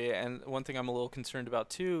definitely agree. And one thing I'm a little concerned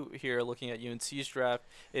about too here, looking at UNC's draft,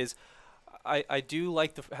 is I do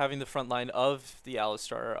like having the front line of the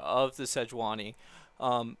Alistar, of the Sejuani,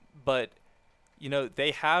 but you know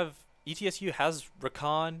they have ETSU has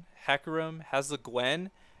Rakan, Hecarim, has the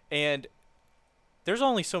Gwen, and there's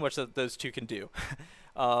only so much that those two can do.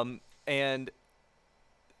 And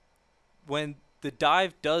when the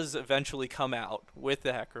dive does eventually come out with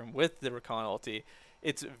the Hecarim, with the Rakan ulti,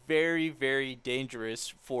 it's very, very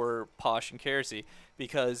dangerous for Posh and Keresi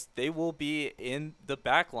because they will be in the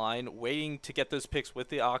back line waiting to get those picks with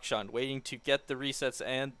the Akshan, waiting to get the resets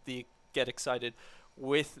and the get excited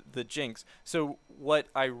with the Jinx. So what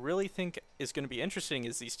I really think is going to be interesting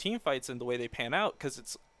is these team fights and the way they pan out, because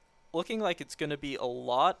it's looking like it's going to be a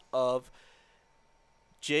lot of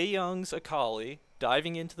Jae Young's Akali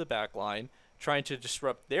diving into the back line, trying to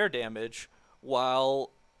disrupt their damage while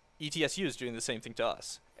ETSU is doing the same thing to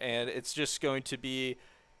us. And it's just going to be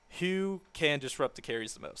who can disrupt the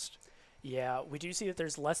carries the most. Yeah, we do see that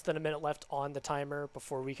there's less than a minute left on the timer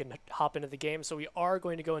before we can hop into the game. So we are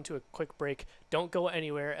going to go into a quick break. Don't go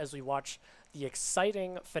anywhere as we watch the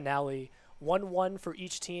exciting finale. 1-1 for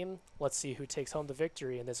each team. Let's see who takes home the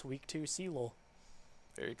victory in this Week 2 CLoL.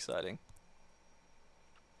 Very exciting.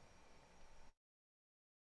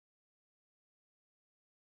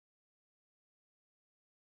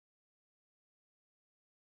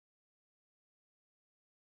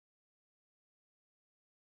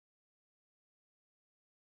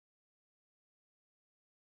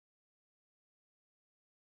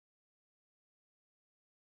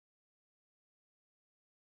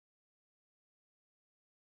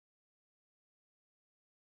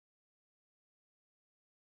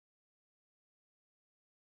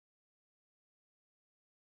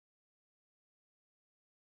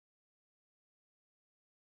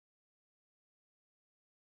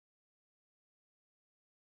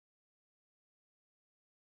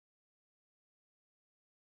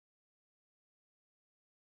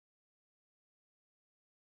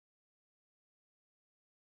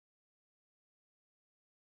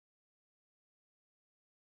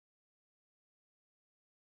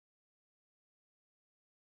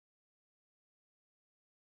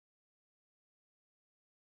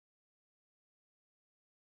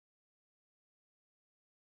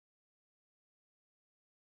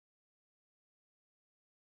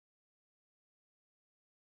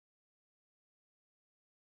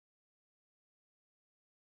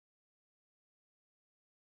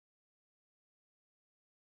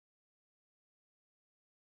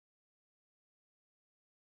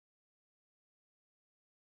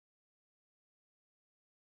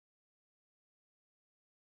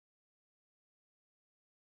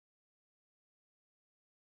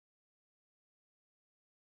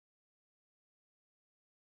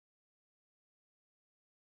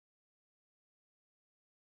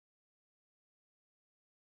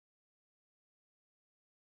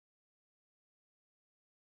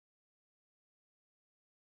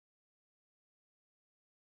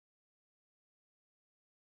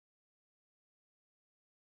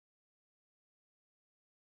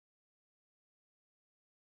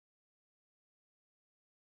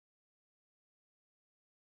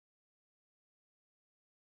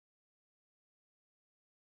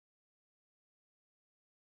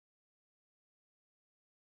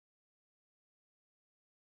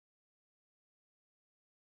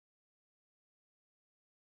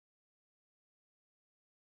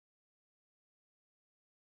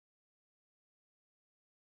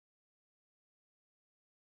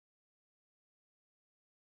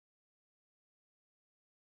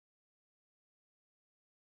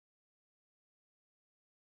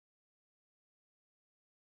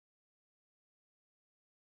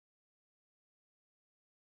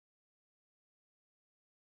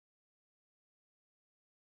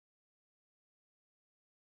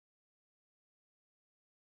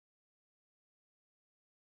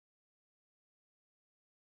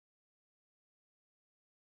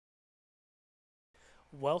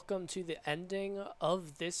 Welcome to the ending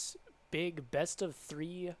of this big best of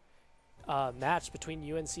 3 match between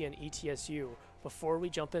UNC and ETSU. Before we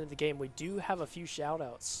jump into the game, we do have a few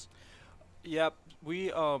shout-outs. Yep,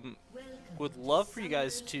 we would love for you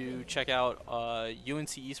guys to check out UNC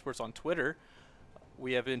Esports on Twitter.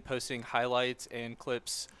 We have been posting highlights and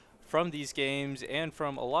clips from these games and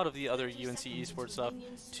from a lot of the other UNC Esports stuff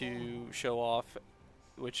to show off,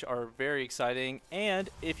 which are very exciting. And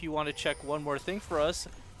if you want to check one more thing for us,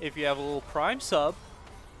 if you have a little Prime sub,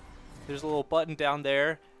 there's a little button down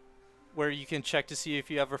there where you can check to see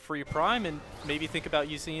if you have a free Prime and maybe think about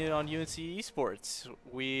using it on UNC Esports.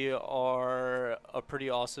 We are a pretty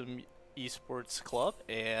awesome esports club,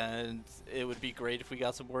 and it would be great if we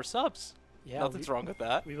got some more subs. Yeah, Nothing's wrong with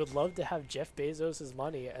that. We would love to have Jeff Bezos'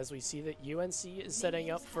 money, as we see that UNC is setting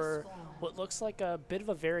up for what looks like a bit of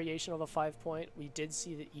a variation of a 5-point. We did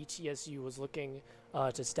see that ETSU was looking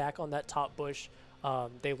to stack on that top bush.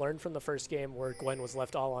 They learned from the first game where Gwen was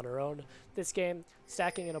left all on her own. This game,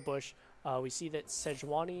 stacking in a bush. We see that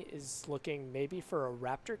Sejuani is looking maybe for a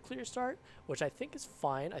Raptor clear start, which I think is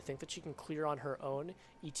fine. I think that she can clear on her own.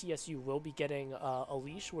 ETSU will be getting a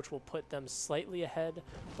leash, which will put them slightly ahead,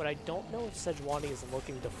 but I don't know if Sejuani is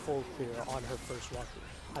looking to full clear on her first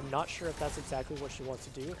walkthrough. I'm not sure if that's exactly what she wants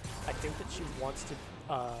to do. I think that she wants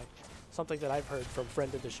to, something that I've heard from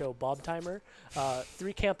friend of the show, Bob Timer,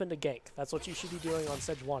 3 camp into gank. That's what you should be doing on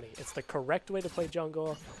Sejuani. It's the correct way to play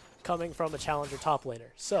jungle, coming from a challenger top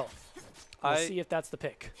laner. So, we'll see if that's the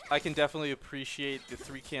pick. I can definitely appreciate the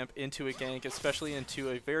 3 camp into a gank, especially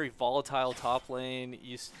into a very volatile top lane.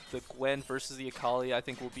 The Gwen versus the Akali, I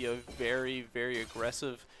think, will be a very, very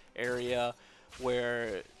aggressive area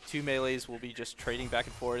where 2 melees will be just trading back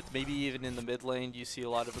and forth. Maybe even in the mid lane, you see a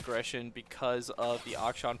lot of aggression because of the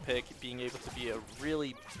Akshan pick being able to be a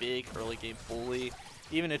really big early game bully,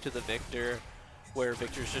 even into the Victor, where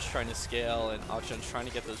Victor's just trying to scale and Akshan's trying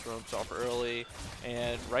to get those roams off early.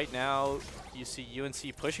 And right now, you see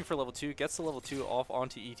UNC pushing for level 2, gets the level 2 off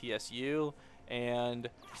onto ETSU, and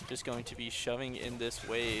just going to be shoving in this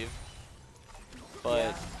wave.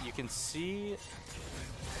 But you can see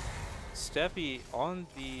Steffi on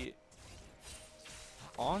the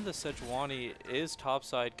Sejuani is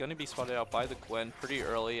topside, going to be spotted out by the Gwen pretty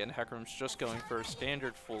early, and Hecarim's just going for a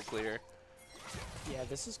standard full clear. Yeah,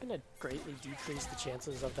 this is going to greatly decrease the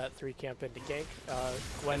chances of that 3 camp into gank.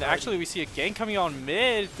 And actually, we see a gank coming on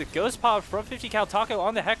mid. The Ghost Pop from 50 Cal Taco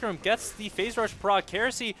on the Hecarim gets the Phase Rush proc.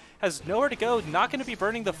 Kerosy has nowhere to go, not going to be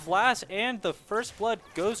burning the Flash, and the first blood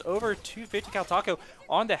goes over to 50 Cal Taco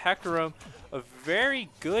on the Hecarim. A very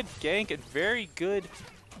good gank and very good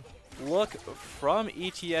look from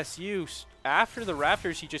ETSU. After the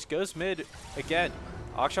Raptors, he just goes mid again.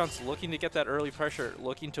 Akshan's looking to get that early pressure,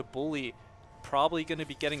 looking to bully. Probably going to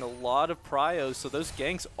be getting a lot of pryos, so those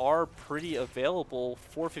ganks are pretty available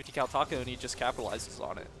for 50 Cal Taco, and he just capitalizes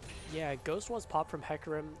on it. Yeah, Ghost was popped from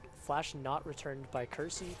Hecarim, Flash not returned by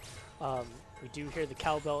Kersey. We do hear the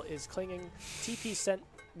cowbell is clinging. TP sent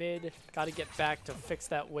mid, got to get back to fix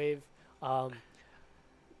that wave.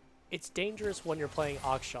 It's dangerous when you're playing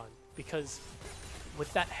Akshan, because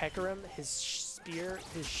with that Hecarim, his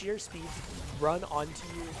sheer speed run onto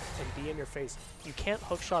you and be in your face. You can't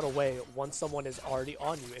hookshot away once someone is already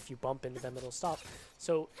on you. If you bump into them, it'll stop.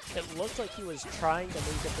 So it looked like he was trying to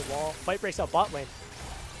move at the wall. Fight breaks out bot lane.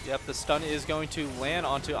 Yep, the stun is going to land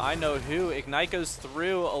onto I Know Who. Ignite goes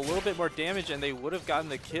through a little bit more damage, and they would have gotten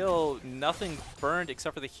the kill. Nothing burned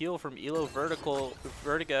except for the heal from Elo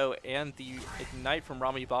Vertigo and the Ignite from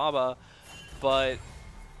Rami Baba. But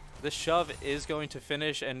the shove is going to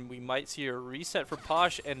finish, and we might see a reset for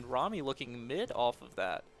Posh, and Rami looking mid off of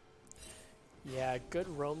that. Yeah, good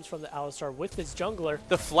roams from the Alistar with his jungler.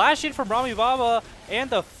 The flash in from Rami Baba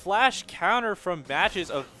and the flash counter from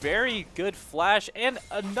Matches. A very good flash, and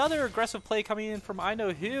another aggressive play coming in from I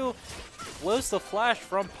Know Who. Blows the flash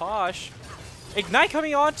from Posh. Ignite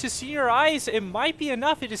coming on to Senior Ice. It might be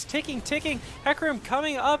enough. It is ticking. Hecarim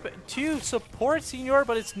coming up to support Senior,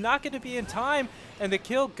 but it's not going to be in time. And the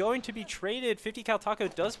kill going to be traded. 50 Cal Taco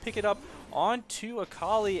does pick it up onto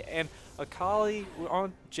Akali, and Akali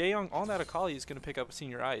on Jaeyoung on that Akali is going to pick up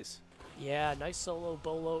Senior Ice. Yeah, nice solo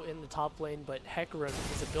bolo in the top lane, but Hecarim,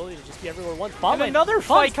 his ability to just be everywhere once. And another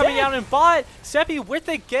fight coming out in bot. Seppi with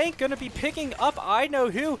the gank going to be picking up I Know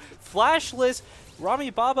Who. Flashless.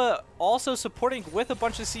 Rami Baba also supporting with a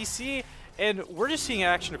bunch of CC, and we're just seeing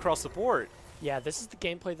action across the board. Yeah, this is the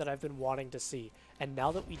gameplay that I've been wanting to see. And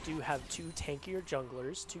now that we do have 2 tankier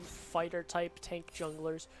junglers, 2 fighter-type tank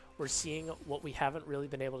junglers, we're seeing what we haven't really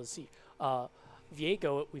been able to see.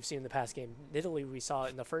 Viego, we've seen in the past game. Nidalee, we saw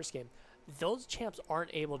in the first game. those champs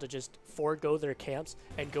aren't able to just forego their camps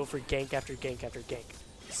and go for gank after gank after gank.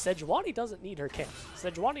 Sejuani doesn't need her camps.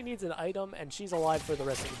 Sejuani needs an item, and she's alive for the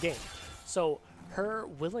rest of the game. So her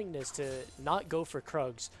willingness to not go for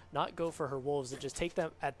Krugs, not go for her wolves, and just take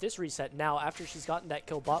them at this reset now after she's gotten that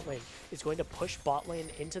kill bot lane is going to push bot lane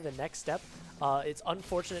into the next step. It's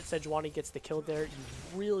unfortunate Sejuani gets the kill there. You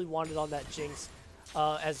really wanted on that Jinx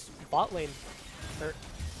as bot lane.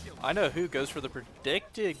 I know who goes for the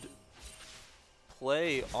predicted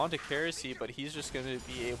play onto Kerosene, but he's just going to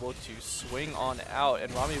be able to swing on out,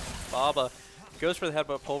 and Rami Baba goes for the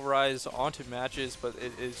headbutt pulverize onto matches, but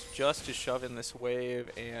it is just to shove in this wave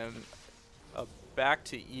and a back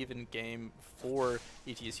to even game for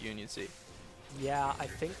ETSU and UNC. Yeah, I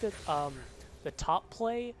think that the top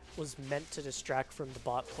play was meant to distract from the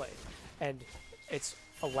bot play, and it's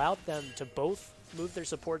allowed them to both move their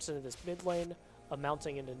supports into this mid lane,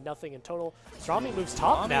 amounting into nothing in total. Rami moves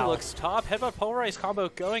top now. Rami looks top. Headbutt pulverize combo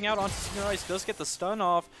going out onto Senior Ice, does get the stun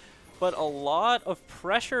off, but a lot of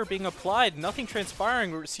pressure being applied, nothing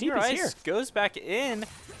transpiring. Senior Ice goes back in.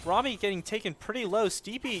 Rami getting taken pretty low.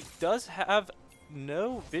 Steepy does have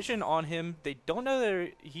no vision on him. They don't know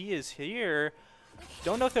that he is here.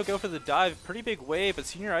 Don't know if they'll go for the dive. Pretty big wave, but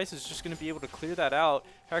Senior Ice is just going to be able to clear that out.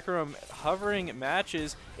 Hecarim hovering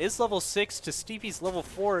matches is level 6 to Steepy's level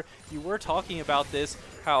 4. You were talking about this,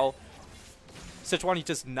 how Sejuani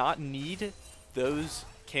does not need those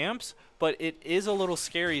camps, but it is a little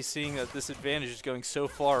scary seeing that this advantage is going so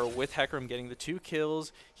far with Hecarim getting the 2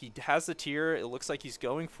 kills. He has the tier. It looks like he's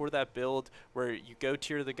going for that build where you go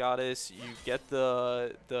tier the goddess, you get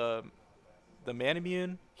the man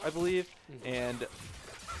immune, I believe, and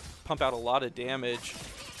pump out a lot of damage.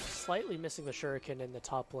 Slightly missing the shuriken in the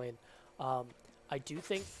top lane. I do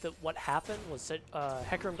think that what happened was that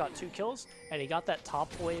Hecarim got 2 kills, and he got that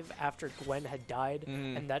top wave after Gwen had died,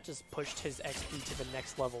 and that just pushed his XP to the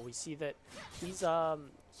next level. We see that he's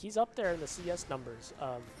up there in the CS numbers.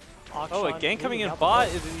 Oh, a gank coming in bot.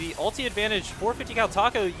 The ulti advantage for 50 Cal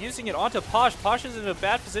Taco, using it onto Posh. Posh is in a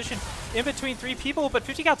bad position in between 3 people, but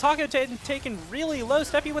 50 Cal Taco taken really low.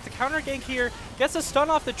 Steppy with the counter gank here. Gets a stun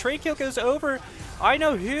off. The trade kill goes over. I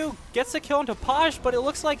know who gets the kill onto Posh, but it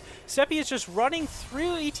looks like Steppy is just running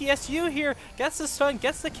through ETSU here. Gets the stun,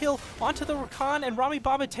 gets the kill onto the Rakan, and Rami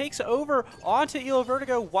Baba takes over onto Elo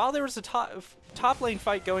Vertigo while there was a top lane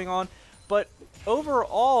fight going on. But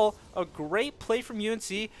overall, a great play from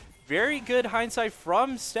UNC. Very good hindsight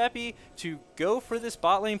from Steppy to go for this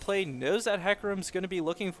bot lane play. Knows that Hecarim's going to be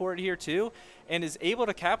looking for it here too, and is able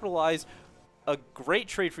to capitalize. A great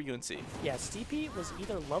trade for UNC. Yeah, Steepy was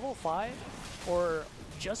either level 5 or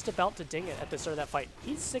just about to ding it at the start of that fight.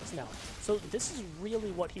 He's 6 now, so this is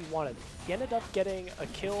really what he wanted. He ended up getting a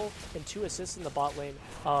kill and 2 assists in the bot lane.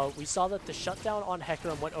 We saw that the shutdown on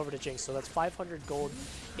Hecarim went over to Jinx, so that's 500 gold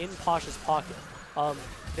in Posh's pocket.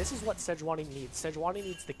 This is what Sejuani needs. Sejuani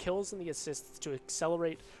needs the kills and the assists to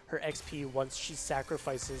accelerate her XP once she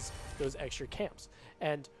sacrifices those extra camps.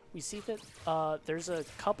 And we see that there's a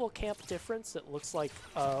couple camp difference. It looks like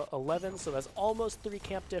 11, so that's almost 3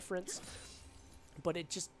 camp difference. But it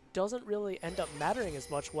just doesn't really end up mattering as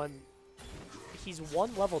much when he's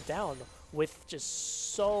 1 level down with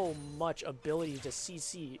just so much ability to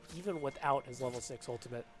CC even without his level 6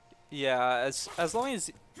 ultimate. Yeah, as long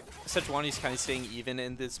as Sejuani's kind of staying even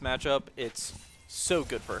in this matchup, it's so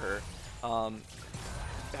good for her.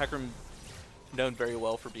 Hecarim known very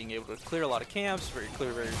well for being able to clear a lot of camps, very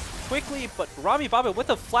quickly, but Rami Baba with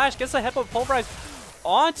a flash gets the headbutt pulverize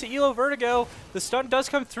onto Elo Vertigo. The stun does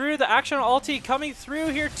come through, the action ulti coming through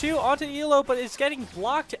here too onto Elo, but it's getting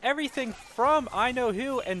blocked everything from I know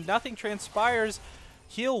who, and nothing transpires.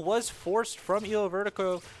 Heal was forced from Elo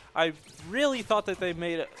Vertigo. I really thought that they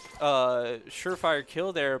made a surefire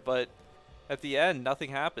kill there, but at the end,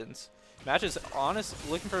 nothing happens. Match is honest,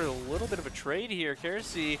 looking for a little bit of a trade here.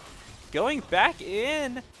 Kerosene going back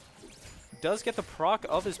in, does get the proc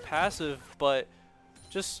of his passive, but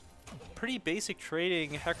just pretty basic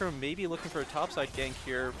trading. Hecarim maybe looking for a topside gank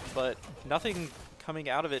here, but nothing coming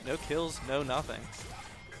out of it. No kills, no nothing.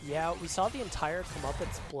 Yeah, we saw the entire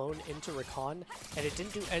comeuppance blown into Rakan, and it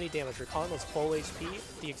didn't do any damage. Rakan was full HP.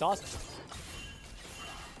 The exhaust.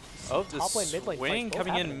 Oh, the top lane, mid lane swing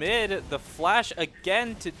coming in mid. The flash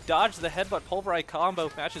again to dodge the headbutt pulverize combo.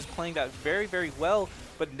 Match is playing that very, very well.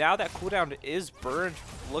 But now that cooldown is burned,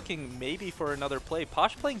 looking maybe for another play.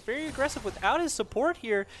 Posh playing very aggressive without his support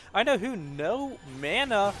here. I know who, no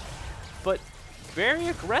mana, but very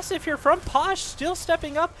aggressive here from Posh, still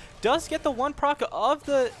stepping up. Does get the 1 proc of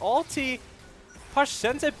the ulti. Posh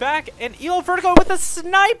sends it back, and Elo Vertigo with a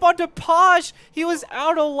snipe onto Posh. He was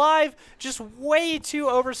out alive, just way too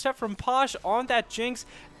overstep from Posh on that Jinx.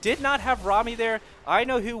 Did not have Rami there. I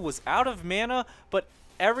know who was out of mana, but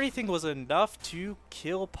everything was enough to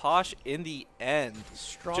kill Posh in the end.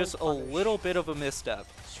 Strong just punish. A little bit of a misstep.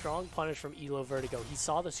 Strong punish from Elo Vertigo. He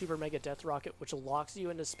saw the Super Mega Death Rocket, which locks you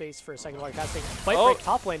into space for a second while you're casting. Fight break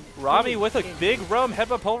top lane. Rami with a big roam.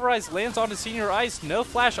 Headbutt Pulverize lands onto Senior Ice. No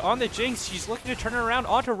flash on the Jinx. She's looking to turn it around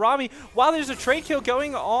onto Rami. While there's a trade kill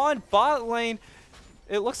going on bot lane,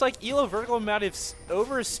 it looks like Elo Vertigo might have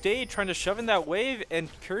overstayed trying to shove in that wave, and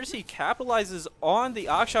Kersey capitalizes on the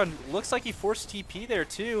Akshan. Looks like he forced TP there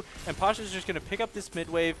too, and Pasha is just going to pick up this mid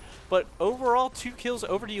wave. But overall, 2 kills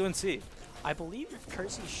over to UNC. I believe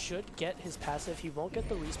Kersey should get his passive. He won't get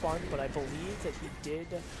the respawn, but I believe that he did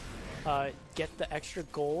get the extra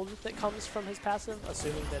gold that comes from his passive,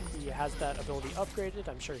 assuming that he has that ability upgraded.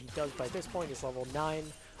 I'm sure he does by this point. He's level 9.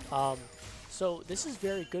 So this is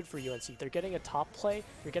very good for UNC. They're getting a top play.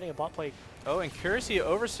 You're getting a bot play. Oh, and Kersey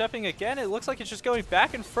overstepping again. It looks like it's just going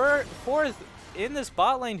back and forth in this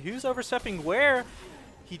bot lane. Who's overstepping where?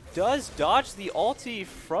 He does dodge the ulti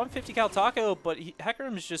from 50 Cal Taco, but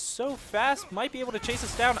Hecarim is just so fast, might be able to chase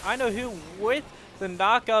us down. I know who with the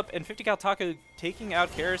knock-up, and 50 Cal Taco taking out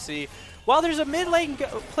Kersey. While there's a mid lane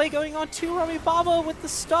play going on to Rami Baba with the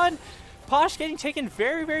stun. Posh getting taken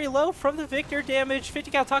very, very low from the Victor damage.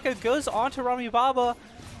 50 Cal Taco goes on to Rami Baba.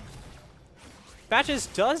 Matches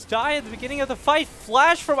does die at the beginning of the fight.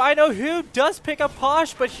 Flash from I know who does pick up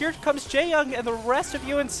Posh, but here comes Jaeyoung and the rest of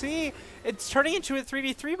UNC. It's turning into a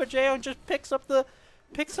 3v3, but Jaeyoung just picks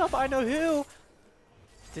up I know who.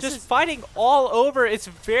 Just fighting all over. It's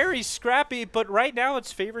very scrappy, but right now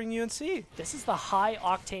it's favoring UNC. This is the high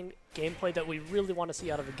octane gameplay that we really want to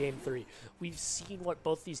see out of a game 3. We've seen what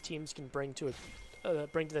both these teams can bring to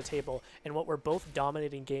the table, and what we're both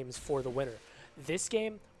dominating games for the winner. This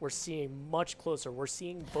game, we're seeing much closer. We're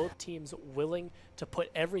seeing both teams willing to put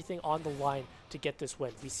everything on the line to get this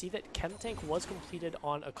win. We see that Chem Tank was completed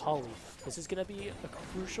on Akali. This is going to be a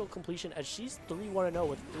crucial completion as she's 3-1-0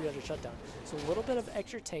 with 300 shutdown. So a little bit of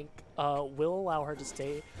extra tank will allow her to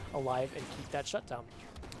stay alive and keep that shutdown.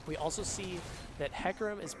 We also see that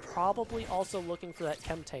Hecarim is probably also looking for that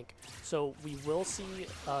Chem Tank. So we will see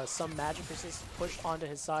some magic resist pushed onto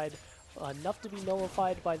his side. Enough to be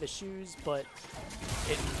nullified by the shoes, but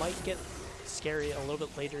it might get scary a little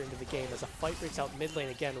bit later into the game as a fight breaks out mid lane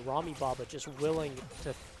again. Rami Baba just willing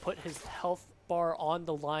to put his health bar on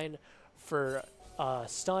the line for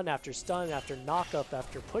stun after knock-up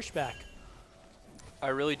after pushback. I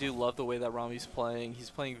really do love the way that Rami's playing. He's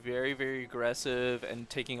playing very, very aggressive and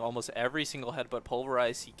taking almost every single headbutt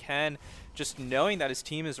pulverize he can, just knowing that his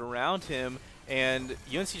team is around him. And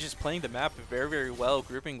UNC just playing the map very, very well,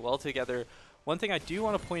 grouping well together. One thing I do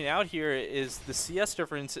want to point out here is the CS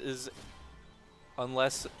difference is,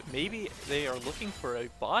 unless maybe they are looking for a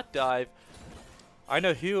bot dive, I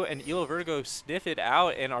know who and Elo Vertigo sniff it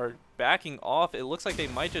out and are backing off. It looks like they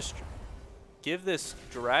might just give this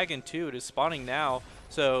dragon too. It is spawning now,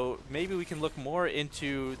 so maybe we can look more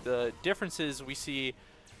into the differences. We see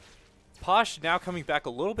Posh now coming back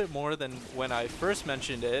a little bit more than when I first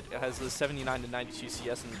mentioned it. It has the 79 to 92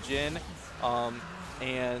 CS in the Jhin,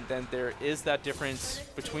 and then there is that difference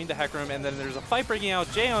between the Hecarim, and then there's a fight breaking out.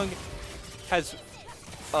 Jaeyoung has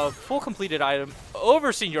a full completed item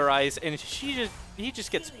over Senior Ice, and he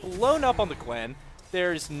just gets blown up on the Gwen.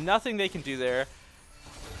 There's nothing they can do there.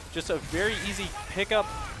 Just a very easy pickup,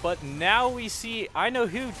 but now we see I know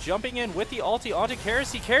who jumping in with the ulti onto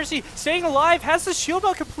Kersey. Kersey staying alive, has the shield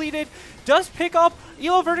belt completed, does pick up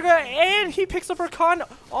Elo Vertigo, and he picks up Rakan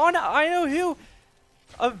on I know who.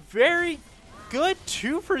 A very good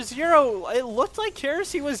 2 for 0. It looked like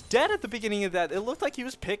Kersey was dead at the beginning of that. It looked like he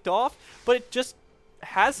was picked off, but it just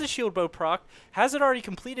has the shield bow proc, has it already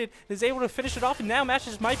completed, is able to finish it off, and now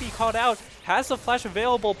matches might be called out, has the flash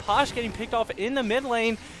available. Posh getting picked off in the mid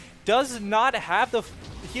lane, does not have the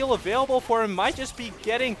heal available for him, might just be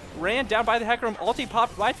getting ran down by the Hecarim. Ulti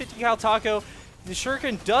popped by 50 Cal Taco. The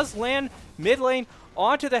Shuriken does land mid lane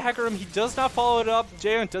onto the Hecarim. He does not follow it up.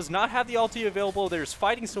 Jaeyoung does not have the ulti available. There's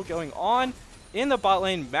fighting still going on in the bot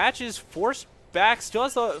lane. Matches forced back, still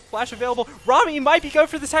has the flash available. Rami might be going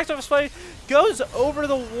for the tactical fight, goes over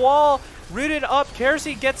the wall, rooted up.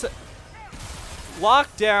 Kersey gets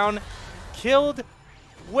locked down, killed.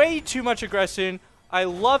 Way too much aggression. I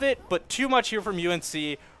love it, but too much here from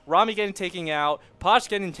UNC. Rami getting taken out, Posh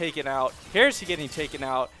getting taken out, Kersey getting taken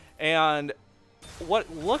out, and what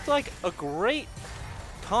looked like a great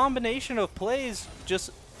combination of plays just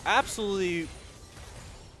absolutely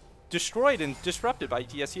destroyed and disrupted by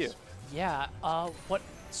TSU. Yeah, what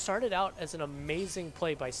started out as an amazing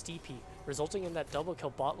play by Steepy, resulting in that double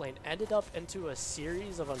kill bot lane, ended up into a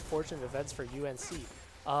series of unfortunate events for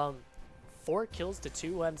UNC. 4 kills to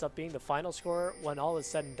 2 ends up being the final score when all is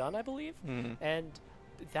said and done, I believe. And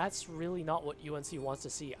that's really not what UNC wants to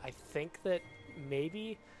see. I think that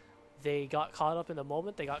maybe they got caught up in the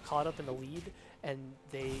moment, they got caught up in the lead, and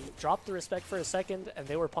they dropped the respect for a second, and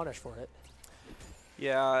they were punished for it.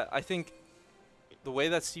 Yeah, I think the way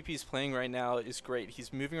that CP is playing right now is great.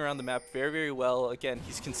 He's moving around the map very, very well. Again,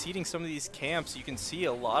 he's conceding some of these camps. You can see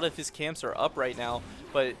a lot of his camps are up right now,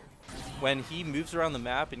 but when he moves around the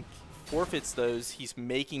map and forfeits those, he's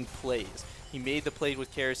making plays. He made the play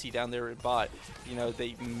with Kerosene down there in bot. You know,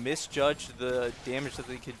 they misjudged the damage that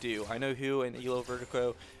they could do. I know who and Elo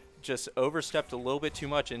Vertigo just overstepped a little bit too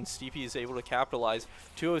much, and Steepy is able to capitalize.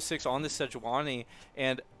 206 on the Sejuani,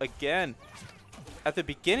 and again, at the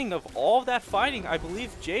beginning of all of that fighting, I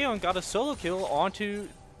believe Jaeyoung got a solo kill onto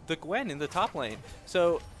the Gwen in the top lane.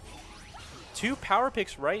 So 2 power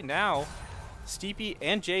picks right now. Steepy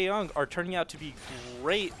and Jaeyoung are turning out to be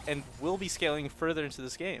great and will be scaling further into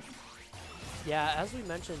this game. Yeah, as we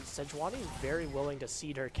mentioned, Sejuani is very willing to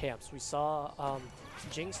seed her camps. We saw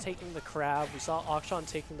Jinx taking the crab, we saw Akshan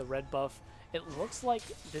taking the red buff. It looks like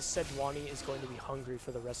this Sejuani is going to be hungry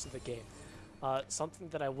for the rest of the game. Something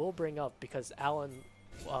that I will bring up, because Alan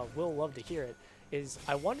will love to hear it, is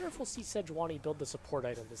I wonder if we'll see Sejuani build the support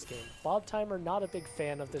item this game. Bob Timer, not a big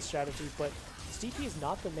fan of this strategy, but Steepy is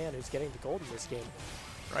not the man who's getting the gold in this game.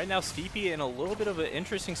 Right now, Steepy in a little bit of an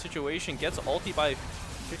interesting situation, gets ulti by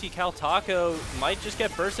 50 Cal Taco, might just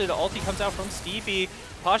get bursted. Ulti comes out from Steepy.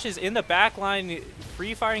 Posh is in the back line,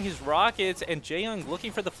 free-firing his rockets, and Jaeyoung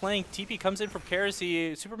looking for the flank. TP comes in from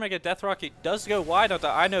Kerosene. Super Mega Death Rocket does go wide onto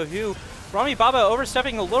I Know Who. Rami Baba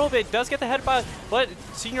overstepping a little bit, does get the headbutt, but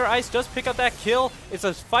Senior Ice does pick up that kill. It's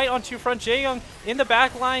a fight on 2 front. Jaeyoung in the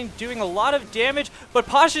back line doing a lot of damage, but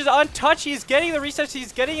Posh is untouched. He's getting the resets.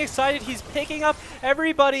 He's getting excited. He's picking up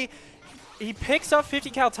everybody. He picks up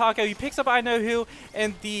 50 Cal Taco. He picks up I Know Who,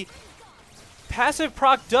 and the passive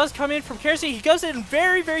proc does come in from Kerosene. He goes in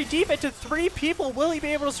very, very deep into 3 people. Will he be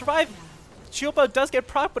able to survive? Shieldbow does get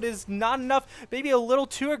proc, but it is not enough. Maybe a little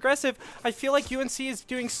too aggressive. I feel like UNC is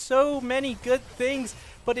doing so many good things,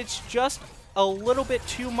 but it's just a little bit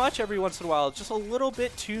too much every once in a while. Just a little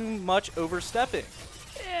bit too much overstepping.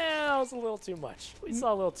 Yeah, that was a little too much. We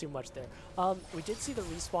saw a little too much there. We did see the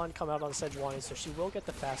respawn come out on Sejuani, so she will get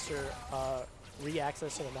the faster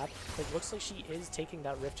re-access to the map. It looks like she is taking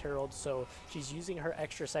that Rift Herald, so she's using her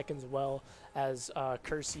extra seconds well, as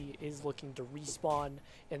Kersey is looking to respawn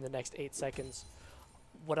in the next 8 seconds.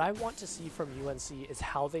 What I want to see from UNC is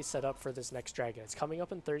how they set up for this next dragon. It's coming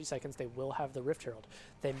up in 30 seconds. They will have the Rift Herald.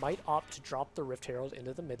 They might opt to drop the Rift Herald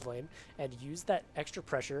into the mid lane and use that extra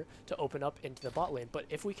pressure to open up into the bot lane. But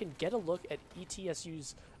if we can get a look at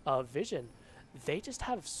ETSU's vision, they just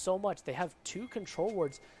have so much. They have 2 control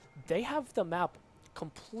wards. They have the map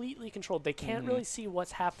completely controlled. They can't really see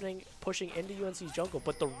what's happening pushing into UNC's jungle,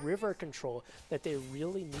 but the river control that they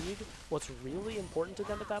really need, what's really important to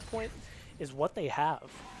them at that point, is what they have.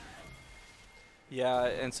 Yeah,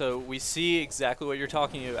 and so we see exactly what you're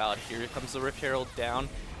talking about. Here comes the Rift Herald down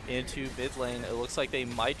into mid lane. It looks like they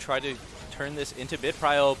might try to turn this into mid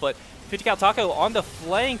prio, but 50 Cal Taco on the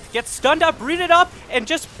flank gets stunned up, rooted up, and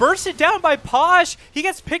just bursted down by Posh. He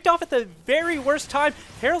gets picked off at the very worst time.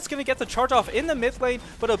 Herald's going to get the charge off in the mid lane,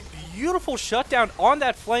 but a beautiful shutdown on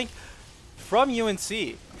that flank from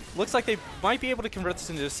UNC. Looks like they might be able to convert this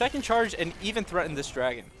into a second charge and even threaten this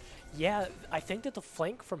dragon. Yeah, I think that the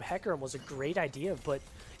flank from Hecarim was a great idea, but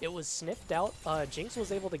it was sniffed out. Jinx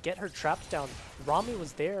was able to get her traps down. Rami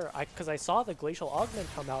was there, because I saw the Glacial Augment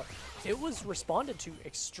come out. It was responded to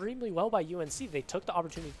extremely well by UNC. They took the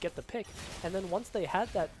opportunity to get the pick, and then once they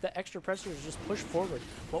had that, the extra pressure was just pushed forward.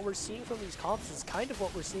 What we're seeing from these comps is kind of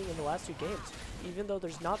what we're seeing in the last 2 games. Even though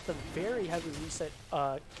there's not the very heavy reset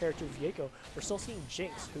character Viego, we're still seeing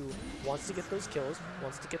Jinx, who wants to get those kills,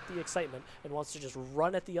 wants to get the excitement, and wants to just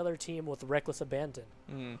run at the other team with reckless abandon.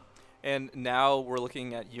 And now we're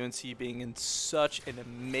looking at UNC being in such an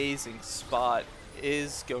amazing spot,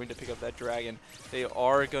 is going to pick up that dragon. They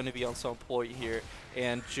are going to be on some point here,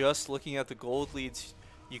 and just looking at the gold leads,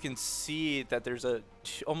 you can see that there's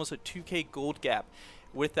almost a 2k gold gap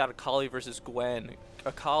with that Akali versus Gwen.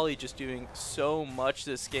 Akali just doing so much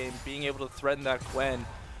this game, being able to threaten that Gwen,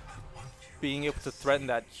 being able to threaten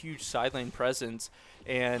that huge side lane presence,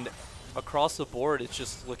 and across the board it's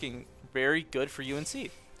just looking very good for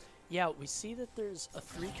UNC. Yeah, we see that there's a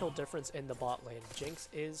 3-kill difference in the bot lane. Jinx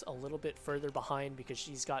is a little bit further behind because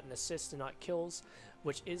she's gotten assists and not kills,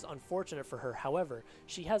 which is unfortunate for her. However,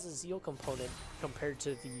 she has a Zeal component compared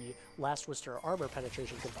to the Last Whisper armor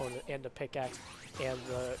penetration component and a pickaxe and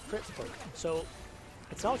the crit perk. So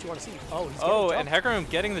it's not what you want to see. Oh, and Hecarim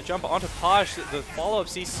getting the jump onto Posh. The follow-up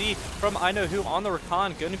CC from I Know Who on the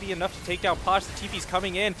Rakan going to be enough to take down Posh. The TP's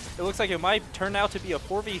coming in. It looks like it might turn out to be a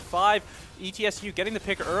 4v5. ETSU getting the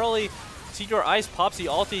pick early. Senior Ice pops the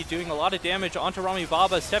ulti, doing a lot of damage onto Rami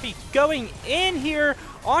Baba. Steppy going in here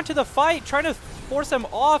onto the fight, trying to force them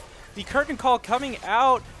off. The curtain call coming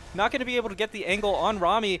out. Not going to be able to get the angle on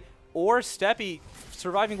Rami or Steppy,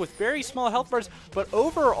 surviving with very small health bars. But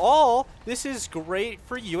overall, this is great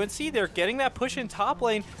for UNC. They're getting that push in top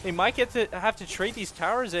lane. They might get to have to trade these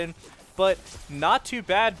towers in, but not too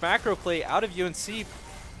bad macro play out of UNC.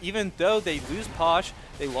 Even though they lose Posh,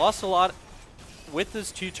 they lost a lot with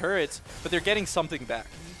those 2 turrets, but they're getting something back.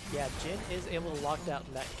 Yeah, Jin is able to lock down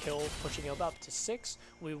that kill, pushing him up to 6.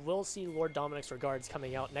 We will see Lord Dominic's regards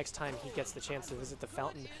coming out next time he gets the chance to visit the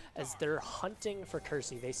fountain, as they're hunting for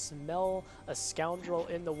Kersey. They smell a scoundrel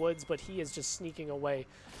in the woods, but he is just sneaking away.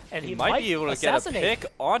 And he might be able to get a pick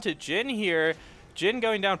onto Jin here. Jin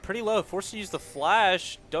going down pretty low, forced to use the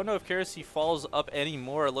flash. Don't know if Kersey follows up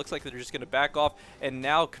anymore. It looks like they're just going to back off and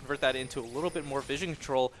now convert that into a little bit more vision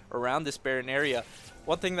control around this Baron area.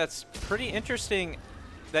 One thing that's pretty interesting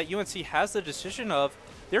that UNC has the decision of,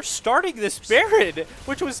 they're starting this Baron,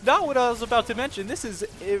 which was not what I was about to mention. This is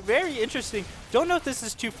very interesting. Don't know if this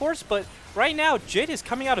is too forced, but right now, Jid is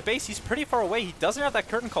coming out of base. He's pretty far away. He doesn't have that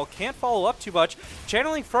curtain call. Can't follow up too much.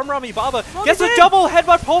 Channeling from Rami Baba. Gets a double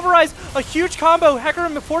headbutt pulverize. A huge combo.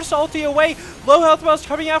 Hecarim forced ulti away. Low health bars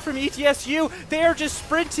coming out from ETSU. They are just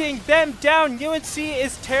sprinting them down. UNC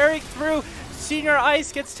is tearing through. Senior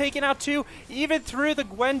Ice gets taken out too, even through the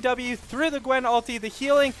Gwen W, through the Gwen ulti, the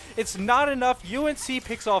healing, it's not enough. UNC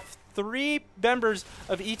picks off 3 members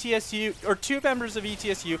of ETSU, or 2 members of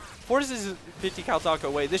ETSU, forces 50 Kaltaka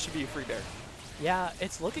away. This should be a free bear. Yeah,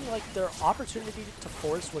 it's looking like their opportunity to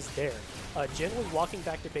force was there. Jin was walking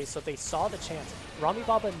back to base, so they saw the chance. Rami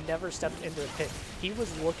Baba never stepped into the pit. He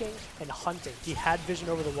was looking and hunting. He had vision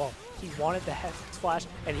over the wall. He wanted the Hex Flash,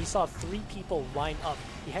 and he saw 3 people line up.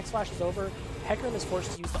 The Hex Flash is over. Hecarim is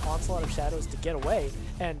forced to use the Onslaught of Shadows to get away,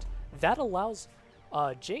 and that allows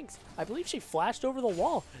Jinx, I believe she flashed over the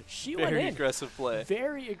wall. She went in. Very aggressive play.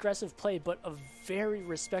 Very aggressive play, but a very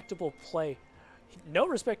respectable play. No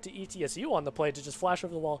respect to ETSU on the play to just flash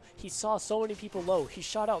over the wall. He saw so many people low. He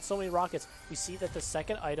shot out so many rockets. We see that the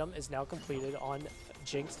second item is now completed on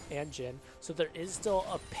Jinx and Jin. So there is still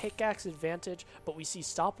a pickaxe advantage, but we see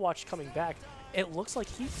Stopwatch coming back. It looks like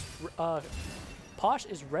he's... Posh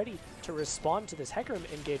is ready to respond to this Hecarim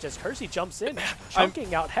engage as Kersey jumps in,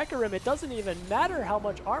 chunking out Hecarim. It doesn't even matter how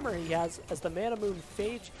much armor he has as the Mana Moon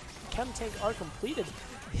Phage Chem Tank are completed.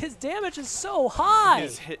 His damage is so high.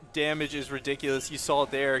 His hit damage is ridiculous. You saw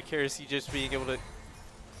it there. Kersey just being able to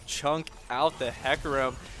chunk out the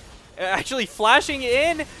Hecarim. Actually flashing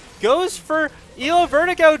in, goes for Elo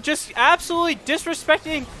Vertigo, just absolutely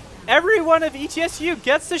disrespecting everyone of ETSU.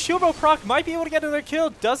 Gets the Shieldbow proc, might be able to get another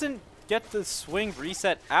kill, doesn't get the swing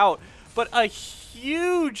reset out, but a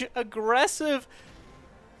huge aggressive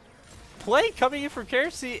play coming in from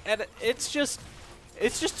Kersey, and it's just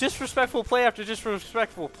disrespectful play after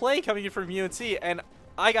disrespectful play coming in from UNC, and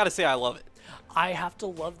I gotta say I love it. I have to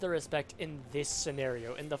love the respect in this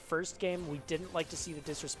scenario. In the first game, we didn't like to see the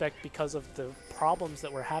disrespect because of the problems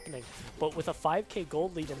that were happening, but with a 5k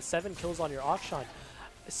gold lead and 7 kills on your Akshan,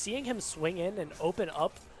 seeing him swing in and open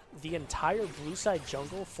up the entire blue side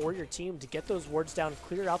jungle for your team to get those wards down,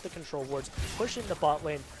 clear out the control wards, push into bot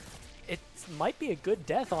lane, it might be a good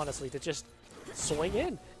death, honestly, to just swing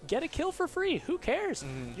in, get a kill for free. Who cares?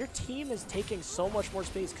 Your team is taking so much more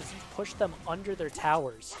space because you've pushed them under their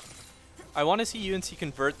towers. I want to see UNC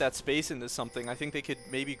convert that space into something. I think they could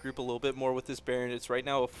maybe group a little bit more with this Baron. It's right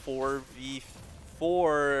now a 4v4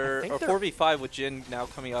 or 4v5 with Jin now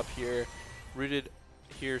coming up here. Rooted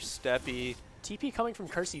here, Steppy. TP coming from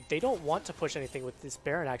Kersey. They don't want to push anything with this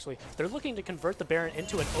Baron, actually. They're looking to convert the Baron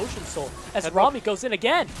into an Ocean Soul as Rami goes in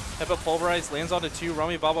again. Headbutt Pulverize lands onto 2.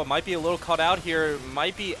 Rami Baba might be a little caught out here,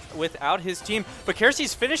 might be without his team. But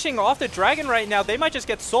Kersey's finishing off the Dragon right now. They might just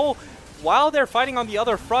get Soul while they're fighting on the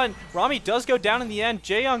other front. Rami does go down in the end.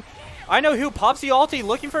 Jaeyoung, I Know Who, pops the ulti,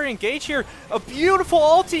 looking for an engage here. A beautiful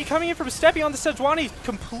ulti coming in from Steppy on the Sejuani,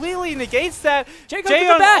 completely negates that.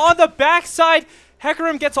 Jaeyoung on the backside.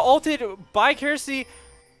 Hecarim gets ulted by Kersey.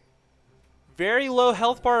 Very low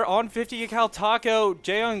health bar on 50 Cal Taco.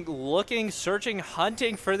 Jaeyoung looking, searching,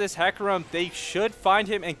 hunting for this Hecarim. They should find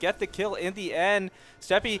him and get the kill in the end.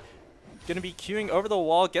 Steppy going to be queuing over the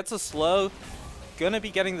wall, gets a slow. Going to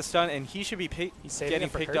be getting the stun, and he should be getting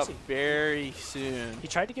picked up very soon. He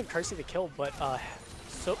tried to give Kersey the kill, but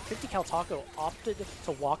so 50 Cal Taco opted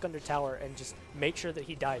to walk under tower and just make sure that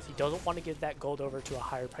he dies. He doesn't want to give that gold over to a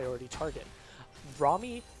higher priority target.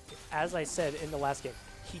 Rami, as I said in the last game,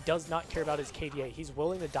 he does not care about his KDA. He's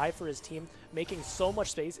willing to die for his team, making so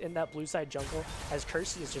much space in that blue side jungle as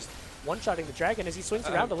Kersey is just one-shotting the dragon as he swings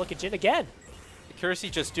around to look at Jin again.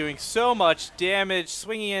 Kersey just doing so much damage,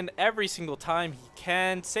 swinging in every single time he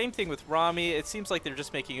can. Same thing with Rami. It seems like they're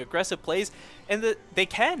just making aggressive plays, and they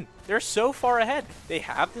can. They're so far ahead. They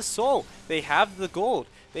have the soul. They have the gold.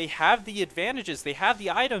 They have the advantages. They have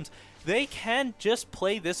the items. They can just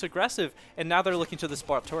play this aggressive, and now they're looking to the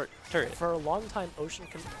spot turret. For a long time, Ocean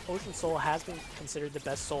Soul has been considered the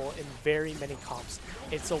best soul in very many comps.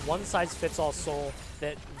 It's a one-size-fits-all soul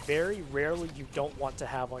that very rarely you don't want to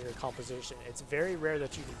have on your composition. It's very rare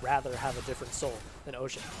that you'd rather have a different soul than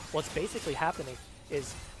Ocean. What's basically happening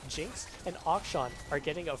is Jinx and Akshan are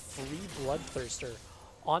getting a free Bloodthirster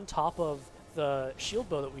on top of the shield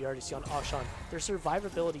bow that we already see on Akshan. Their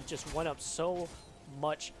survivability just went up so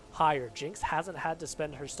much higher. Jinx hasn't had to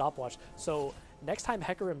spend her stopwatch, so next time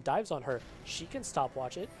Hecarim dives on her, she can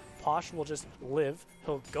stopwatch it. Posh will just live.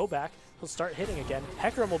 He'll go back. He'll start hitting again.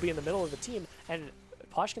 Hecarim will be in the middle of the team, and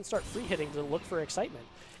Posh can start free hitting to look for excitement.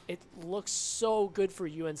 It looks so good for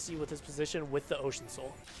UNC with his position with the Ocean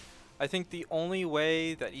Soul. I think the only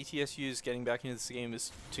way that ETSU is getting back into this game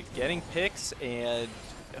is to getting picks and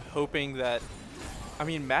hoping that, I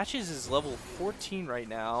mean, Matches is level 14 right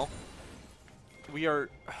now. We are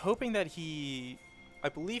hoping that I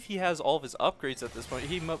believe he has all of his upgrades at this point.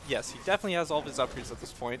 Yes, he definitely has all of his upgrades at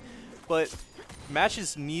this point. But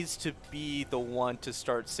Matches needs to be the one to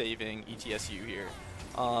start saving ETSU here.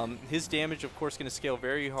 His damage, of course, going to scale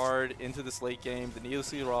very hard into this late game. The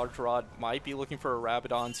Neosea Rod might be looking for a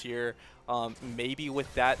Rabadon's here. Maybe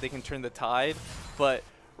with that they can turn the tide. But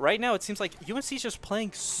right now, it seems like UNC is just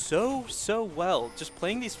playing so well. Just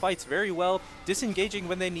playing these fights very well, disengaging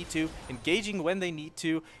when they need to, engaging when they need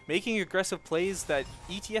to, making aggressive plays that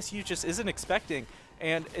ETSU just isn't expecting.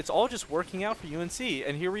 And it's all just working out for UNC.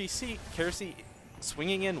 And here we see Kersey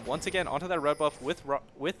swinging in once again onto that red buff with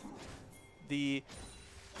the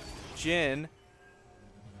Jin.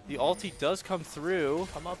 The ulti does come through.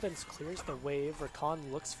 Come up and clears the wave.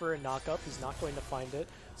 Rakan looks for a knockup. He's not going to find it.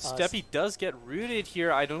 Steppy does get rooted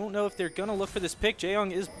here. I don't know if they're going to look for this pick.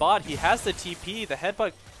 Jaeyoung is bot. He has the TP. The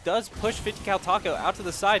headbutt does push 50 Cal Taco out to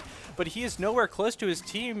the side, but he is nowhere close to his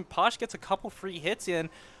team. Posh gets a couple free hits in,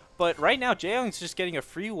 but right now Jaeyoung's just getting a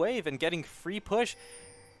free wave and getting free push.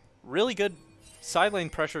 Really good side lane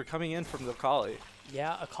pressure coming in from the Akali.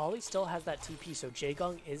 Yeah, Akali still has that TP, so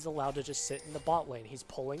Jaeyoung is allowed to just sit in the bot lane. He's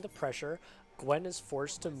pulling the pressure. Gwen is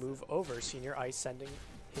forced to move over. Senior Ice sending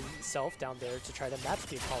himself down there to try to match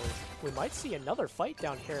the Akali. We might see another fight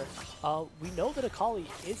down here. We know that Akali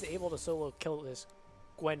is able to solo kill this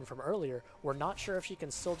Gwen from earlier. We're not sure if she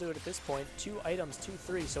can still do it at this point. 2 items,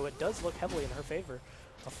 2-3, so it does look heavily in her favor.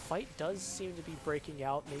 A fight does seem to be breaking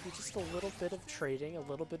out. Maybe just a little bit of trading, a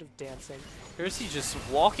little bit of dancing. Kersey just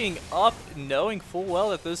walking up, knowing full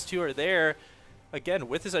well that those two are there. Again,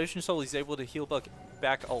 with his Ocean Soul, he's able to heal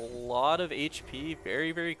back a lot of HP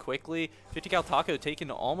very quickly. 50 Cal Taco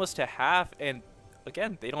taken almost to half, and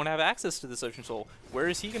again, they don't have access to this Ocean Soul. Where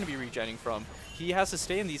is he going to be regenning from? He has to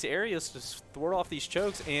stay in these areas to thwart off these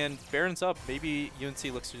chokes, and Baron's up. Maybe UNC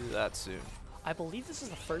looks to do that soon. I believe this is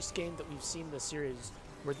the first game that we've seen this series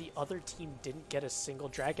where the other team didn't get a single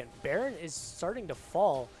dragon. Baron is starting to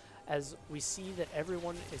fall as we see that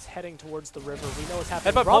everyone is heading towards the river. We know what's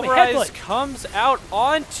happening. Headbutt Pulverize comes out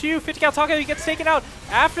onto 50 Cal Taco. He gets taken out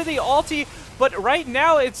after the ulti, but right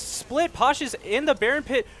now it's split. Posh is in the Baron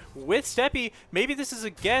pit with Steppy. Maybe this is,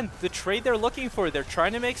 again, the trade they're looking for. They're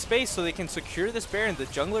trying to make space so they can secure this Baron. The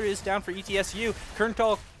jungler is down for ETSU. Curtain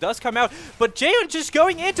Call does come out, but Jaeyoung just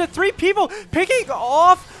going into 3 people, picking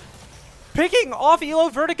off Elo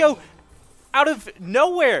Vertigo out of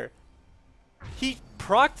nowhere. He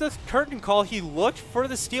procced the Curtain Call. He looked for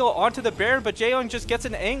the steal onto the Baron, but Jaeyoung just gets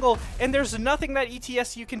an angle, and there's nothing that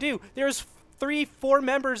ETSU can do. There's 3-4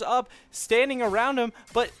 members up standing around him,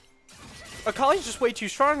 but Akali's just way too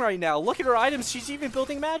strong right now. Look at her items. She's even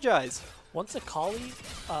building Magi's. Once Akali,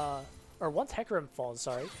 once Hecarim falls,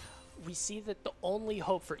 we see that the only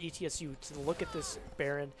hope for ETSU to look at this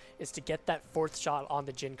Baron is to get that 4th shot on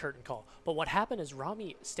the Jin Curtain Call. But what happened is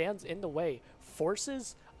Rami stands in the way,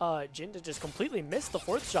 forces Jin to just completely miss the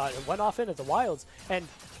 4th shot and went off into the wilds. And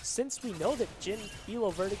since we know that Jin Elo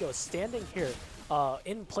Vertigo is standing here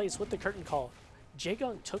in place with the curtain call,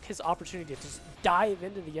 Jaegung took his opportunity to just dive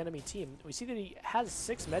into the enemy team. We see that he has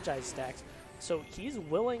 6 Magi stacks, so he's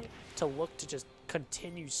willing to look to just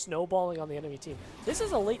continue snowballing on the enemy team. This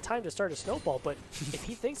is a late time to start a snowball, but if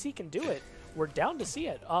he thinks he can do it, we're down to see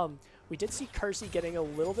it. We did see Kersey getting a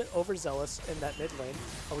little bit overzealous in that mid lane.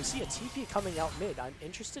 We see a TP coming out mid. I'm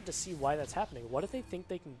interested to see why that's happening. What do they think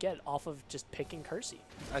they can get off of just picking Kersey?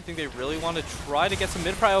 I think they really want to try to get some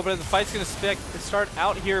mid prio, but the fight's going to start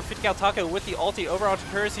out here. 50 Cal Taco with the ulti over onto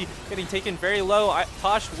Kersey, getting taken very low.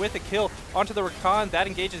 Posh with a kill onto the Rakan. That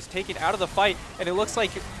engage is taken out of the fight, and it looks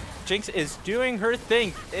like Jinx is doing her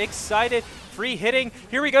thing. Excited, free hitting.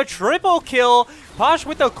 Here we go, triple kill. Posh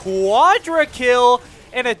with the quadra kill.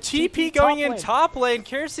 And a TP going in top lane.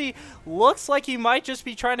 Kersey looks like he might just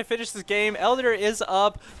be trying to finish this game. Elder is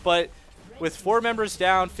up, but with 4 members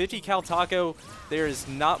down, 50 Cal Taco, there is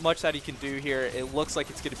not much that he can do here. It looks like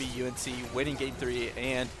it's going to be UNC winning Game 3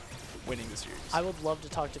 and winning the series. I would love to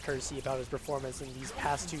talk to Kersey about his performance in these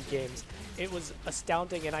past 2 games. It was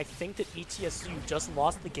astounding, and I think that ETSU just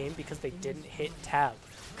lost the game because they didn't hit tab.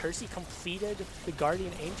 Kersey completed the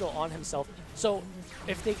Guardian Angel on himself, so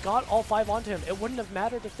if they got all 5 onto him, it wouldn't have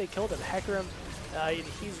mattered if they killed him. Hecarim,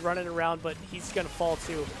 he's running around, but he's going to fall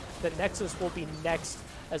too. The Nexus will be next,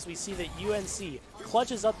 as we see that UNC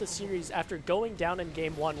clutches up the series after going down in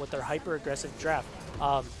Game 1 with their hyper-aggressive draft.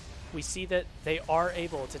 We see that they are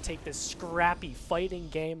able to take this scrappy fighting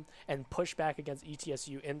game and push back against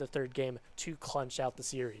ETSU in the 3rd game to clinch out the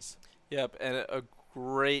series. Yep, and a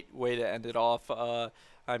great way to end it off.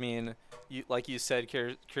 I mean, like you said,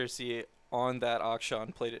 Kersey on that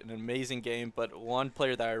Akshan played an amazing game, but one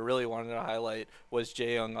player that I really wanted to highlight was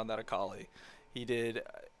Jaeyoung on that Akali. He did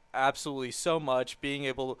absolutely so much, being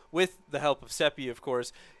able, with the help of Seppi, of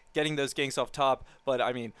course, getting those ganks off top, but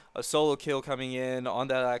I mean, a solo kill coming in on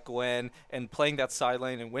that Gwen and playing that side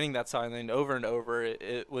lane and winning that side lane over and over.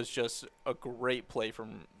 It was just a great play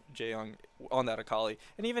from Jaeyoung on that Akali,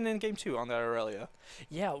 and even in Game 2 on that Aurelia.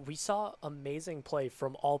 Yeah, we saw amazing play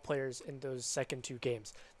from all players in those second 2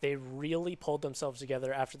 games. They really pulled themselves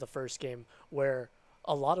together after the first game, where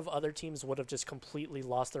a lot of other teams would have just completely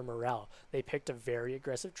lost their morale. They picked a very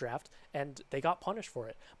aggressive draft, and they got punished for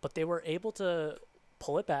it, but they were able to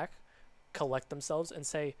pull it back, collect themselves, and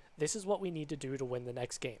say, this is what we need to do to win the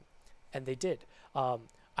next game. And they did.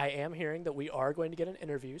 I am hearing that we are going to get an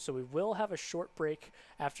interview, so we will have a short break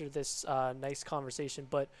after this nice conversation,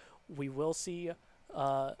 but we will see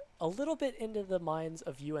a little bit into the minds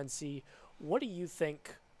of UNC. What do you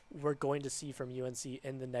think we're going to see from UNC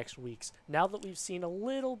in the next weeks, now that we've seen a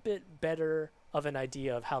little bit better of an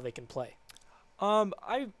idea of how they can play?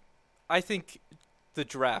 I think the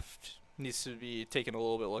draft needs to be taken a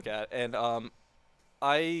little bit look at, and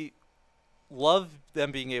I love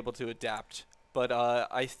them being able to adapt, but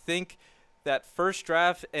I think that first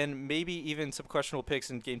draft and maybe even some questionable picks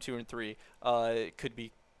in Game 2 and 3 could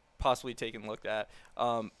be possibly taken a look at.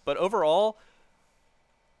 But overall,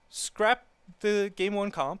 scrap the Game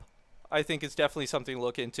 1 comp. I think it's definitely something to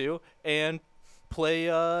look into, and play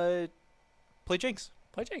Jinx.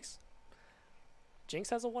 Play Jinx. Jinx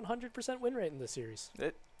has a 100% win rate in this series.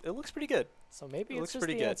 It looks pretty good. So maybe it's just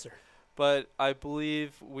the answer. But I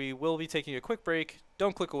believe we will be taking a quick break.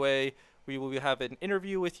 Don't click away. We will have an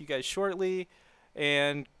interview with you guys shortly.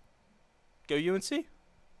 And go UNC.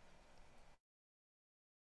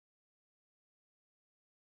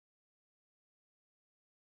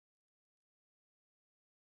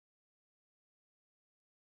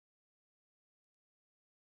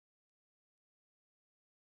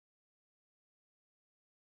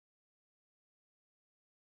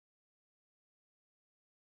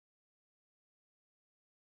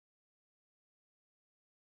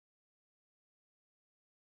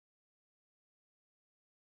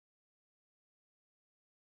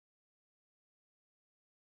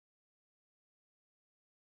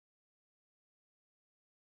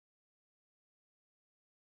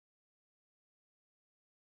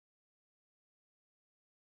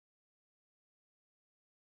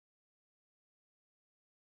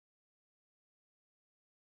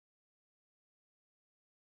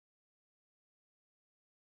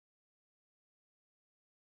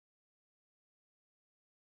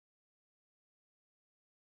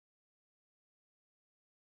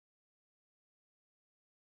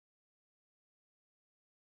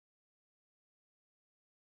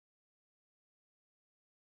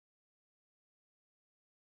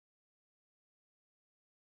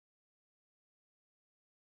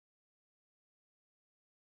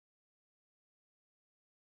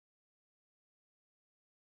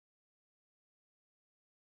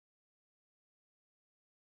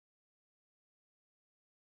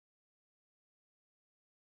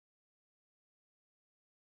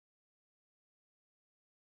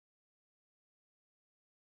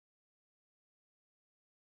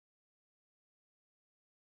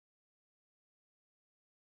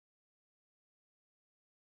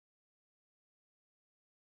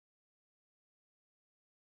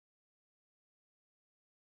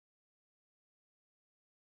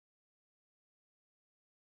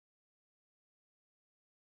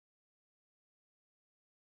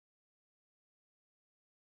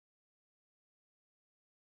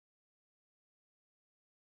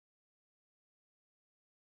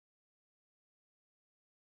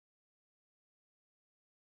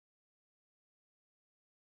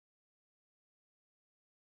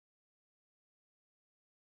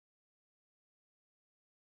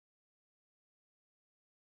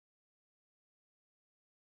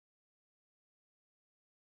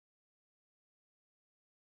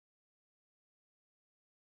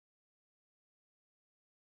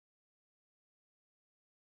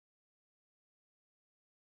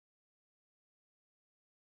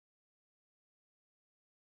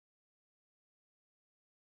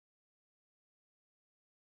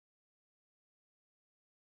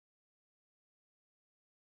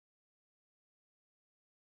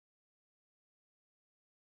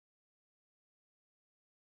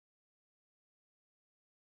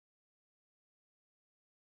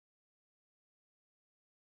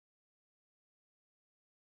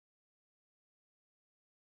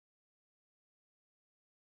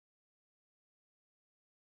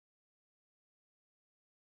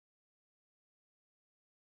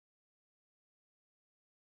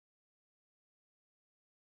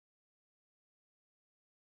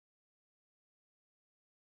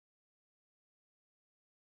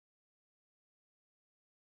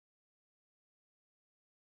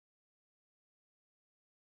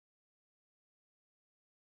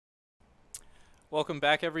 Welcome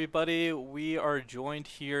back, everybody. We are joined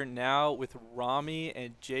here now with Rami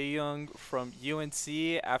and Jaeyoung from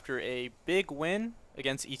UNC after a big win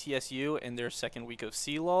against ETSU in their second week of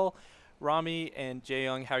CLoL. Rami and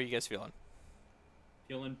Jaeyoung, how are you guys feeling?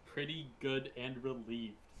 Feeling pretty good and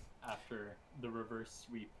relieved after the reverse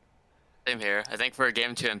sweep. Same here. I think for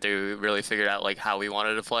game 2 and 3, we really figured out like how we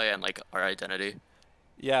wanted to play and like our identity.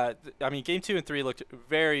 Yeah, I mean, game 2 and 3 looked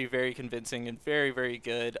very, very convincing and very, very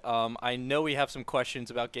good. I know we have some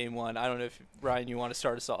questions about game 1. I don't know if, Ryan, you want to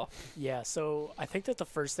start us off. Yeah, so I think that the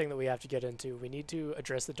first thing that we have to get into, we need to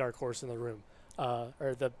address the dark horse in the room,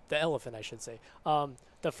 or the elephant, I should say.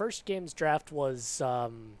 The first game's draft was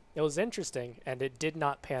it was interesting, and it did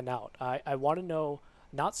not pan out. I want to know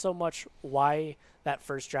not so much why that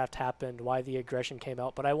first draft happened, why the aggression came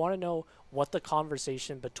out, but I want to know what the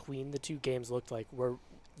conversation between the two games looked like, where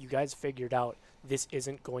you guys figured out this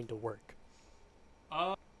isn't going to work.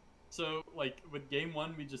 So like with game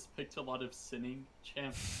 1, we just picked a lot of sinning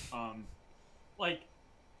champs. Like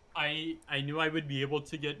I knew I would be able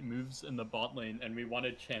to get moves in the bot lane, and we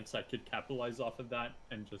wanted champs that could capitalize off of that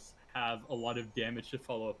and just have a lot of damage to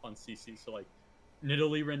follow up on CC. So like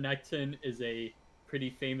Nidalee Renekton is a pretty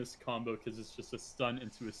famous combo because it's just a stun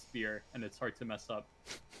into a spear and it's hard to mess up.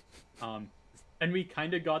 And we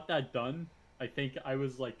kind of got that done. I think I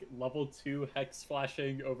was like level 2 hex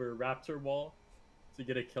flashing over Raptor Wall to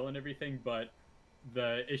get a kill and everything, but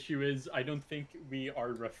the issue is I don't think we are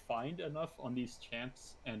refined enough on these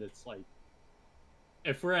champs, and it's like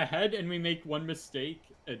if we're ahead and we make one mistake,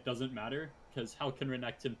 it doesn't matter, because how can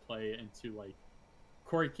Renekton play into like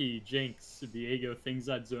Corki, Jinx, Viego, things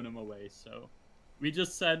that zone him away? So we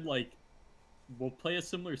just said like we'll play a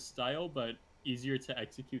similar style, but easier to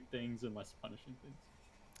execute things and less punishing things.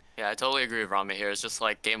 Yeah, I totally agree with Rami here. It's just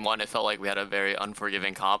like game 1, it felt like we had a very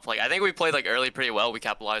unforgiving comp. Like I think we played like early pretty well. We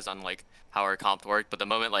capitalized on like how our comp worked, but the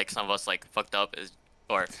moment like some of us like fucked up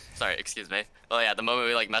excuse me. Well, yeah, the moment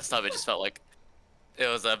we like messed up, it just felt like it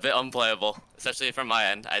was a bit unplayable, especially from my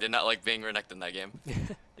end. I did not like being Renekton in that game.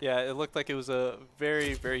 Yeah, it looked like it was a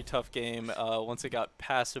very, very tough game once it got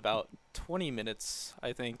past about 20 minutes,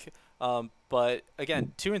 I think. But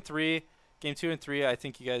again, 2 and 3. Game 2 and 3, I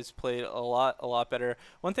think you guys played a lot better.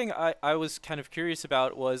 One thing I was kind of curious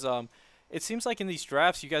about was it seems like in these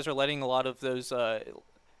drafts you guys are letting a lot of those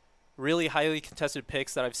really highly contested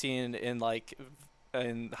picks that I've seen in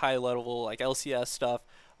high level like LCS stuff.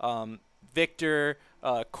 Victor,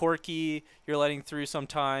 Corki, you're letting through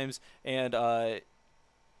sometimes, and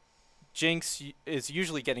Jinx is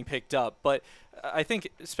usually getting picked up. But I think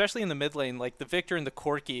especially in the mid lane, like the Victor and the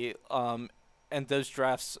Corki, and those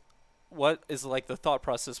drafts. What is like the thought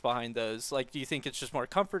process behind those? Like, do you think it's just more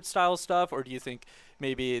comfort style stuff, or do you think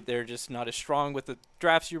maybe they're just not as strong with the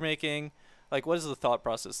drafts you're making? Like, what is the thought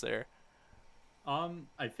process there?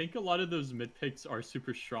 I think a lot of those mid picks are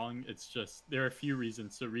super strong. It's just there are a few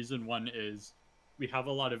reasons. So reason 1 is we have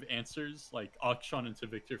a lot of answers, like Akshan into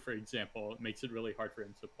Victor, for example. It makes it really hard for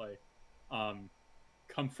him to play.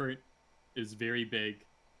 Comfort is very big.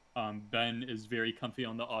 Ben is very comfy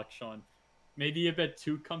on the Akshan. Maybe a bit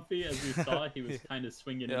too comfy, as we saw. He was kind of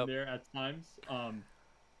swinging in there at times.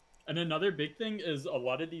 And another big thing is a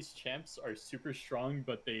lot of these champs are super strong,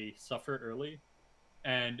 but they suffer early.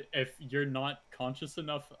 And if you're not conscious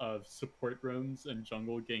enough of support roams and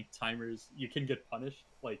jungle gank timers, you can get punished.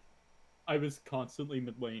 Like, I was constantly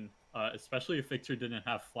mid lane, especially if Victor didn't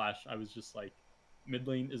have flash. I was just like, mid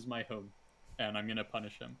lane is my home, and I'm going to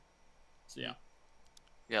punish him. So, yeah.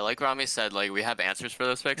 Yeah, like Rami said, like we have answers for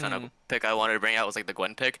those picks, and a pick I wanted to bring out was like the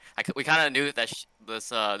Gwen pick. We kind of knew that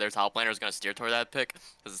their top laner was gonna steer toward that pick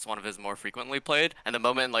because it's one of his more frequently played. And the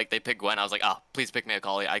moment like they picked Gwen, I was like, ah, please pick me a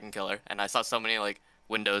Kali, I can kill her. And I saw so many like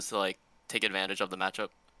windows to like take advantage of the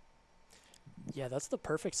matchup. Yeah, that's the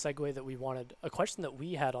perfect segue that we wanted. A question that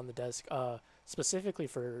we had on the desk, specifically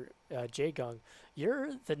for Jaeyoung.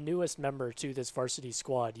 You're the newest member to this varsity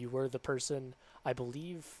squad. You were the person, I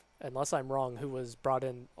believe, unless I'm wrong, who was brought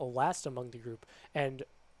in last among the group. And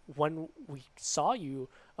when we saw you,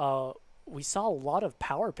 we saw a lot of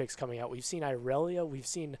power picks coming out. We've seen Irelia, we've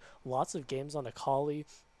seen lots of games on Akali,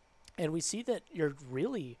 and we see that you're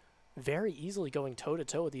really very easily going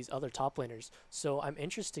toe-to-toe with these other top laners. So I'm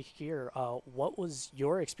interested to hear what was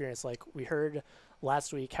your experience like. We heard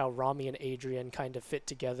last week how Rami and Adrian kind of fit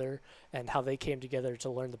together and how they came together to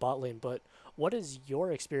learn the bot lane, but what is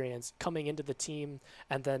your experience coming into the team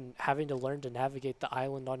and then having to learn to navigate the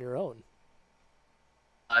island on your own?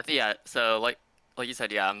 Yeah, so like you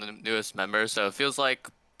said, yeah, I'm the newest member, so it feels like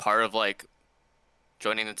part of like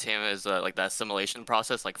joining the team is like that assimilation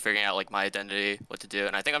process, like figuring out like my identity, what to do.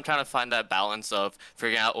 And I think I'm trying to find that balance of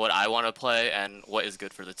figuring out what I want to play and what is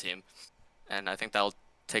good for the team. And I think that'll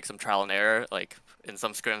take some trial and error. Like in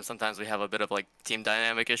some scrims, sometimes we have a bit of like team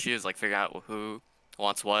dynamic issues, like figuring out who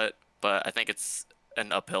wants what. But I think it's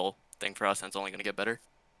an uphill thing for us, and it's only going to get better.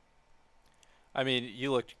 I mean,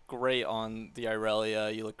 you looked great on the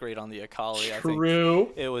Irelia. You looked great on the Akali. True. I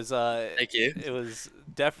think it was Thank you. it was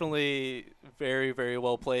definitely very, very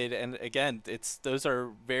well played. And again, those are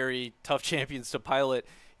very tough champions to pilot.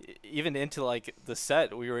 Even into like the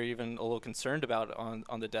set, we were even a little concerned about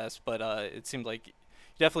on the desk, but it seemed like you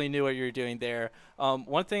definitely knew what you were doing there.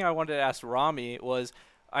 One thing I wanted to ask Rami was,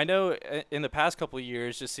 I know in the past couple of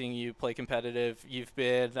years, just seeing you play competitive, you've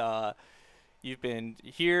been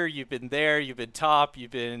here, you've been there, you've been top,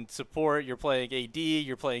 you've been support, you're playing AD,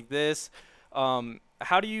 you're playing this.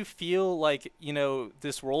 How do you feel like,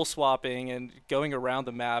 this role swapping and going around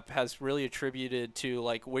the map has really attributed to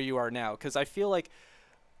like where you are now? Because I feel like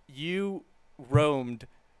you roamed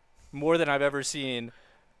more than I've ever seen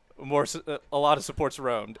a lot of supports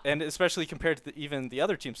roamed, and especially compared to even the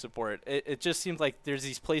other team support. It just seems like there's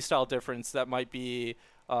these playstyle difference that might be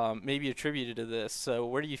maybe attributed to this. So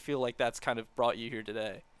where do you feel like that's kind of brought you here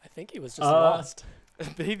today? I think he was just lost.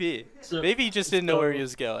 Maybe he just didn't know where he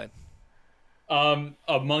was going.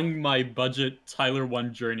 Among my budget Tyler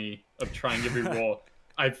 1 journey of trying every role,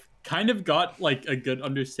 I've kind of got like a good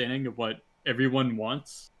understanding of what everyone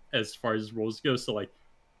wants as far as roles go. So like,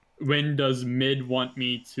 when does mid want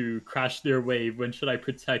me to crash their wave? When should I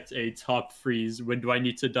protect a top freeze? When do I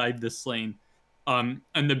need to dive this lane? And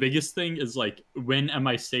the biggest thing is like, when am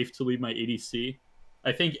I safe to leave my ADC?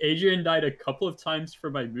 I think Adrian died a couple of times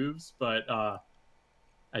for my moves, but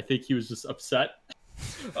I think he was just upset.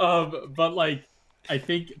 But like, I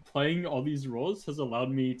think playing all these roles has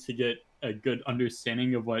allowed me to get a good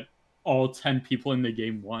understanding of what all 10 people in the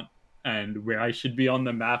game want and where I should be on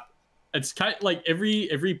the map. It's kind of like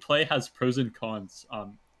every play has pros and cons.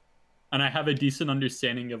 And I have a decent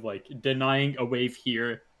understanding of like denying a wave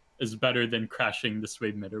here is better than crashing this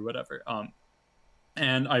wave mid or whatever.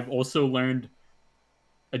 And I've also learned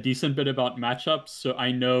a decent bit about matchups, so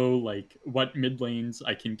I know like what mid lanes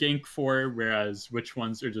I can gank for, whereas which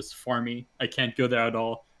ones are just farmy. I can't go there at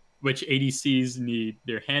all. Which ADCs need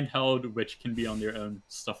their handheld, which can be on their own,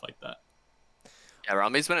 stuff like that. Yeah,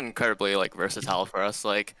 Rami's been incredibly like versatile for us.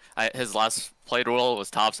 Like his last played role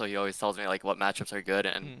was top, so he always tells me like what matchups are good,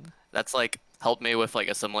 and that's like helped me with like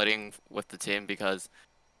assimilating with the team, because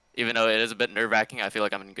even though it is a bit nerve-wracking, I feel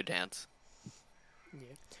like I'm in good hands.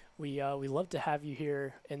 Yeah. We love to have you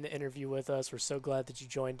here in the interview with us. We're so glad that you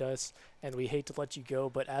joined us, and we hate to let you go,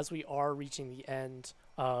 but as we are reaching the end,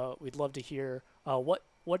 we'd love to hear what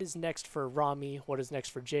is next for Rami, what is next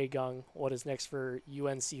for Jaegung, what is next for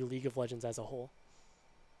UNC League of Legends as a whole.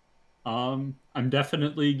 I'm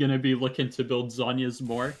definitely gonna be looking to build Zhonya's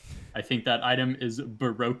more. I think that item is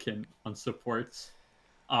broken on supports.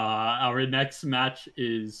 Our next match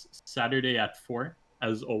is Saturday at 4,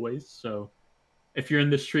 as always. So if you're in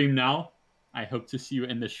the stream now, I hope to see you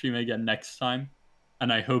in the stream again next time.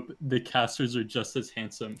 And I hope the casters are just as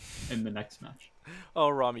handsome in the next match. Oh,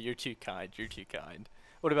 Rami, you're too kind. You're too kind.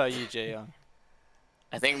 What about you, Jaeyoung?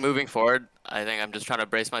 I think moving forward, I think I'm just trying to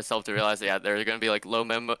brace myself to realize that yeah, there are going to be like low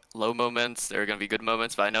moments, there are going to be good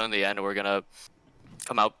moments, but I know in the end we're going to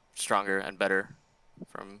come out stronger and better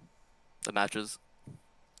from the matches.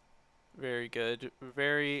 Very good.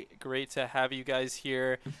 Very great to have you guys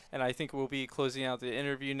here. And I think we'll be closing out the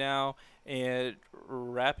interview now and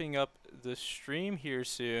wrapping up the stream here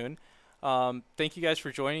soon. Thank you guys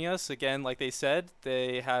for joining us. Again, like they said,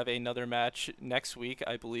 they have another match next week.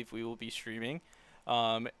 I believe we will be streaming.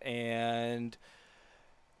 And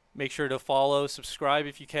make sure to follow, subscribe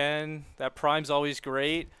if you can. That Prime's always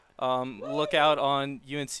great. Look out on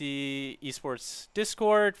UNC Esports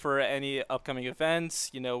Discord for any upcoming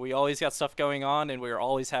events. We always got stuff going on, and we're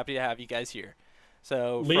always happy to have you guys here.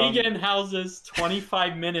 So League and houses,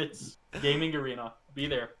 25 minutes, gaming arena. Be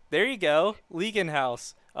there. There you go. League and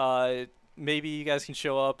house. Maybe you guys can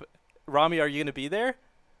show up. Rami, are you going to be there?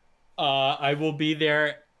 I will be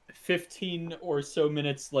there 15 or so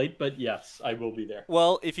minutes late, but yes, I will be there.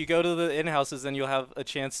 Well, if you go to the in-houses, then you'll have a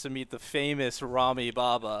chance to meet the famous Rami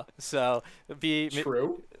Baba. So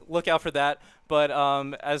True. Look out for that. But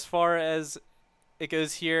as far as it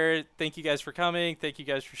goes here, thank you guys for coming. Thank you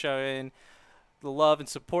guys for showing the love and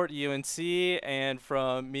support to UNC. And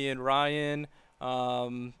from me and Ryan,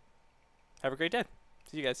 have a great day.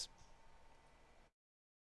 See you guys.